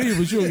ain't gonna kill you,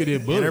 but you gonna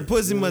get that And her bullet.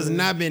 pussy must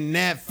not been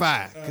that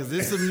fire. Cause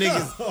there's some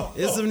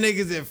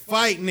niggas, that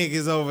fight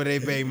niggas over their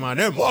baby mom.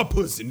 That's my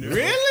pussy, nigga.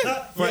 Really?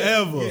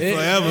 Forever.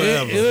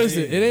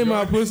 Listen, it ain't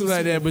my pussy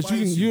like that, but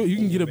you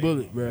can get a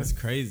bullet, bro. That's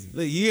crazy.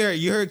 Look,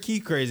 you heard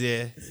Keith crazy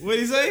ass. What'd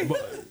he say?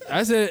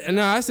 I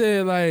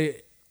said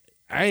like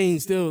I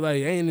ain't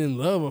in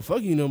love or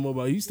fucking you no more,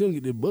 but you still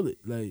get the bullet.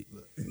 Like,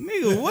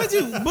 Nigga, what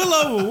you bull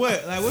over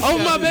what? Like, what oh you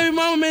my gotta do? baby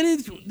mama, man,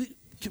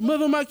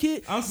 mother of my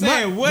kid. I'm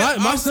saying what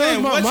you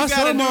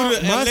gotta do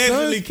to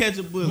allegedly catch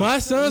a bullet. My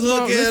son's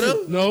Look mom. at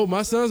Listen, no,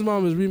 my son's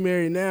mom is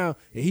remarried now,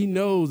 and he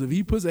knows if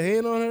he puts a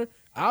hand on her,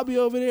 I'll be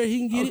over there. He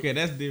can get Okay, it.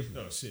 that's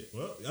different. Oh shit.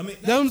 Well, I mean,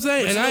 That's what I'm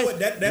saying. but And you know I,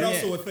 what? That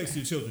also affects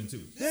your children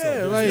too.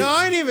 yeah, like, No,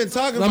 I ain't even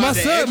talking like about my the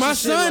son, extra my shit,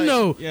 son like-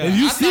 know. Yeah, If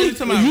you I thought see, you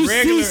talking about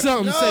regular-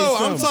 something, No, say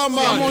something. I'm talking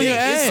about I'm on your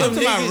it's ass. some I'm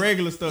talking about niggas-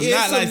 regular stuff, yeah,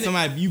 not some like ni-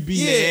 somebody you beat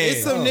Yeah, their ass.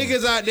 it's some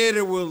niggas out there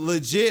that will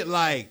legit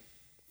like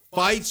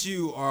fight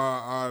you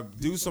or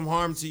do some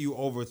harm to you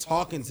over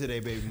talking to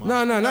their baby mom.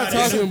 No, not There's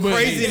talking, some but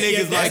crazy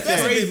niggas like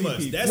that's that. a bit much.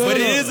 That's But No, it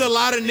no. is a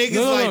lot of niggas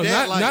no, like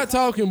that. not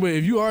talking. But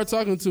if you are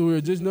talking to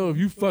her, just know if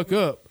you fuck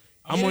up,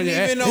 I'm You on your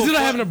didn't ass. even know Instead of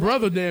fuck- having a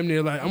brother damn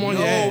near, like I'm on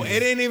your No, ass.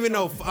 it ain't even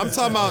no. I'm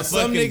talking about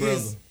some Fucking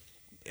niggas.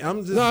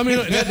 I'm just. No, I mean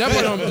that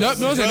part don't.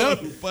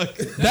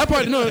 That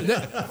part no.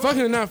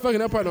 Fucking or not fucking,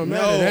 that part don't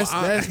matter. No,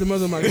 That's the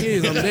mother of my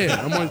kids. I'm there.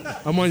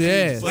 I'm on your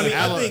ass.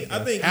 I mean,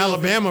 I think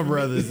Alabama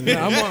brothers. I'm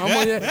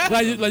on your ass.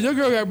 Like your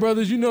girl got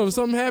brothers. You know, if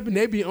something happened,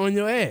 they be on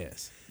your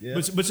ass. Yeah.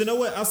 But you know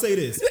what? I'll say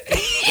this. You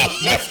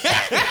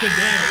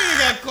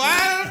got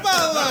quiet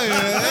about like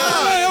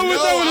I wish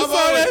I would have I'm saw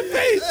always- that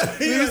face.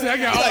 Nigga said, I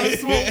got all the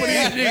smoke for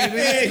these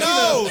niggas.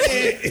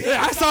 No,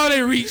 I saw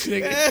they reach,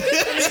 nigga.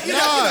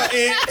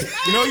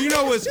 you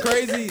know what's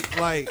crazy?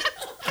 Like,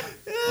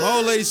 my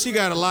old lady, she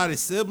got a lot of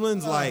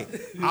siblings. Like,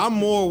 I'm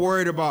more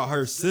worried about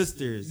her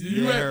sisters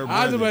than her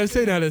I was about brothers. to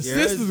say now the Yeah,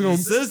 sisters her gonna.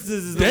 sisters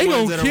is they the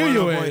ones gonna that kill are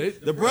your running ass.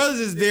 point. The brothers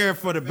is there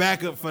for the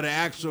backup for the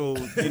actual,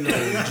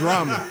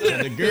 drama.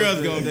 the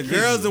girls gonna The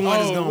girls the one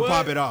that's Oh, gonna what?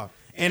 pop it off.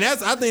 And I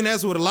think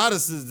that's what a lot of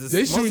sisters. They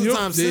Most of shooting the your-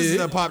 time, they- sisters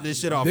that pop this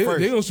shit off They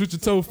first. gonna shoot your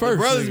toe The first.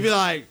 brothers nigga. be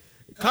like,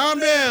 calm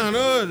down.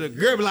 The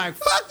girl be like,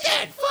 fuck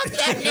that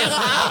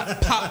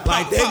nigga.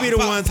 Like they be the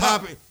ones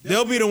hopping.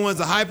 They'll be the ones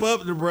to hype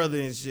up the brother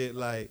and shit.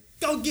 Like,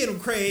 go get him,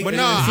 Craig. but And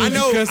no, as soon I as you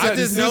know. cuss I out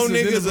the just know sisters,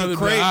 then the niggas brother are be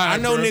crazy. like, I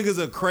know "Alright, niggas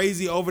are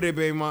crazy over their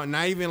baby mom.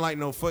 Not even like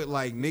no fuck.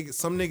 Like niggas,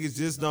 some niggas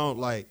just don't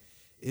like.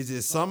 It's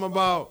just something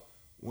about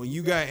when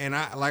you got and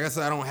I like I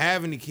said I don't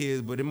have any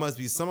kids, but it must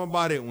be something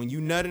about it when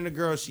you nutting a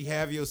girl, she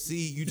have your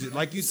seed. You just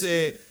like you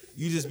said,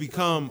 you just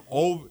become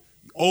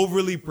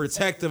overly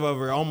protective of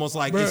her, almost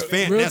like Bruh, it's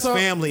real that's talk-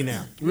 family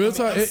now. Real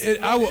talk.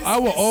 I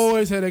will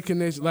always have that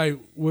connection. Like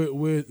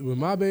with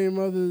my baby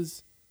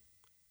mothers,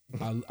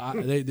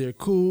 they're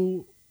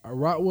cool. I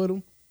rock with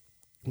them.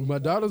 With my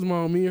daughter's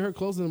mom, me and her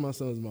closer than my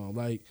son's mom.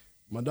 Like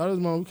my daughter's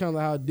mom, we kind of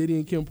like how Diddy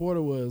and Kim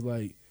Porter was.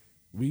 Like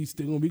we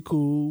still gonna be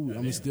cool. I'm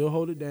gonna still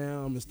hold it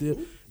down. I'm gonna still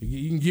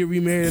you can get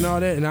remarried and all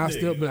that, and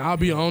I'll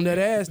be on that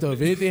ass though.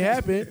 If anything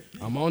happen,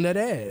 I'm on that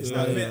ass.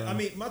 Nah, Like, man, I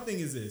mean, my thing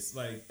is this.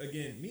 Like,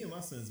 again, me and my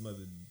son's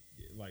mother,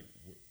 like,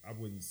 I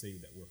wouldn't say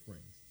that we're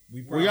friends.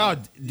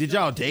 Did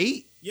y'all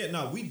date? Yeah,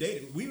 no, we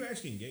dated. We were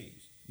actually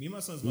engaged. Me and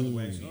my son's mother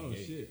were actually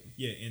engaged. shit.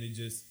 Yeah, and it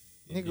just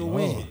Nigga,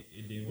 when?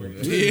 It didn't work.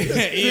 He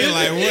ain't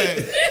like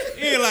what?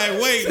 He ain't like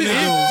wait,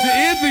 nigga. The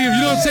end thing, if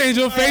you don't change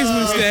your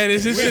Facebook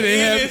status, this shit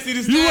ain't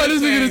happen. You want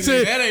this nigga to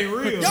change That ain't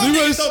real. Y'all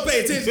niggas don't pay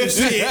attention to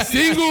shit.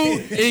 single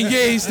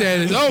engaged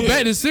status. Oh,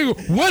 back to single.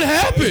 What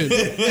happened?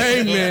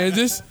 Hey man,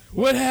 just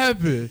what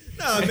happened?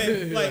 Nah,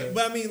 man. Like,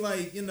 but I mean,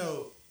 like,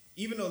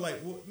 even though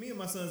like me and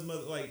my son's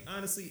mother, like,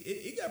 honestly,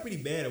 it got pretty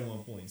bad at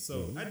one point.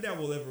 So I doubt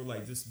we'll ever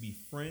like just be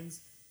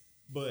friends.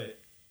 But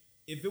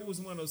if it was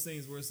one of those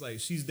things where it's like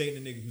she's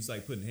dating a nigga who's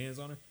like putting hands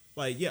on her,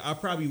 like, yeah, I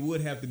probably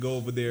would have to go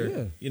over there.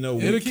 Yeah.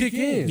 It'll kick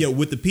in. Yeah,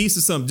 with the piece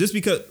or something. Just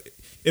because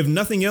if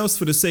nothing else,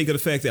 for the sake of the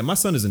fact that my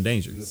son is in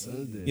danger.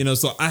 You know,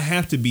 so I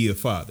have to be a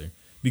father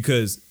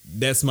because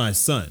that's my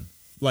son.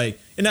 Like,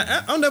 and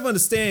I'll never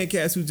understand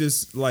cats who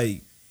just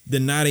like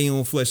deny their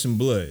own flesh and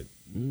blood.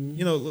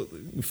 You know, look,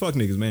 fuck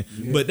niggas, man.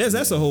 Yeah, but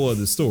that's a whole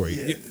other story.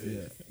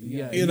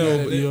 You know,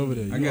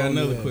 I got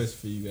another question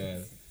for you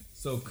guys.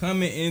 So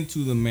coming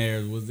into the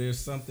marriage, was there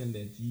something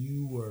that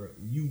you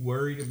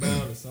worried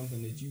about or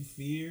something that you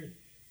feared,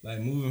 like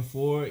moving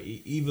forward,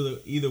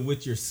 either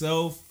with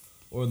yourself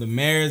or the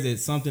marriage?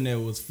 That's something that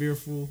was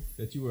fearful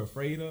that you were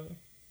afraid of.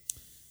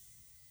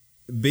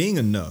 Being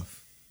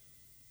enough,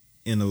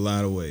 in a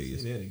lot of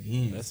ways. Say that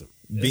again. That's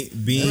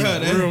being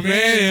real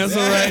man. That's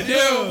all right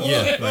there.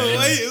 Yeah.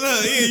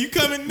 Look, you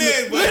coming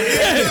next, but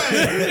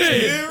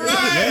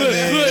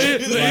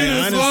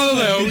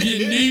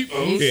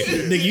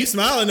nigga, you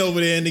smiling over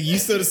there, nigga. You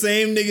still the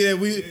same nigga that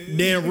we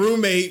damn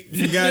roommate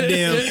from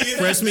goddamn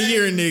freshman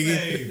year,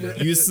 nigga.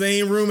 You the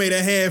same roommate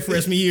I had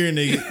freshman year,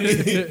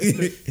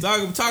 nigga.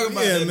 Talk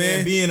about that,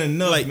 man. Being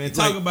enough, like, man.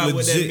 Talk about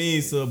what that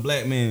means to a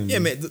black man. Yeah,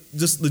 man.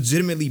 Just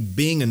legitimately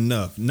being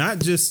enough, not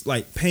just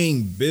like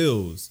paying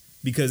bills.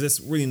 Because that's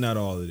really not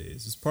all it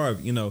is. It's part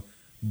of, you know,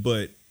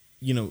 but,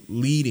 you know,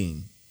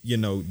 leading, you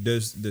know,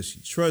 does she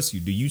trust you?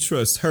 Do you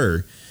trust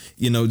her?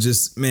 You know,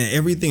 just, man,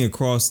 everything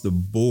across the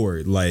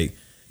board. Like,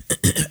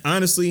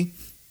 honestly,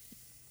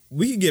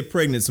 we could get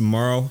pregnant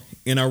tomorrow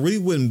and I really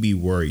wouldn't be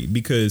worried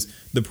because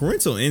the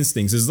parental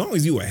instincts, as long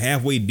as you a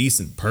halfway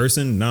decent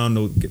person, I don't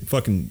know,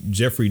 fucking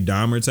Jeffrey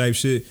Dahmer type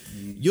shit,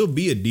 you'll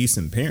be a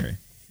decent parent.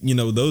 You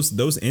know,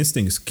 those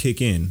instincts kick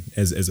in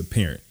as a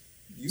parent.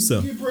 You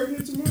get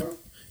pregnant tomorrow?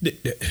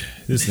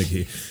 This nigga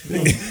here.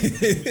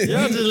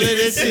 Y'all just let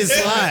that shit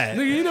slide.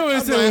 Nigga, you know what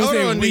it says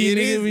when we,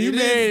 nigga. When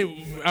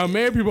you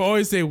married people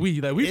always say we.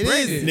 Like, we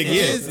pregnant. Nigga,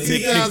 it's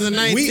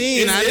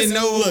 2019. I didn't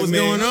know what was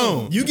going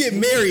on. You get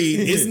married,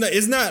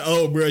 it's not,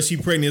 oh, bro, she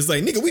pregnant. It's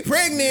like, nigga, we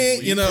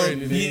pregnant, you know.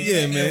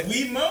 Yeah, man.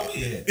 We know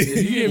it.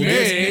 You get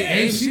married,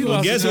 ain't she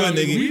lost a job?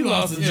 Nigga? We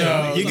lost a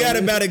job. You got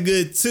about a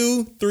good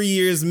 2-3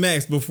 years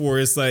max before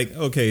it's like,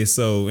 okay,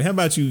 so how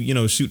about you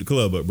know, shoot the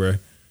club up, bro?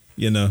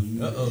 You know.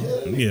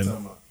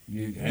 Yeah.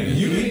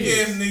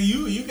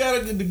 You got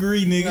a good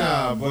degree, nigga.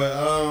 Nah, but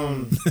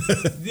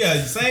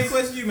yeah, same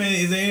question you, man.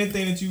 Is there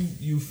anything that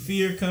you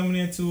fear coming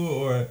into it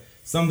or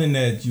something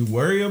that you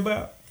worry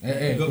about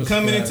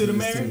coming into the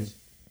marriage?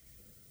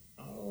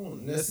 I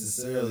don't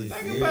necessarily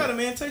think about it,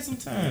 man. Take some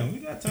time.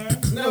 We got time.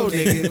 No,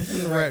 nigga,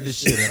 I'm gonna wrap this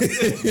shit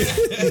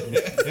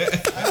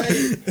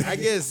up. I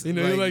guess you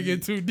know, you like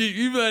get too deep.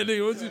 You be like,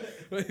 nigga, what you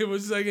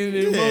like in the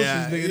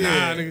emotions, nigga?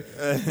 Nah, nigga.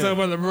 Talk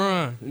about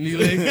LeBron and the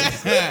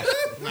Lakers.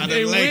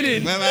 They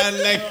winning.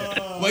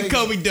 What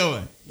Kobe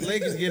doing?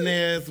 Lakers getting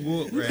their ass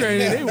whooped right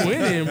now. They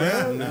winning,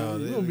 bro.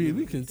 No,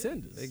 we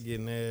contenders. They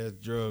getting their ass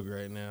drugged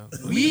right now.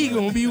 We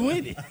gonna be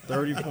winning.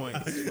 30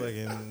 points,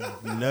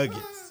 fucking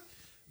Nuggets.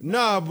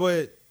 Nah,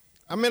 but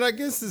I mean, I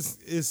guess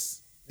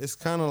it's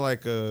kind of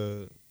like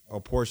a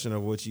portion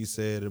of what you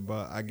said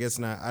about. I guess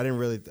not. I didn't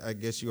really. I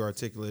guess you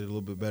articulated a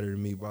little bit better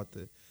than me about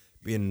the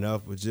being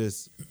enough, but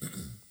just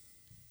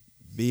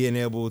being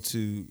able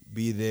to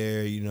be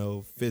there, you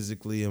know,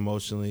 physically,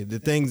 emotionally, the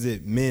things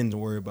that men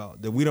worry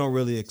about that we don't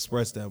really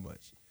express that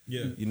much.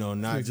 Yeah. You know,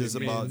 not just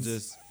about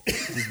just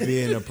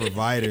being a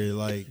provider.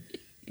 Like,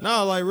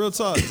 no, like real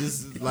talk.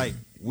 Just like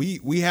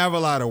we have a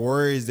lot of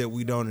worries that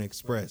we don't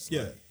express.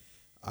 Yeah. Like,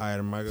 all right,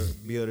 am I gonna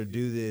be able to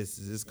do this?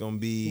 Is this gonna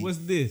be What's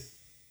this?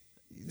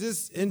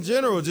 just in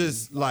general,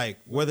 just like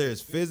whether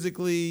it's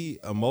physically,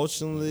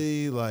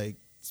 emotionally, like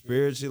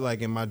spiritually,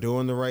 like am I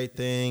doing the right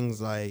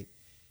things? Like,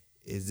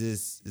 is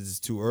this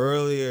too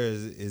early or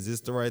is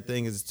this the right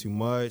thing? Is it too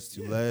much,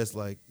 too less?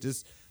 Like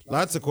just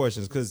lots of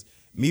questions. Cause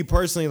me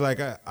personally, like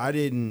I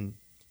didn't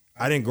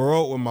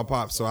grow up with my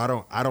pops, so I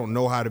don't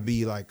know how to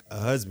be like a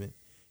husband.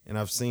 And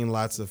I've seen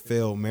lots of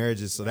failed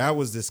marriages. So that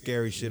was the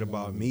scary shit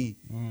about me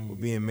with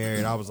being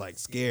married. I was like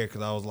scared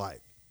because I was like,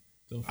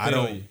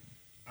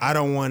 I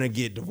don't want to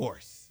get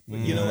divorced.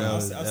 You know, I'll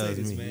say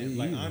this, man.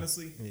 Like,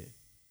 honestly,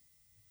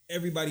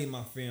 everybody in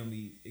my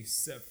family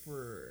except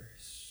for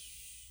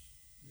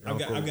I've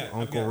got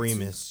Uncle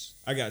Remus.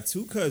 I got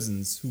 2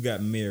 cousins who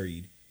got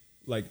married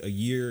like a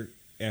year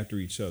after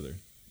each other.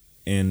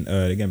 And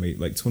they got married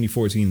like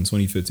 2014 and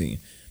 2015.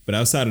 But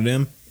outside of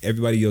them,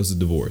 everybody else is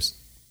divorced.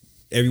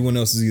 Everyone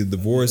else is either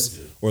divorced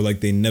or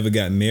like they never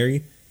got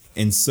married.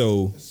 And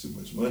so That's too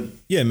much money.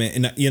 Yeah, man.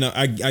 And you know,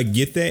 I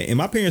get that. And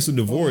my parents were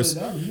divorced.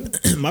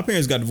 My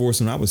parents got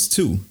divorced when I was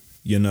 2,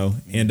 you know,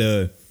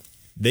 and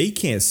they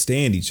can't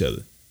stand each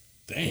other.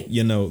 Dang.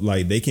 You know,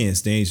 like they can't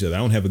stand each other. I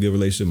don't have a good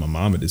relationship with my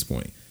mom at this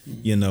point.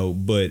 You know,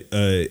 but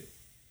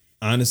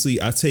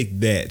honestly, I take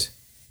that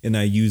and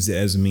I use it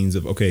as a means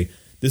of, okay,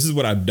 this is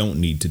what I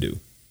don't need to do.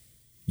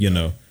 You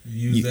know,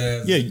 you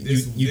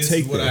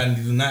take what I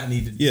do not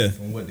need to do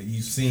from what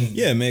you've seen.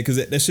 Yeah, man, because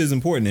that shit's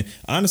important. And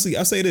honestly,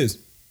 I say this: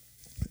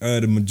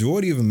 the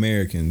majority of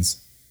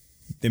Americans,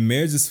 their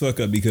marriages fuck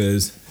up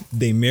because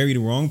they marry the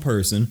wrong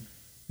person,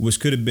 which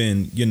could have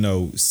been, you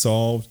know,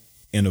 solved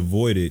and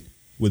avoided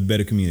with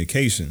better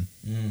communication.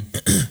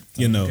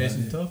 You know,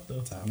 Communication tough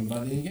though. Talking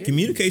about the engagement.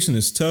 communication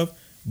is tough,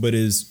 but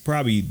is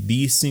probably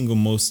the single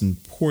most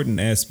important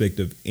aspect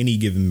of any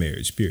given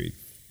marriage, period.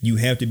 You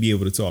have to be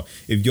able to talk.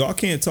 If y'all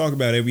can't talk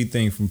about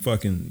everything from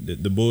fucking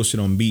the bullshit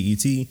on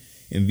BET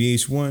and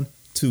VH1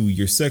 to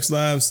your sex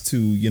lives to,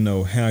 you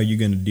know, how you're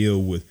going to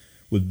deal with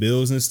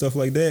bills and stuff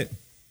like that,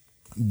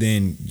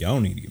 then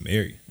y'all need to get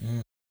married.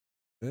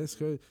 That's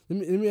crazy. Let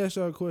me ask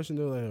y'all a question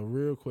though, like a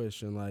real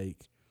question, like,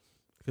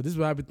 cause this is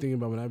what I be thinking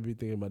about when I be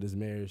thinking about this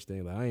marriage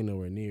thing. Like I ain't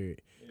nowhere near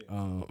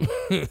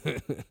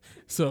it.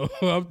 So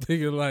I'm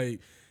thinking like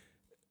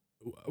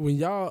when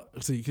y'all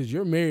see, cause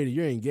you're married, and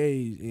you're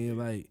engaged, and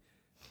like,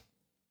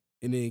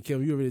 and then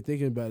Kevin, you over there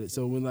thinking about it.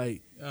 So when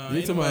like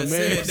you're talking about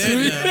marriage,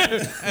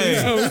 Hey,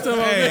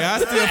 I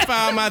still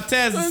find my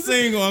task as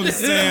single. I'm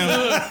saying.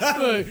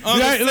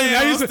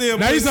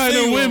 Now you telling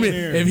them women,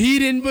 if he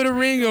didn't put a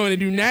ring on it,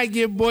 do not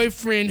get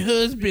boyfriend,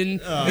 husband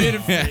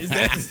benefits.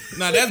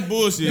 That's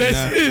bullshit.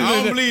 I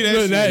don't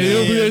believe that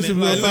shit.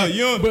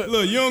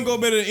 Look, you don't go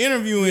better to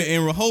interview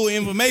and hold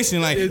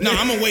information. Like, no,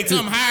 I'm gonna wait till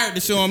I'm hired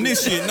to show him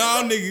this shit.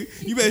 No, nigga,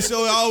 you better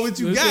show all what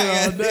you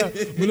got. But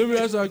let me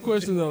ask you a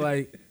question though.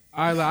 Like,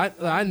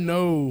 I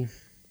know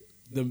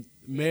the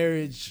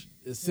marriage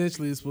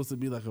essentially is supposed to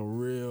be like a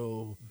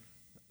real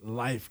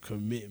life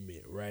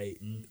commitment, right?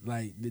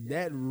 Like, did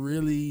that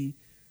really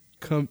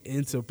come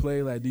into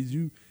play? Like, do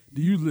you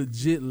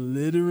legit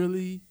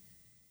literally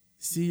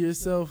see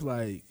yourself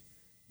like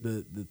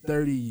the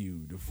 30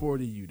 you, the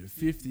 40 you, the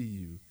 50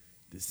 you,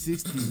 the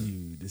 60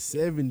 you, the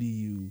 70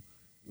 you,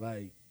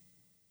 like,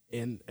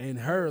 and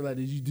her, like,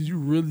 do you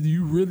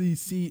really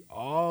see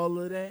all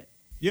of that?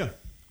 Yeah.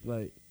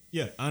 Like,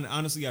 Yeah,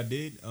 honestly, I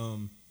did.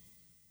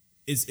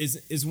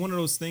 It's one of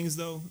those things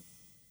though.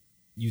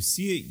 You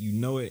see it, you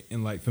know it,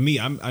 and like for me,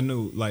 I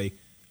know like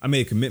I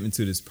made a commitment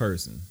to this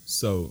person.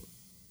 So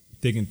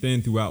thick and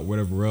thin throughout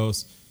whatever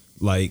else,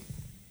 like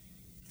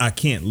I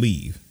can't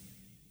leave.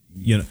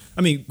 You know,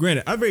 I mean,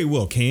 granted, I very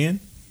well can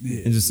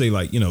and just say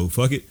like, you know,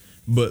 fuck it,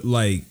 but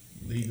like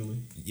Legally.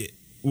 yeah,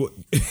 well,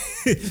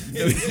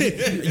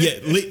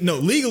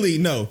 legally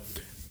no.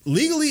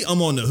 Legally,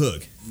 I'm on the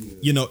hook.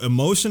 You know,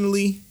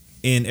 emotionally.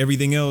 And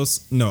everything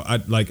else, no, I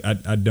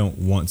don't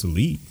want to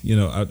leave. You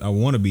know, I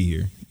want to be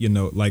here. You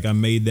know, like I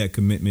made that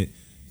commitment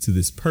to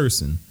this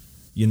person.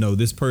 You know,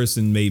 this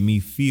person made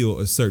me feel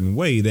a certain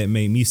way that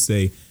made me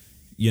say,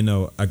 you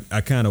know,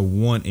 I kind of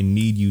want and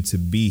need you to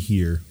be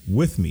here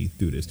with me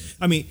through this.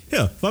 I mean,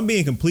 hell, if I'm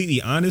being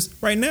completely honest,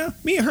 right now,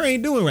 me and her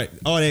ain't doing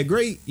all that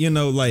great. You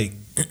know, like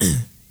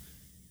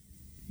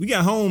we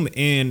got home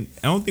and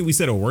I don't think we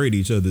said a word to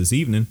each other this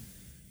evening,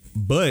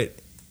 but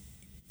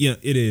you know,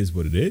 it is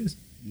what it is.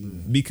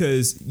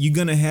 Because you're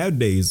gonna have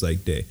days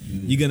like that.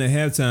 You're gonna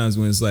have times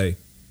when it's like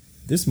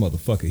this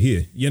motherfucker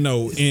here, you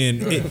know,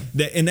 and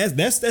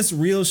that's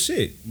real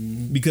shit.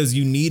 Because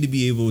you need to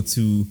be able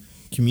to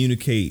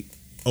communicate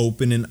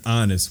open and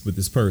honest with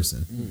this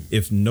person.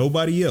 If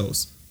nobody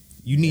else,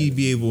 you need to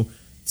be able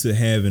to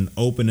have an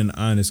open and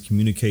honest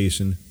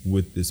communication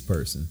with this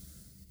person.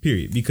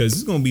 Period. Because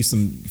there's gonna be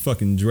some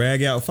fucking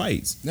drag out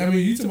fights. I mean,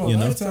 you talking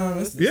about lifetime?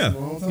 That's a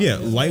long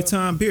time.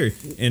 Lifetime period.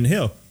 And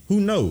hell, who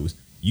knows?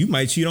 You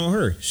might cheat on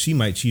her. She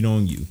might cheat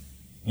on you.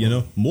 You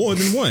know, more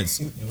than once.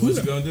 And what's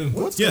you gonna do?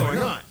 What's going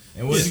on?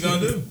 And what's you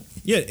gonna do?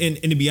 Yeah,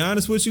 and to be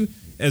honest with you,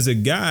 as a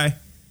guy,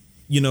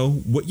 you know,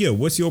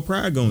 what's your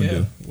pride gonna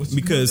do?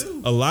 Because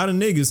a lot of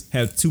niggas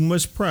have too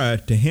much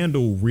pride to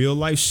handle real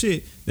life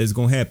shit that's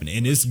gonna happen.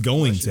 And it's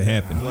going to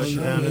happen. Flush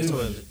down the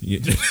toilet.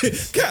 Yeah.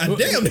 God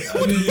damn.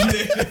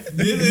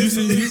 You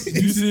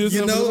see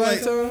yourself in a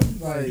lifetime?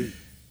 Like,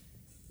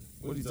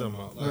 What are you talking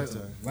about?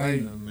 Lifetime.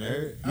 Like,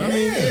 Married? I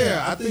mean,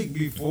 yeah, I think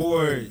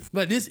before,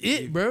 like this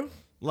it, bro.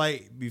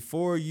 like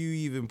before you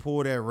even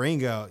pull that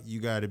ring out,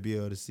 you got to be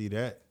able to see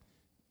that.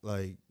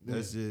 Like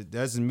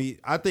that's me.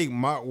 I think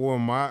my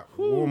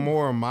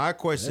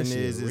question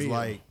is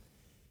like,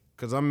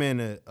 cause I'm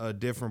in a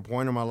different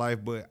point in my life,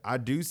 but I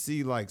do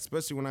see like,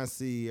 especially when I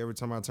see every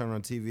time I turn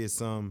on TV, it's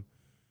some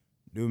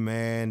new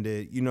man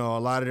that, you know, a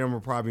lot of them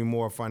are probably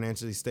more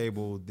financially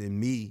stable than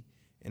me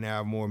and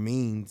have more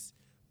means.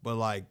 But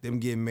like them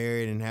getting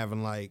married and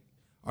having like,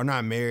 or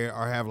not married,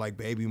 or have like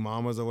baby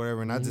mamas or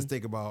whatever. And I just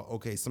think about,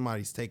 okay,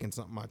 somebody's taking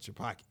something out your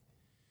pocket.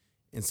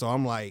 And so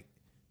I'm like,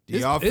 do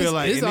y'all feel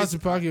like it's out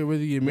your pocket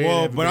whether you get married?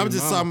 Well, but I'm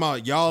just talking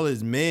about y'all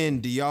as men.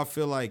 Do y'all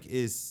feel like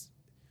it's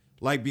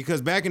like,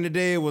 because back in the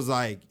day it was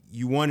like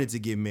you wanted to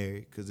get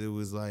married because it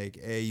was like,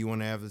 hey, you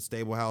want to have a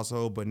stable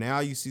household. But now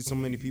you see so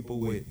many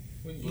people with.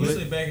 When you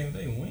say back in the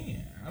day,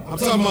 when? I'm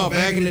talking about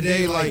back in the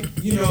day, like,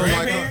 you know,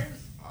 like.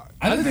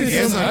 I think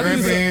it's our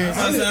grandparents.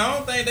 I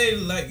don't think they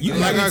like. You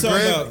like our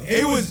about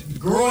it was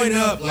growing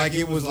up like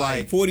it was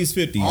like 40s,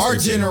 50s.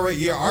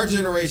 Our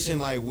generation,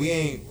 like we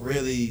ain't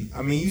really.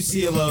 I mean, you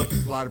see a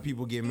lot of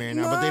people get married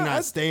now, but they're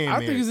not staying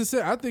married.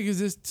 I think it's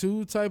just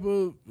two type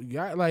of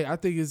guy. Like I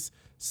think it's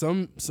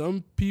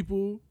some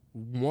people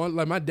want.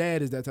 Like my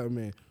dad is that type of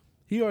man.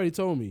 He already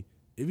told me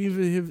if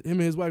even him and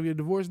his wife get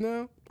divorced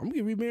now, I'm gonna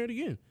get remarried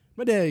again.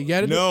 My dad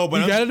got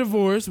a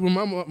divorce with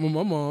my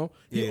mom.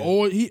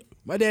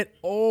 My dad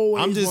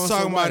always. I'm just wants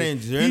talking somebody. about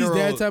in general.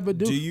 He's that type of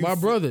dude. Do My you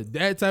brother,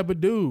 that type of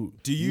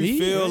dude. Do you Me,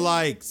 feel man?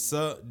 like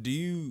do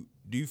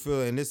you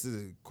feel, and this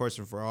is a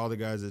question for all the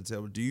guys at the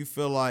table, do you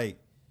feel like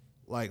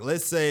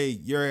let's say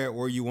you're at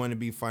where you want to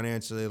be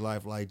financially in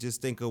life, like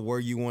just think of where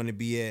you want to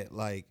be at,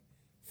 like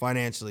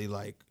financially,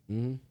 like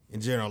in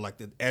general, like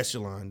the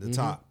echelon, the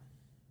top.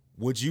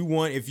 Would you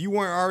want, if you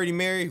weren't already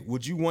married,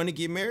 would you want to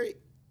get married?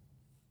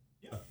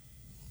 Yeah.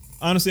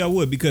 Honestly, I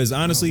would, because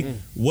honestly,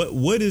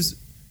 what is,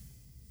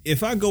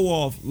 if I go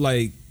off,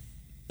 like,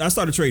 I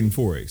started trading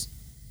Forex,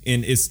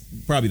 and it's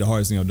probably the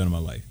hardest thing I've done in my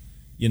life,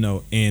 you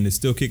know, and it's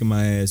still kicking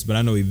my ass, but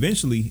I know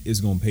eventually it's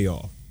going to pay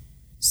off.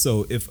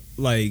 So if,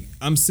 like,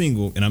 I'm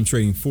single and I'm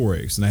trading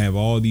Forex and I have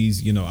all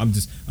these, you know,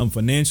 I'm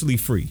financially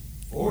free.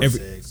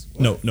 Forex?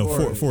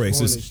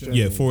 Forex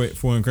is,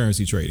 foreign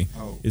currency trading.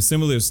 Oh. It's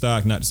similar to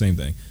stock, not the same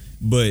thing.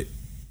 But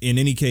in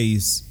any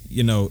case,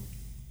 you know,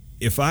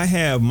 if I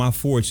have my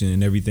fortune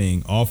and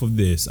everything off of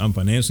this, I'm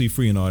financially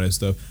free and all that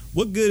stuff.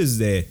 What good is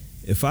that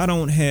if I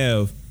don't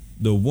have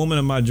the woman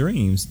of my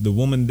dreams, the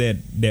woman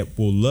that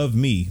will love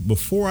me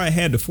before I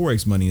had the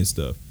Forex money and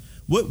stuff?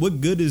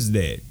 What good is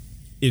that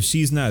if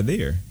she's not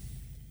there?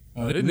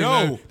 This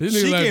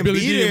nigga like Billy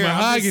D and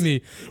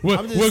Mahogany.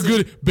 What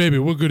good, baby?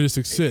 What good is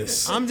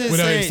success? I'm just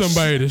without saying,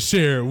 somebody to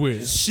share it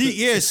with.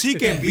 She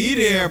can be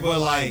there, but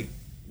like,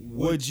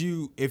 would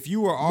you, if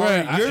you were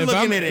already, you're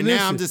looking at it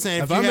now, I'm just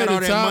saying, if you had all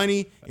that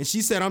money and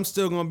she said, I'm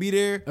still going to be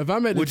there,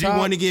 would you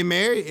want to get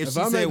married? If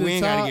she said, we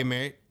ain't got to get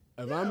married.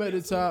 If I'm at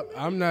the top,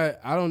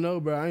 I don't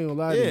know, bro. I ain't gonna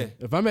lie to you.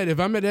 If I'm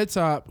at that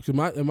top,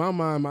 because in my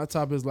mind, my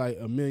top is like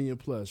 $1 million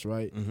plus,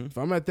 right? Mm-hmm. If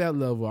I'm at that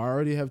level, I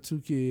already have 2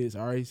 kids.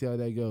 I already see how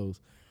that goes.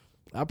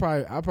 I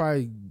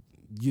probably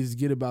just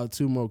get about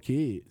 2 more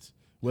kids.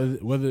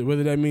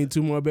 Whether that means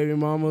 2 more baby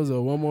mamas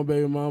or 1 more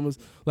baby mamas.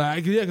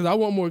 Like, yeah, because I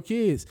want more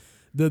kids.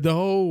 The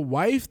whole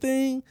wife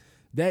thing,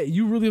 that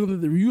you're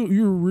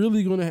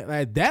really gonna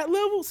at that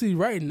level. See,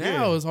 right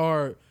now it's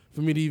hard for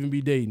me to even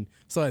be dating.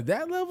 So at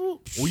that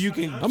level, well, you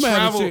can I'm gonna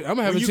have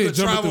a chick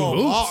jumping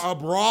through hoops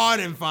abroad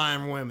and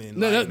find women.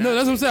 No, that's what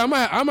I'm saying.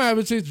 I'm gonna have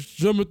a chick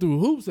jumping through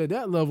hoops at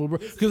that level, bro.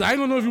 Because I ain't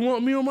gonna know if you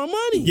want me or my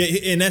money.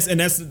 Yeah, and that's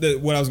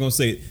what I was gonna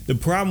say. The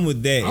problem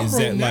with that is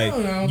that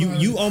like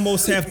you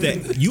almost have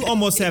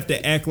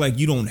to act like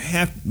you don't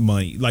have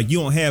money, like you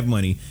don't have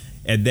money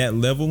at that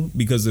level,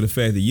 because of the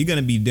fact that you're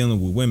gonna be dealing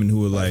with women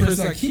who are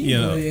like, you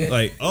know,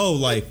 like, oh,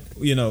 like,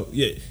 you know,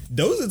 yeah,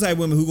 those are the type of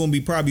women who gonna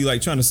be probably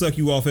like trying to suck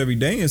you off every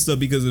day and stuff,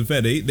 because of the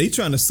fact they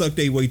trying to suck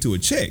their way to a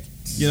check,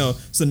 you know.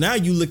 So now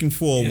you looking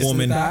for a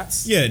woman,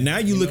 now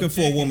you looking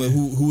for a woman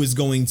who is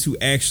going to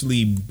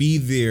actually be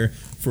there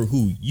for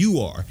who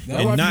you are,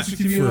 that's and not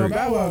for your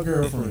Bow Wow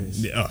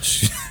girlfriends. Oh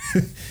shit.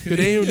 Cause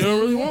they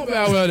don't really want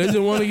Bow Wow. They just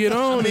want to get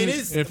on. I mean,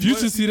 and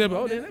Future see that,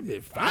 that be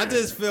fine. I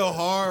just feel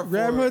hard.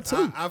 Grab her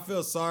too. I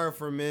feel sorry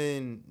for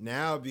men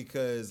now,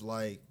 because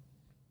like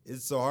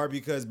it's so hard,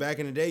 because back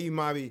in the day you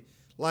might be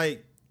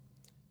like,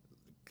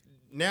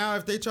 now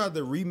if they tried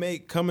to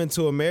remake Coming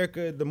to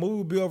America, the movie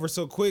would be over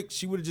so quick.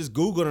 She would have just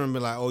Googled her and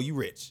been like, "Oh, you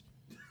rich?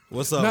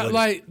 What's up?" Not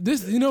like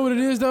this. You know what it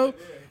is though.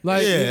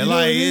 Like, yeah,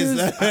 like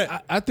it's.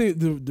 I think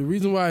the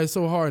reason why it's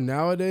so hard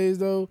nowadays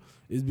though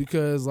is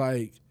because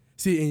like.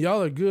 See, and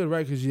y'all are good,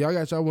 right? Because y'all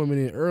got y'all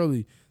women in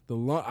early.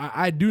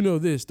 I do know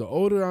this. The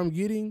older I'm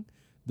getting,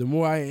 the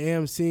more I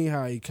am seeing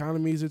how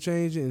economies are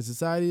changing and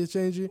society is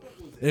changing,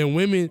 and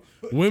women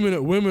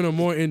are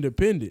more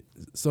independent.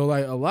 So,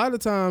 like, a lot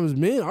of times,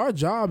 men, our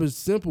job is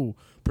simple: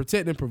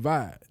 protect and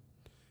provide.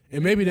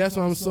 And maybe that's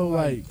why I'm so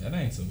like. That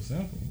ain't so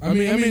simple. I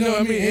mean,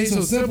 it ain't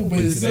so simple, but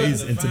it's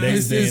in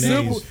today's day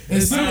and age.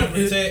 It's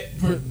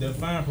simple.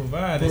 Define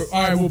provide.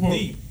 All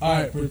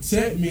right,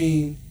 protect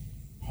mean.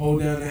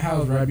 Hold down the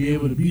house, right? Be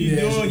able to be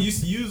there. You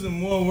using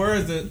more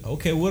words than,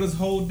 okay, what does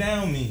hold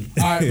down mean?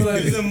 All right,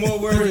 like, using more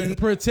words than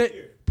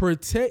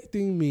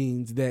protecting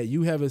means that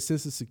you have a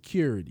sense of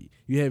security.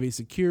 You have a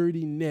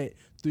security net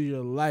through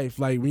your life.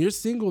 Like when you're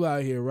single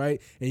out here,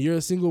 right? And you're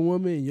a single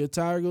woman and your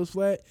tire goes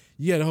flat,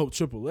 you gotta hope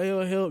AAA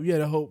will help, you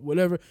gotta hope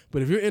whatever.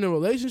 But if you're in a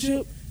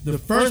relationship, the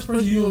first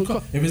person you're gonna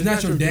call, if it's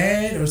not your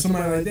dad or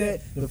somebody like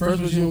that, the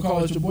first person you're gonna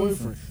call is your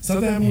boyfriend.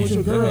 Something happened with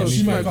your girl,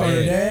 she might call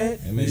her dad.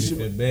 It made me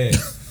feel bad.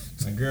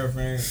 My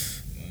girlfriend,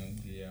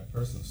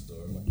 personal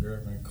story. My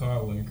girlfriend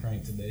car wouldn't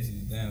crank today. She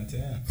was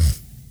downtown.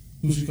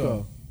 Who she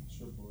called?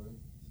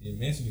 She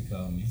eventually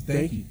called me.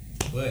 Thank you.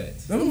 But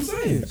that's what I'm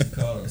saying. She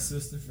called her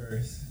sister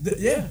first.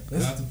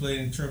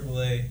 Contemplating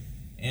AAA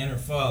and her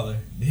father.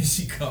 Then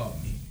she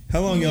called me.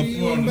 How long y'all?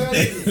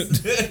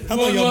 How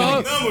long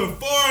y'all been? Number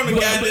 4 on the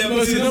goddamn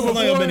list. How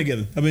long y'all been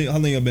together? How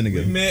long y'all been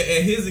together? We met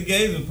at his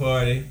engagement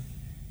party,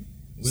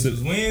 which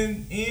was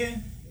when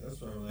in? That's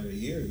probably like a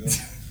year ago.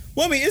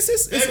 Well, I mean,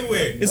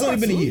 it's only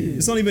been a year.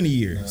 It's only been a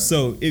year. Nah.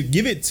 So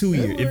give it 2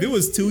 years. If it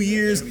was 2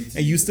 years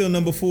and you still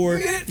number 4,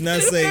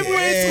 not say,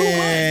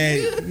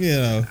 you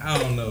know. I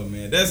don't know,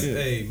 man. That's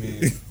hey,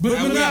 man. But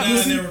I went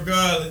down there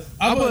regardless.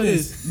 How about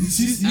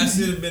this? I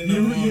should have been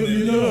number 1.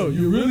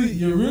 You're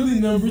really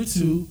number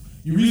 2.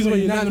 The reason why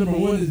you're not number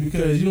 1 is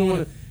because you don't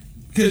want to.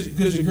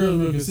 Because your girl's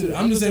real considerate.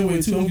 I'm the same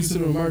way too. I'm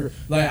considering my girl.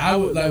 Like I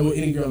would like with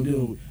any girl I'm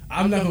dealing with.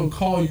 I'm not gonna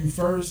call you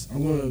first.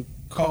 I'm gonna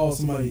call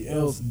somebody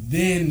else,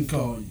 then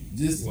call you.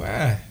 Just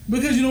why?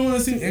 Because you don't want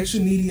to seem extra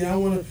needy. I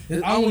want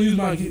to use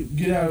my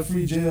get out of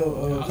free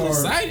jail I card.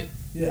 was excited.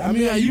 Yeah, I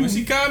mean, when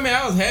she called me,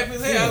 I was happy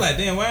as hell. I was like,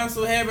 damn, why I'm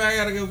so happy? I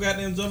gotta go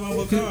goddamn jump on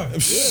her car.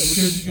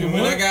 Because and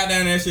when I got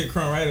down there, that shit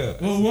crumb right up.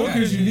 Well, one,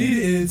 because you need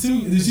it, and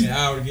two,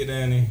 I would get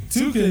down there.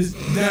 Two, because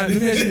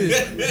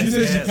you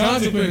said she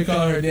contemplated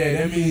calling her dad.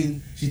 That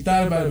means she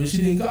thought about it, but she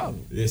didn't call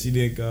him. Yeah, she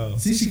did call.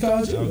 See, she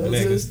called you.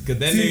 Because that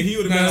nigga, he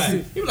would have been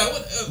like, he was like,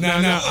 what?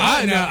 Now,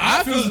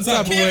 I feel some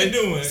type of way.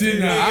 Doing? See,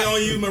 now, I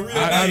don't use my real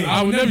name.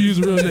 I would never use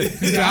a real name.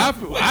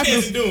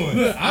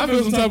 I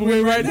feel some type of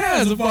way right now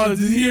as a father,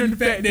 just hearing the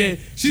fact that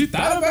she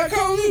thought about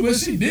calling me, but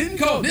she didn't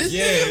call this.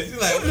 Yeah, she's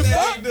like, what the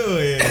fuck you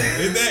doing?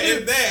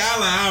 If that,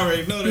 I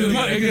already know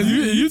that. Because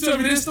you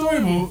told me this story,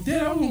 but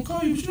Dad, I was gonna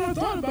call you, but you never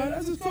thought about it.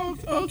 I just called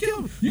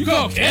Kevin. You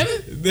called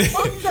Kevin?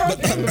 Fuck you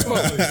called Kevin for?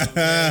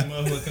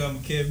 Motherfucker call me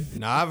Kevin.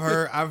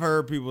 Now I've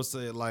heard people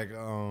say like I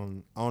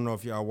don't know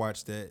if y'all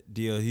watched that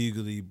D.L.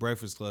 Hughley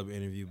Breakfast Club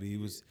interview, but he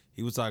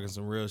was talking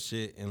some real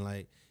shit, and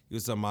like he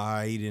was talking about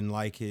how he didn't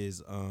like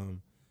his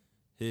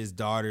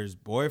daughter's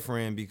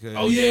boyfriend because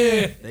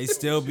they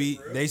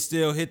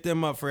still hit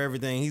them up for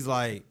everything. He's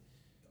like,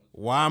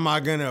 why am I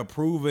gonna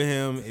approve of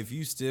him if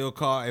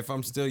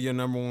I'm still your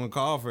number one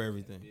call for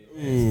everything?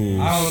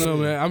 I don't know,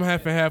 man. I'm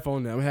half and half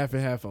on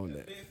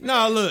that.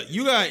 No, look,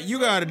 you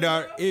got a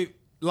daughter.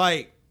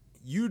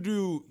 You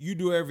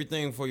do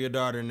everything for your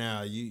daughter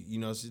now. You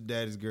know she's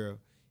daddy's girl.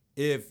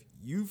 If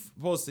you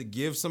supposed to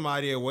give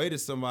somebody away to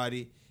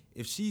somebody,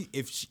 if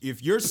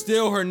you're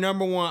still her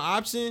number one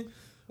option,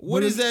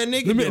 what is that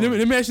nigga doing?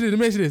 Let me ask you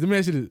this,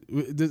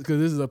 because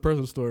this is a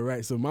personal story,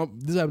 right? So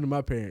this happened to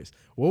my parents.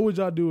 What would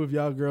y'all do if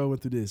y'all girl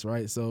went through this,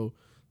 right? So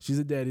she's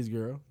a daddy's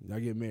girl. Y'all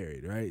get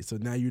married, right? So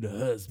now you the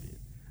husband.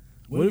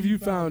 What if you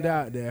found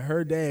out that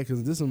her dad,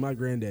 because this is what my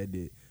granddad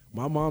did.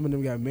 My mom and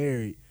them got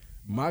married.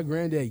 My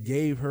granddad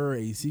gave her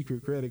a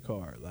secret credit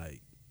card.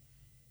 Like,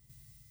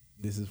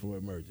 this is for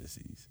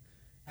emergencies.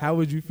 How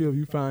would you feel if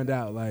you found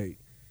out, like,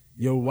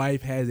 your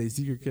wife has a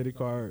secret credit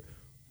card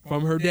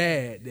from her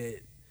dad that,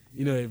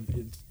 you know,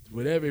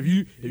 if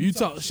you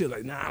talk shit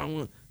like, nah, I don't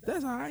want,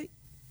 that's all right.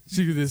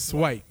 She could just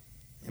swipe.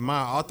 Am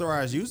I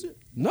authorized user?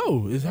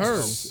 No, it's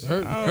hers.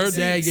 Her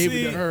dad gave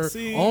it to her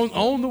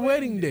on the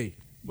wedding day.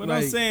 But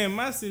like, I'm saying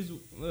my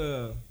situation.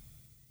 All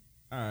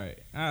right,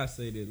 I'll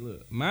say this.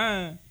 Look,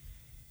 my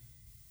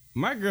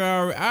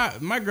girl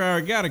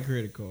got a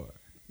credit card.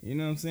 You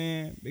know what I'm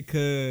saying?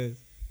 Because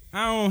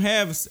I don't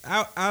have.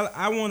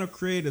 I want to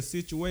create a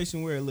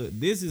situation where, look,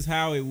 this is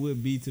how it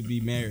would be to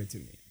be married to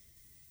me.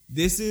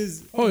 This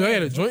is. Oh, y'all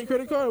had a joint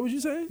credit card? What you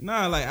saying?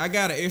 Nah, like I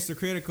got an extra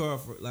credit card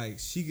for, like,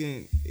 she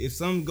can, if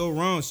something go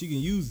wrong, she can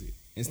use it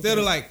instead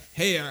of like,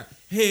 hey, I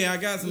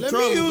got some trouble.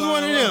 Let me use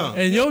one of them.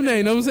 And your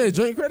name, know what I'm saying?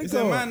 Joint credit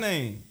card. It's my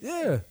name.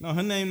 Yeah. No,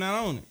 her name not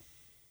on it.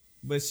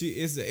 But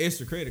it's an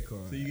extra credit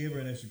card. So you gave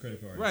her an extra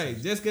credit card.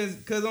 Right. Just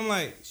cause I'm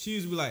like, she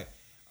used to be like,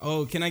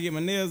 oh, can I get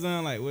my nails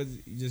done? Like, what?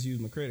 Just use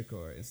my credit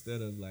card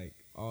instead of like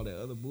all that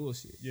other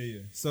bullshit. Yeah.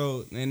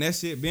 So, and that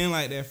shit been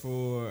like that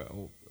for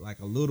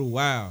like a little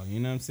while. You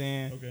know what I'm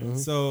saying? Okay. Mm-hmm.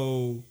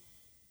 So,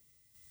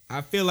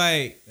 I feel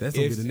like that's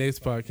gonna be the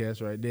next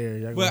podcast right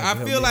there. But I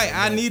feel like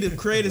I need to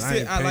create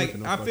a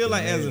I feel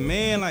like as a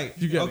man, like,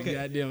 you got a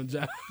goddamn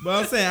job. But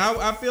I'm saying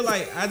I feel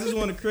like I just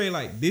want to create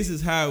like, this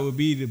is how it would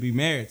be to be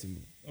married to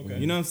me. Okay.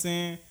 You know what I'm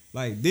saying?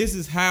 Like, this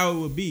is how it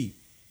would be.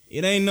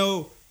 It ain't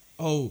no,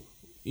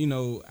 you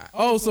know.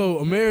 So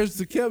a marriage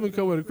to Kevin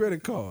come with a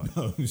credit card.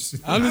 Oh,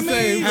 shit. I'm just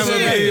saying. Have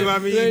a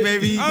baby,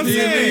 baby. I'm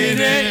saying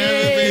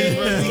baby.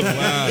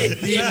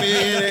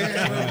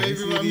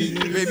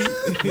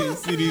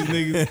 See these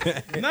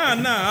niggas. Nah.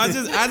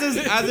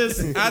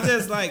 I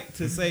just like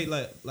to say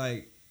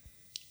like,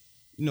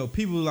 you know,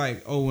 people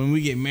like, oh, when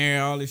we get married,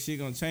 all this shit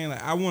gonna change.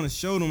 Like, I want to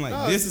show them,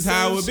 like, this is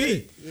how it would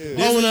be. Yeah.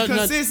 This is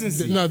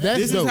consistency. No, that's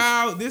this dope. is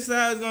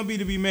how it's gonna be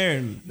to be married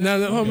to me. Now,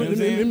 let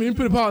me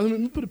put a pause. Let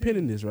me put a pin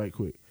in this right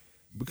quick,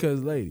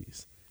 because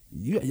ladies,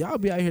 y'all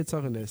be out here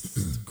talking that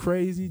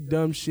crazy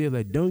dumb shit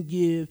like, don't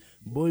give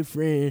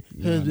boyfriend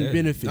husband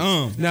benefits.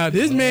 Dumb. Now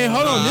this man,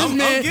 hold on,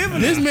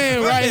 this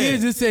man right here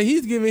just said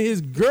he's giving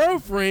his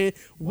girlfriend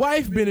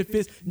wife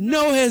benefits,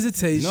 no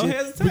hesitation,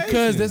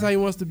 because that's how he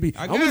wants to be.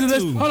 I got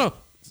to. Hold on,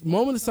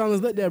 moment of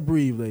silence. Let that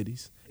breathe,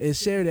 ladies, and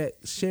share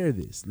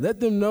this. Let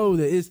them know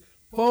that it's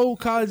 4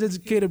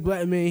 college-educated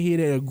black men here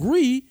that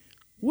agree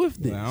with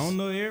this. Well, I don't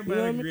know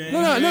everybody agree. No.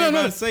 I don't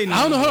know.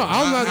 Hold on.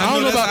 I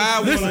don't know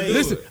about.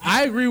 Listen.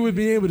 I agree with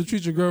being able to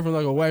treat your girlfriend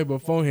like a wife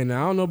beforehand.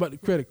 Now I don't know about the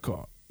credit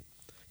card.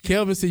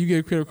 Kelvin said you get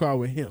a credit card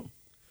with him,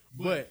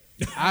 but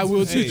I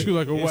will treat you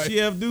like a wife. If she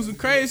ever do some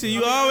crazy,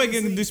 you always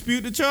can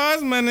dispute the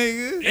charge, my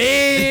nigga.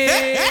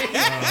 Hey,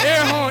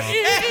 air horn.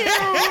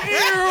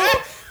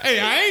 Hey,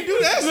 I ain't do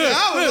that shit.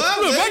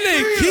 Look,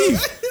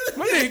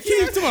 my name nigga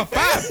keep to my 5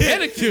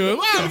 pedicure.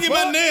 I'm get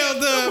my nails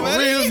done, man.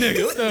 Real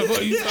nigga. What the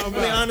fuck you talking I mean,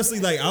 about? honestly,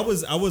 like I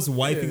was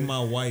wifing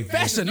my wife.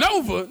 Fashion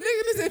Nova, nigga.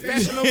 This ain't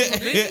Fashion Nova.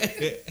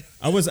 Nigga.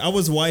 I was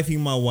wifing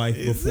my wife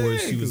before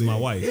she was my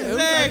wife. Yeah,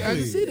 Exactly. I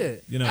can see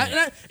that. You know.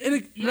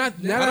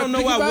 I don't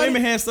know why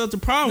women have such a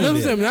problem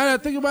with that. Now that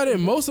I think about it,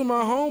 most of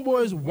my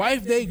homeboys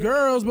wife their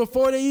girls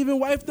before they even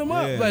wife them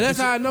up. Yeah. Like that's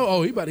how I know.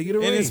 Oh, he about to get a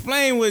And ring.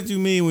 explain what you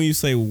mean when you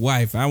say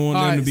wife. I want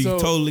them Alright, to be so-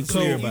 totally so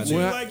clear You about treat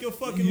that. her I- like your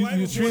fucking you wife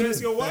before treat it's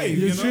it- your wife.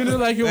 You You treat know? it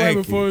like your Thank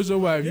wife before it's your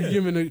wife. Yeah.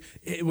 You giving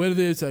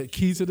whether it's a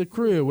key to the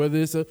crib, whether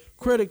it's a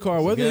credit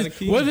card, whether got a it's,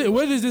 key.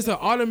 whether is this an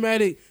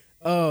automatic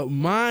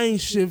mind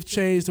shift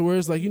change to where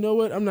it's like, you know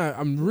what,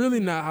 I'm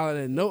really not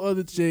hollering at no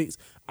other chicks.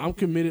 I'm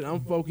committed.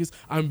 I'm focused.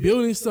 I'm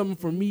building something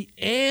for me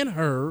and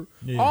her.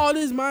 Yeah. All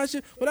this mind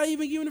shit without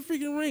even giving a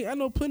freaking ring. I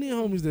know plenty of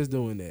homies that's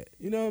doing that.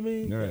 You know what I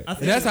mean? Right. I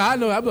And that's how I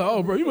know. I'm like,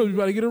 oh, bro, you must be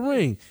about to get a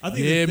ring. I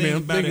think yeah, the thing man,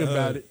 I'm thinking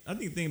about it. I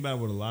think the thing about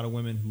it with a lot of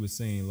women who are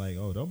saying like,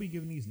 "Oh, don't be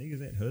giving these niggas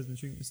that husband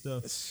treatment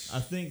stuff." I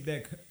think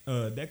that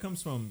that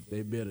comes from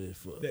They better as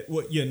fuck. that.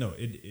 Well, yeah, no,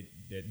 it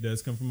that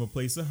does come from a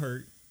place of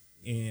hurt,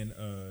 and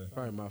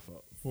Probably my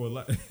fault. for a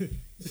lot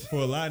for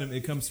a lot of them,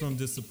 it comes from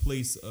just a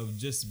place of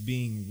just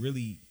being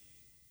really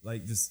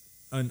like just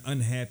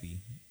unhappy,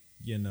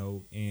 you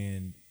know,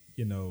 and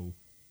you know,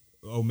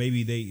 or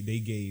maybe they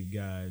gave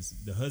guys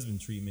the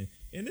husband treatment,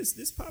 and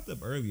this popped up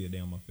earlier today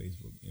on my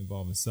Facebook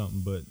involving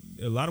something, but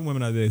a lot of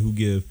women out there who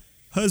give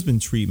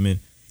husband treatment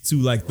to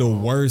like the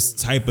worst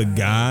type of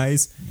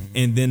guys,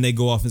 and then they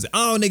go off and say,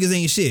 "Oh, niggas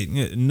ain't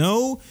shit."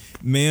 No,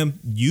 ma'am,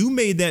 you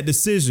made that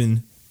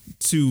decision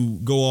to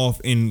go off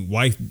and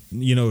wife,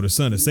 you know, the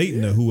son of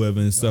Satan or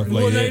whoever and stuff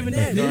Well, like not that. even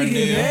that. They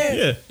get mad.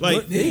 Yeah,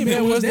 like They get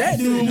mad once that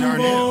dude move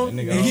on and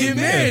Nigga, get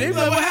married. They be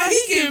like, well, how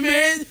he get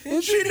married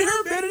and treated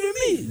her better than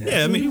me? That's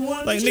yeah, I what he mean,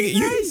 wanted like to nigga, treat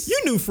you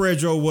nice. knew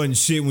Fredro wasn't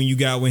shit when you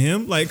got with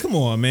him. Like, come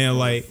on, man.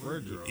 Like,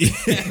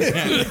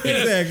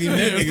 exactly,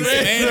 man. Nigga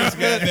Spanish,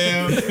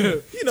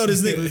 goddamn. You know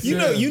this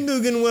nigga. You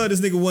knew good and well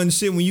this nigga wasn't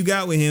shit when you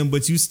got with him,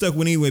 but you stuck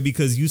with him anyway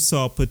because you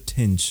saw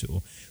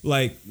potential.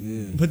 Like,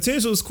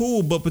 potential is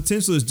cool, but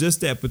potential is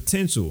just that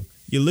potential.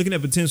 You're looking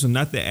at potential,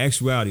 not the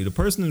actuality. The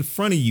person in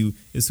front of you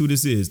is who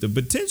this is. The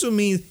potential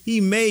means he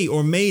may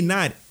or may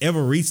not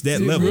ever reach that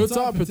See, level. real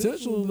talk,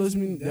 potential lets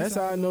me. That's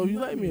how I know you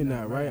like me or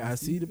not, right? I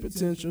see the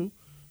potential.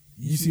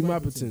 You see my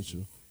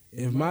potential.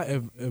 If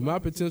my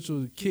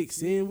potential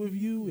kicks in with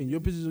you and your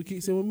potential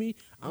kicks in with me,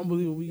 I'm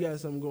believing we got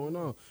something going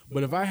on.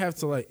 But if I have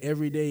to like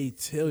every day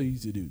tell you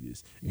to do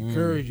this,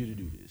 encourage you to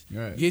do this,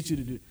 Right. get you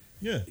to do,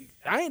 Yeah.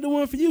 I ain't the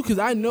one for you because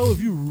I know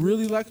if you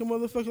really like a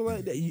motherfucker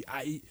like that,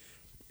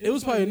 it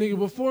was probably a nigga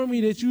before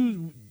me that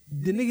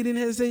the nigga didn't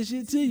have to say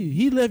shit to you.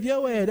 He left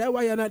your ass. That's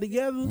why y'all not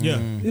together. Yeah.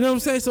 You know what I'm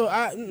saying? So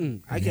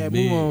I can't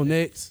move on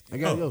next. I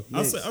gotta go.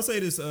 I'll Next. say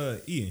this,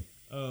 Ian.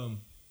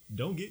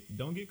 Don't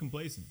get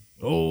complacent.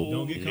 Oh,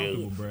 Don't get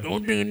comfortable, bro.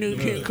 Don't think a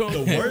nigga can't come.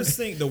 The worst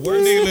thing, Nigga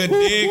look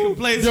dead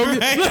complacent.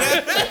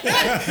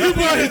 You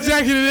brought his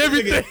jacket and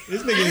everything.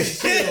 this nigga is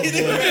shit,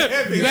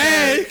 boy.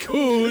 Man,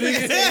 cool,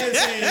 nigga.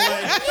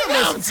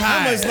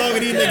 How much longer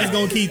these niggas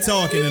gonna keep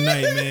talking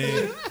tonight,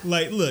 man?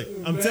 Like, look,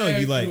 I'm telling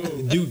you, like,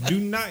 do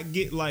not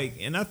get like,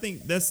 and I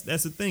think that's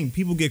the thing.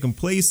 People get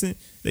complacent,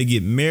 they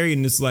get married,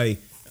 and it's like,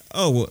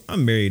 oh well,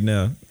 I'm married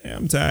now.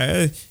 I'm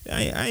tired.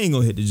 I ain't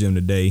gonna hit the gym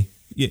today.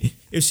 Yeah.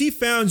 If she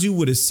found you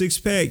with a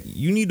 6-pack,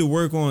 you need to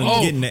work on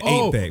getting the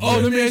 8-pack. Oh,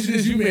 bro. let me ask you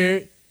this: you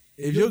married?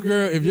 If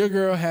your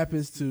girl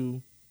happens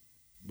to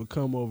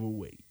become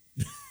overweight,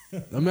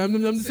 I'm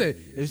just saying,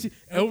 if she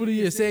over the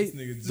years, say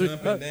nigga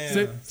jumping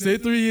down. say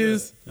 3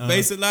 years.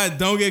 Basic life,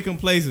 don't get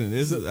complacent. I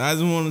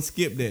just want to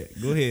skip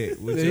that. Go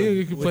ahead with, Yeah,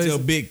 you get your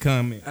complacent. big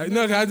comment.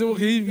 No, I just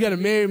you got to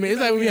marry man.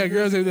 It's like when we had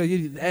girls that like,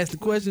 you ask the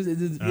questions. It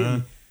just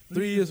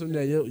 3 years from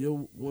now,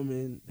 your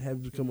woman has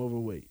become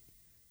overweight.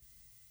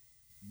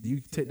 Do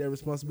you take that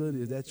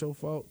responsibility? Is that your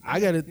fault? I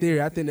got a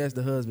theory. I think that's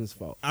the husband's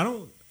fault.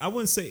 I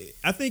wouldn't say.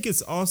 I think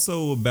it's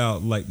also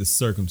about like the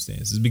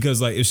circumstances because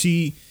like if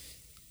she,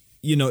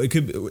 you know,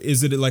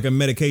 is it like a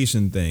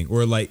medication thing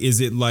or like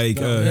is it like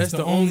That's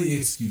the only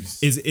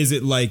excuse. is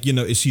it like, you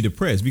know, is she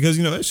depressed because,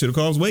 you know, that should have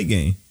caused weight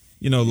gain,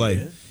 you know, like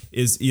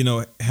is, you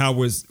know,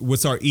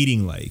 what's our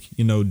eating like,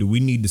 you know, do we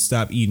need to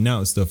stop eating out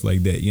and stuff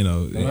like that, you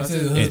know? I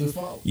said the husband's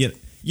fault.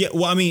 Yeah.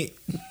 Well, I mean,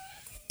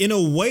 in a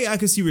way, I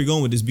can see where you're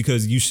going with this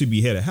because you should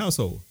be head of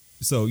household.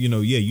 So, you know,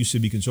 yeah, you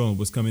should be controlling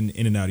what's coming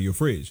in and out of your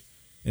fridge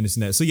and this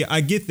and that. So, yeah,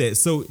 I get that.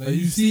 So, Like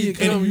you see it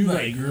come, you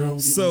like, girl,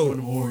 so, get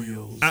me one of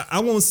them Oreos. I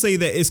won't say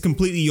that it's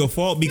completely your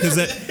fault because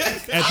at the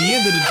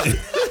end of the day,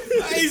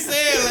 I ain't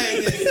saying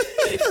like that.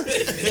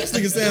 this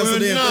nigga sounds so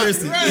damn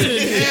thirsty.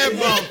 Right,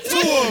 about 2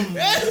 of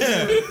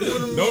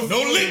them.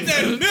 Don't lick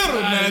that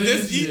middle, man.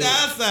 Just eat the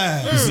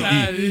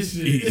outside.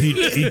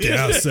 Eat the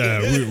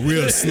outside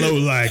real slow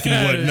like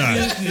and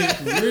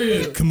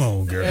whatnot. Come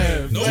on,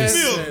 girl.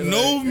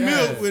 No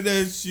milk with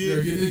that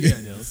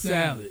shit.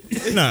 Salad.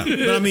 Nah,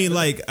 but I mean,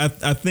 like, I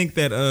think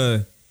that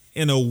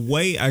in a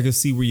way I can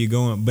see where you're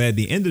going, but at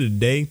the end of the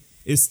day,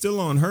 it's still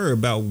on her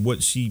about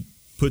what she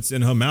puts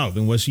in her mouth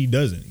and what she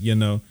doesn't, you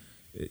know.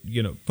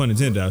 You know, pun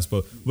intended, I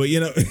suppose. But you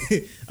know,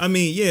 I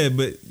mean, yeah.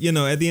 But you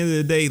know, at the end of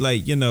the day,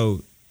 like you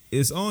know,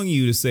 it's on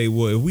you to say,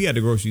 well, if we at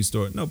the grocery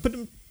store, no, put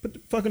the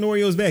fucking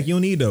Oreos back. You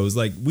don't need those.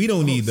 Like we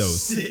don't need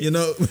those. Shit. You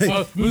know.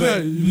 Like,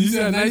 you see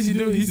how nice he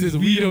do? He says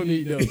we don't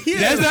need those.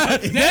 Yeah.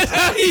 That's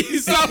how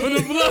he's softening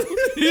the blow.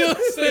 You know what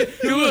I'm saying?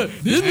 Hey, look,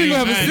 this nigga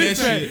have a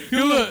six pack.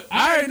 Hey, look,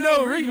 I already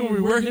know Rick gonna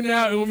be working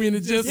out and gonna be in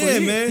the gym. So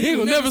man, he ain't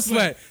gonna never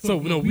slack. So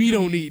no, we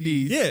don't need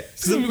these. Yeah.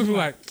 So we looking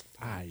like,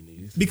 I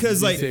need this.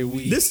 Because like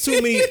this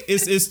too many,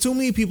 it's too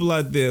many people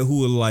out there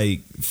who are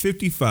like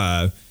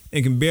 55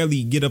 and can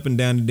barely get up and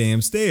down the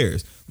damn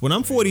stairs. When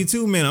I'm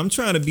 42, man, I'm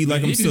trying to be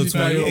like I'm still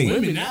 28.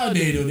 Women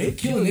nowadays, though, they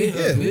killing their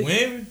husbands.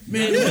 Women?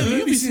 Man,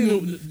 you be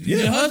seeing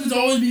their husbands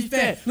always be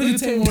fat. Look at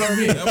Taylor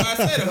already. That's why I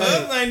said the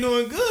husband ain't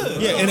doing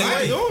good. Yeah, and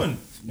I ain't doing.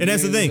 And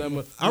that's the thing.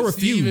 I refuse.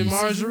 Steve and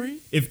Marjorie?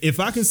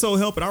 If I can so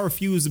help it, I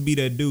refuse to be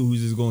that dude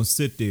who's just gonna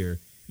sit there,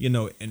 you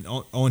know, and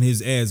on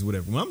his ass,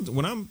 whatever.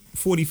 When I'm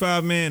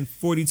 45, man,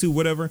 42,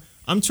 whatever.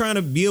 I'm trying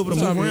to be able to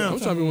move around. I'm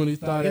trying to be one of these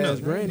thought ass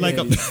granddaddies. Like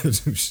I'm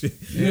shit.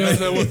 You know what I'm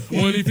saying?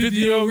 One of these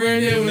 50-year-old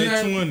granddaddies. In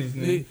their 20s,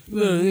 man.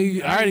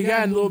 Look, I already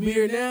got a little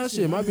beard now.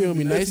 Shit, my beard gonna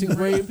be nice and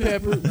gray and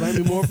pepper. Might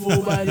be more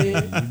full by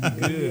then.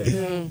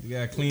 Good. You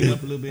gotta clean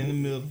up a little bit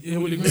in the middle. Yeah,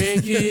 with the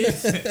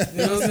grandkids. You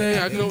know what I'm saying?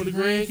 I can go with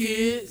the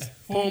grandkids.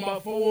 Hold my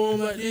forearm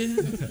like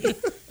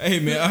this. Hey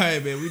man, all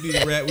right, man. We need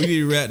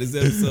to wrap this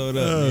episode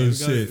up. Oh man.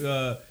 shit.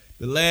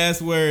 The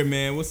last word,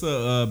 man. What's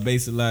up,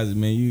 Basic Logic,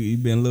 man? You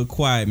been a little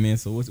quiet, man.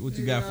 So what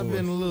you got for us? I've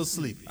been a little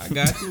sleepy. I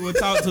got you. Well,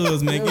 talk to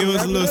us, man. Give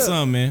us a little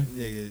something, man.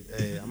 Yeah,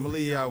 hey, I'm gonna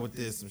leave y'all with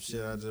this. Some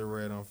shit I just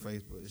read on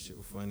Facebook. This shit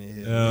was funny as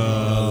hell.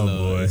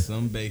 Oh boy,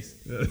 some basic.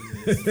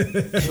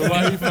 So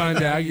while you find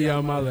that, I give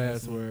y'all my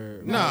last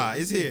word. Nah,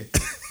 it's here.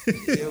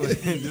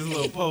 This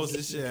little post,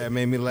 this shit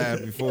made me laugh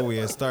before we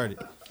had started.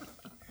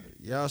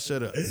 Y'all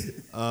shut up.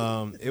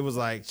 It was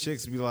like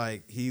chicks be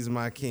like, "He's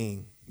my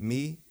king."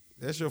 Me.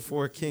 That's your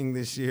fourth king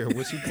this year.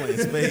 What you playing,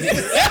 spades?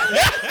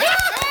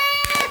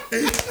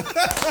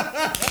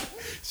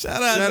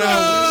 Shout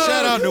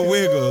out to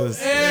Wiggles.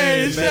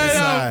 Hey, shout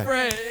out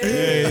Fred.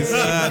 Hey,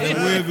 shout out to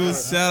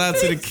Wiggles. Shout out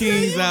to the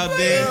kings out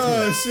there.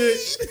 Oh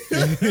shit.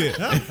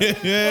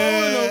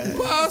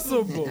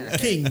 Impossible.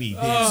 King me,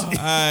 bitch.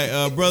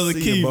 All right, brother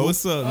Keith,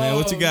 what's up, man?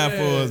 What you got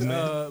for us,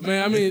 man?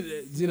 Man, I mean,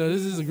 you know,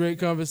 this is a great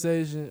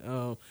conversation.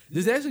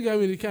 This actually got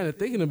me to kind of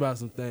thinking about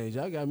some things.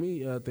 Y'all got me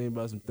thinking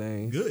about some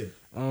things. Good.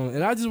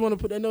 And I just want to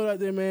put that note out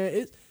there,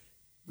 man.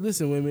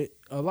 Listen, women,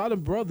 a lot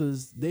of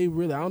brothers, they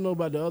really, I don't know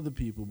about the other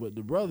people, but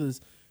the brothers,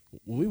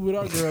 when we with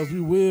our girls, we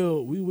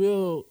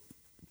will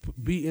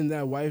be in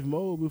that wife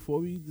mode before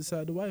we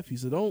decide to wife you.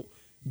 So don't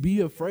be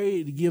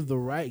afraid to give the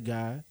right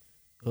guy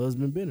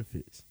husband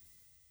benefits.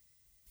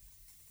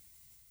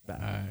 All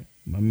right.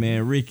 My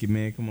man Ricky,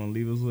 man, come on,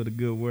 leave us with a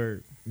good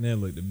word. Now,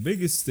 look, the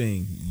biggest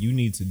thing you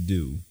need to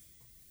do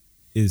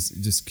is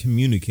just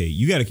communicate.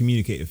 You got to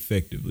communicate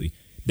effectively.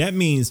 That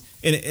means,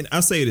 and I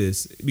say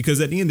this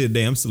because at the end of the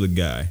day, I'm still a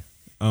guy.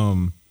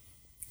 A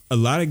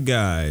lot of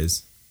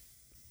guys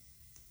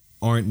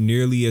aren't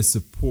nearly as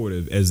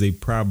supportive as they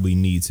probably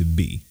need to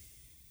be.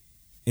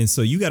 And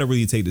so you got to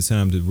really take the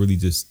time to really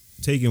just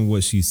take in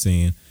what she's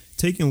saying,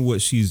 taking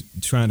what she's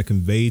trying to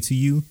convey to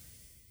you,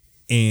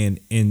 and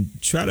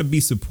try to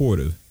be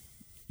supportive.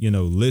 You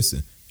know,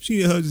 listen. She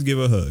need a hug, just give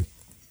her a hug.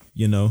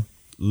 You know,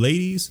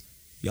 ladies,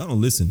 y'all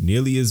don't listen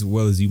nearly as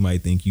well as you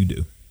might think you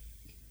do.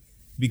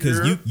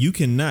 Because you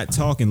cannot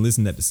talk and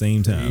listen at the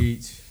same time.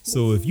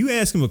 So if you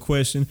ask him a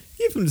question,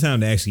 give him the time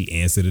to actually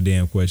answer the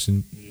damn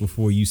question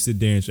before you sit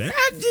there and try.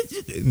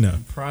 No,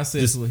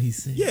 process what he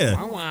said. Yeah,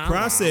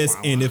 process.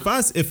 And if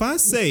I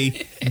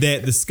say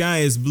that the sky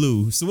is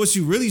blue, so what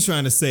you really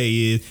trying to say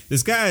is the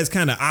sky is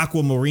kind of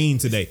aquamarine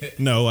today.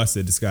 No, I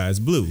said the sky is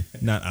blue,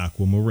 not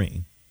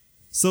aquamarine.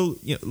 So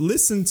you know,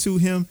 listen to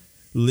him.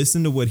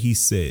 Listen to what he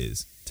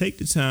says. Take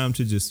the time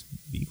to just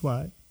be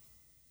quiet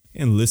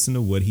and listen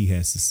to what he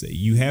has to say.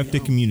 You have to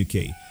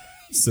communicate.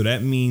 So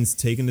that means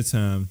taking the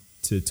time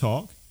to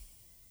talk,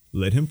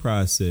 let him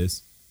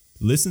process,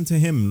 listen to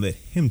him and let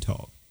him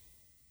talk.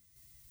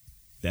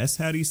 That's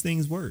how these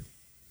things work,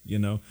 you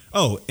know?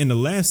 Oh, and the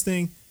last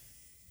thing,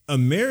 a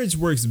marriage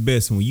works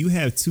best when you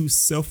have two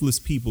selfless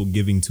people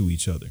giving to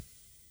each other.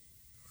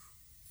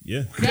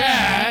 Yeah.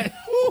 God.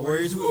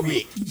 Words with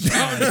me.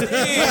 Drop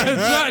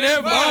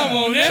that bomb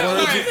on that one.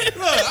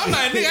 Look, I'm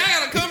like, nigga, I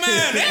gotta come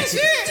out that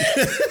shit.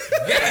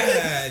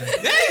 God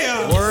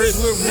damn. Words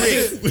with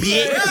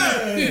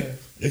Rick.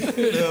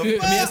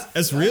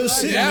 That's real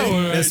shit,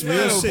 man. That's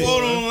real shit.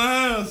 Quote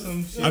online or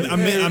some shit. I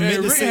meant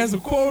to Rick say, has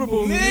some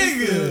quotables.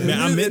 Nigga. man,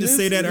 I meant to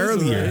say that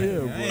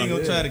earlier. I ain't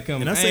gonna try to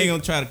come. I ain't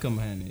gonna try to come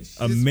behind this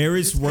shit. A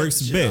marriage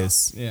works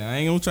best. Yeah, I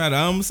ain't gonna try to.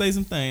 I'm gonna say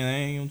some things. I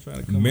ain't gonna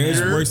try to come. Marriage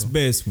behind works it.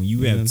 best when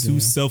you have two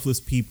selfless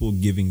people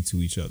giving to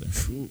each other.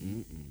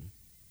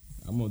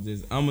 I'm gonna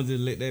just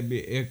let that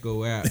bit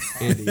echo out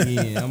at the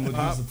end. I'm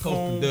gonna do some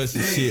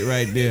post-production shit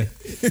right there.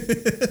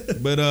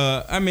 But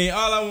I mean,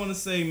 all I want to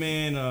say,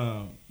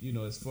 man, you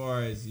know, as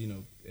far as you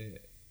know,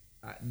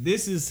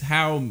 this is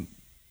how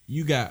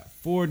you got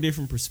 4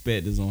 different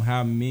perspectives on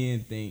how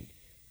men think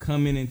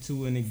coming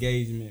into an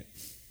engagement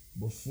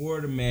before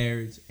the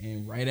marriage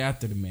and right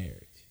after the marriage.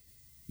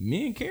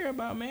 Men care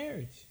about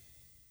marriage.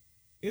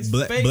 It's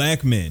fake.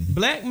 Black men.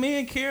 Black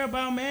men care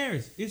about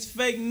marriage. It's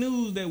fake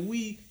news that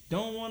we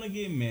don't want to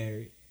get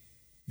married,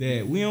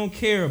 that we don't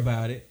care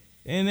about it,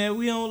 and that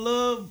we don't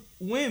love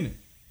women.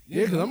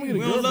 Yeah, because I'm gonna get a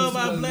We girl don't love for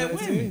our black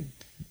 2019.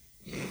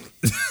 women.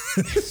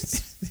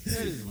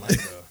 That is like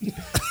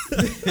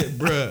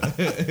Bruh.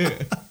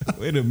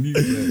 Wait a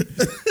minute. You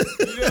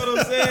know what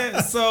I'm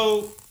saying?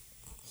 So,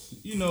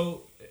 you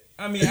know,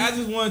 I mean, I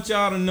just want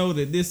y'all to know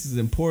that this is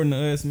important to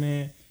us,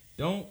 man.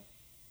 Don't,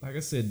 like I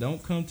said,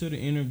 don't come to the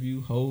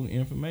interview holding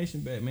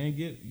information back, man.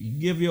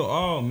 Give your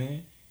all,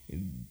 man.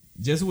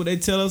 Just what they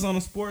tell us on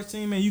the sports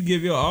team, man. You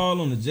give your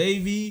all on the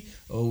JV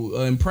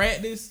or in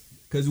practice.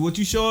 Cause what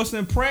you show us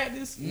in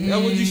practice,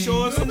 that's what you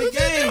show us in the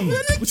game.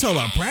 We talking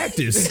about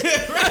practice.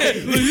 Right.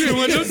 You don't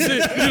want no shit.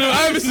 You know,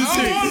 Iverson I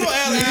shit. don't want no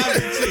Allen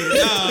Iverson shit.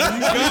 Nah,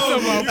 you go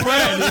about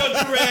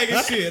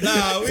practice shit.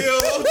 Nah, we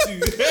don't want you.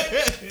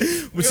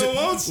 We don't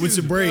want you. With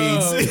your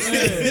braids.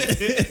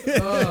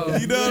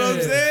 You know what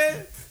I'm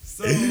saying?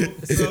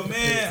 So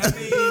man, I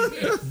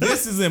mean,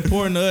 this is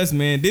important to us,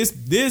 man.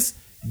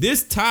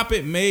 This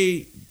topic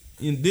made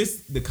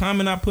the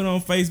comment I put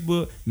on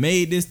Facebook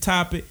made this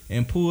topic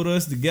and pulled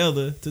us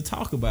together to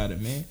talk about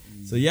it, man.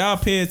 So y'all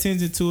pay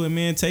attention to it,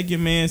 man. Take your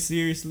man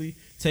seriously.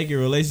 Take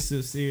your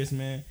relationship serious,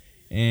 man.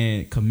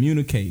 And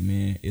communicate,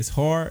 man. It's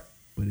hard,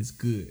 but it's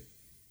good.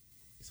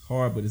 It's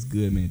hard, but it's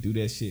good, man. Do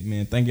that shit,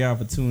 man. Thank y'all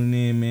for tuning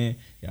in, man.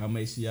 Y'all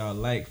make sure y'all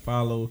like,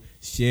 follow,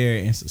 share,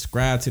 and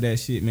subscribe to that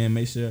shit, man.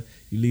 Make sure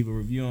you leave a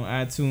review on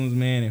iTunes,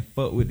 man, and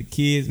fuck with the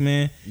kids,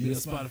 man. We on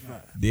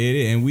Spotify. Did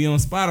it, and we on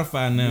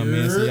Spotify now,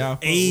 man. So y'all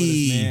fuck with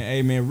us, man.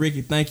 Hey, man,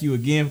 Ricky, thank you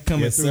again for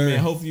coming through, man.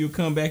 Hopefully you'll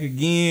come back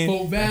again.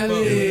 Hope Valley.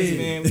 Fuck with us,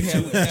 man. We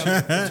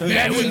have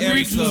That was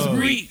Greeks was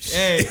Greeks.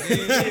 Hey,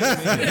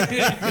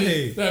 man.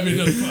 Hey. That means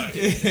no fuck.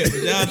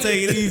 Y'all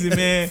take it easy,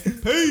 man.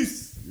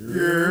 Peace.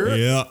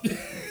 Yeah.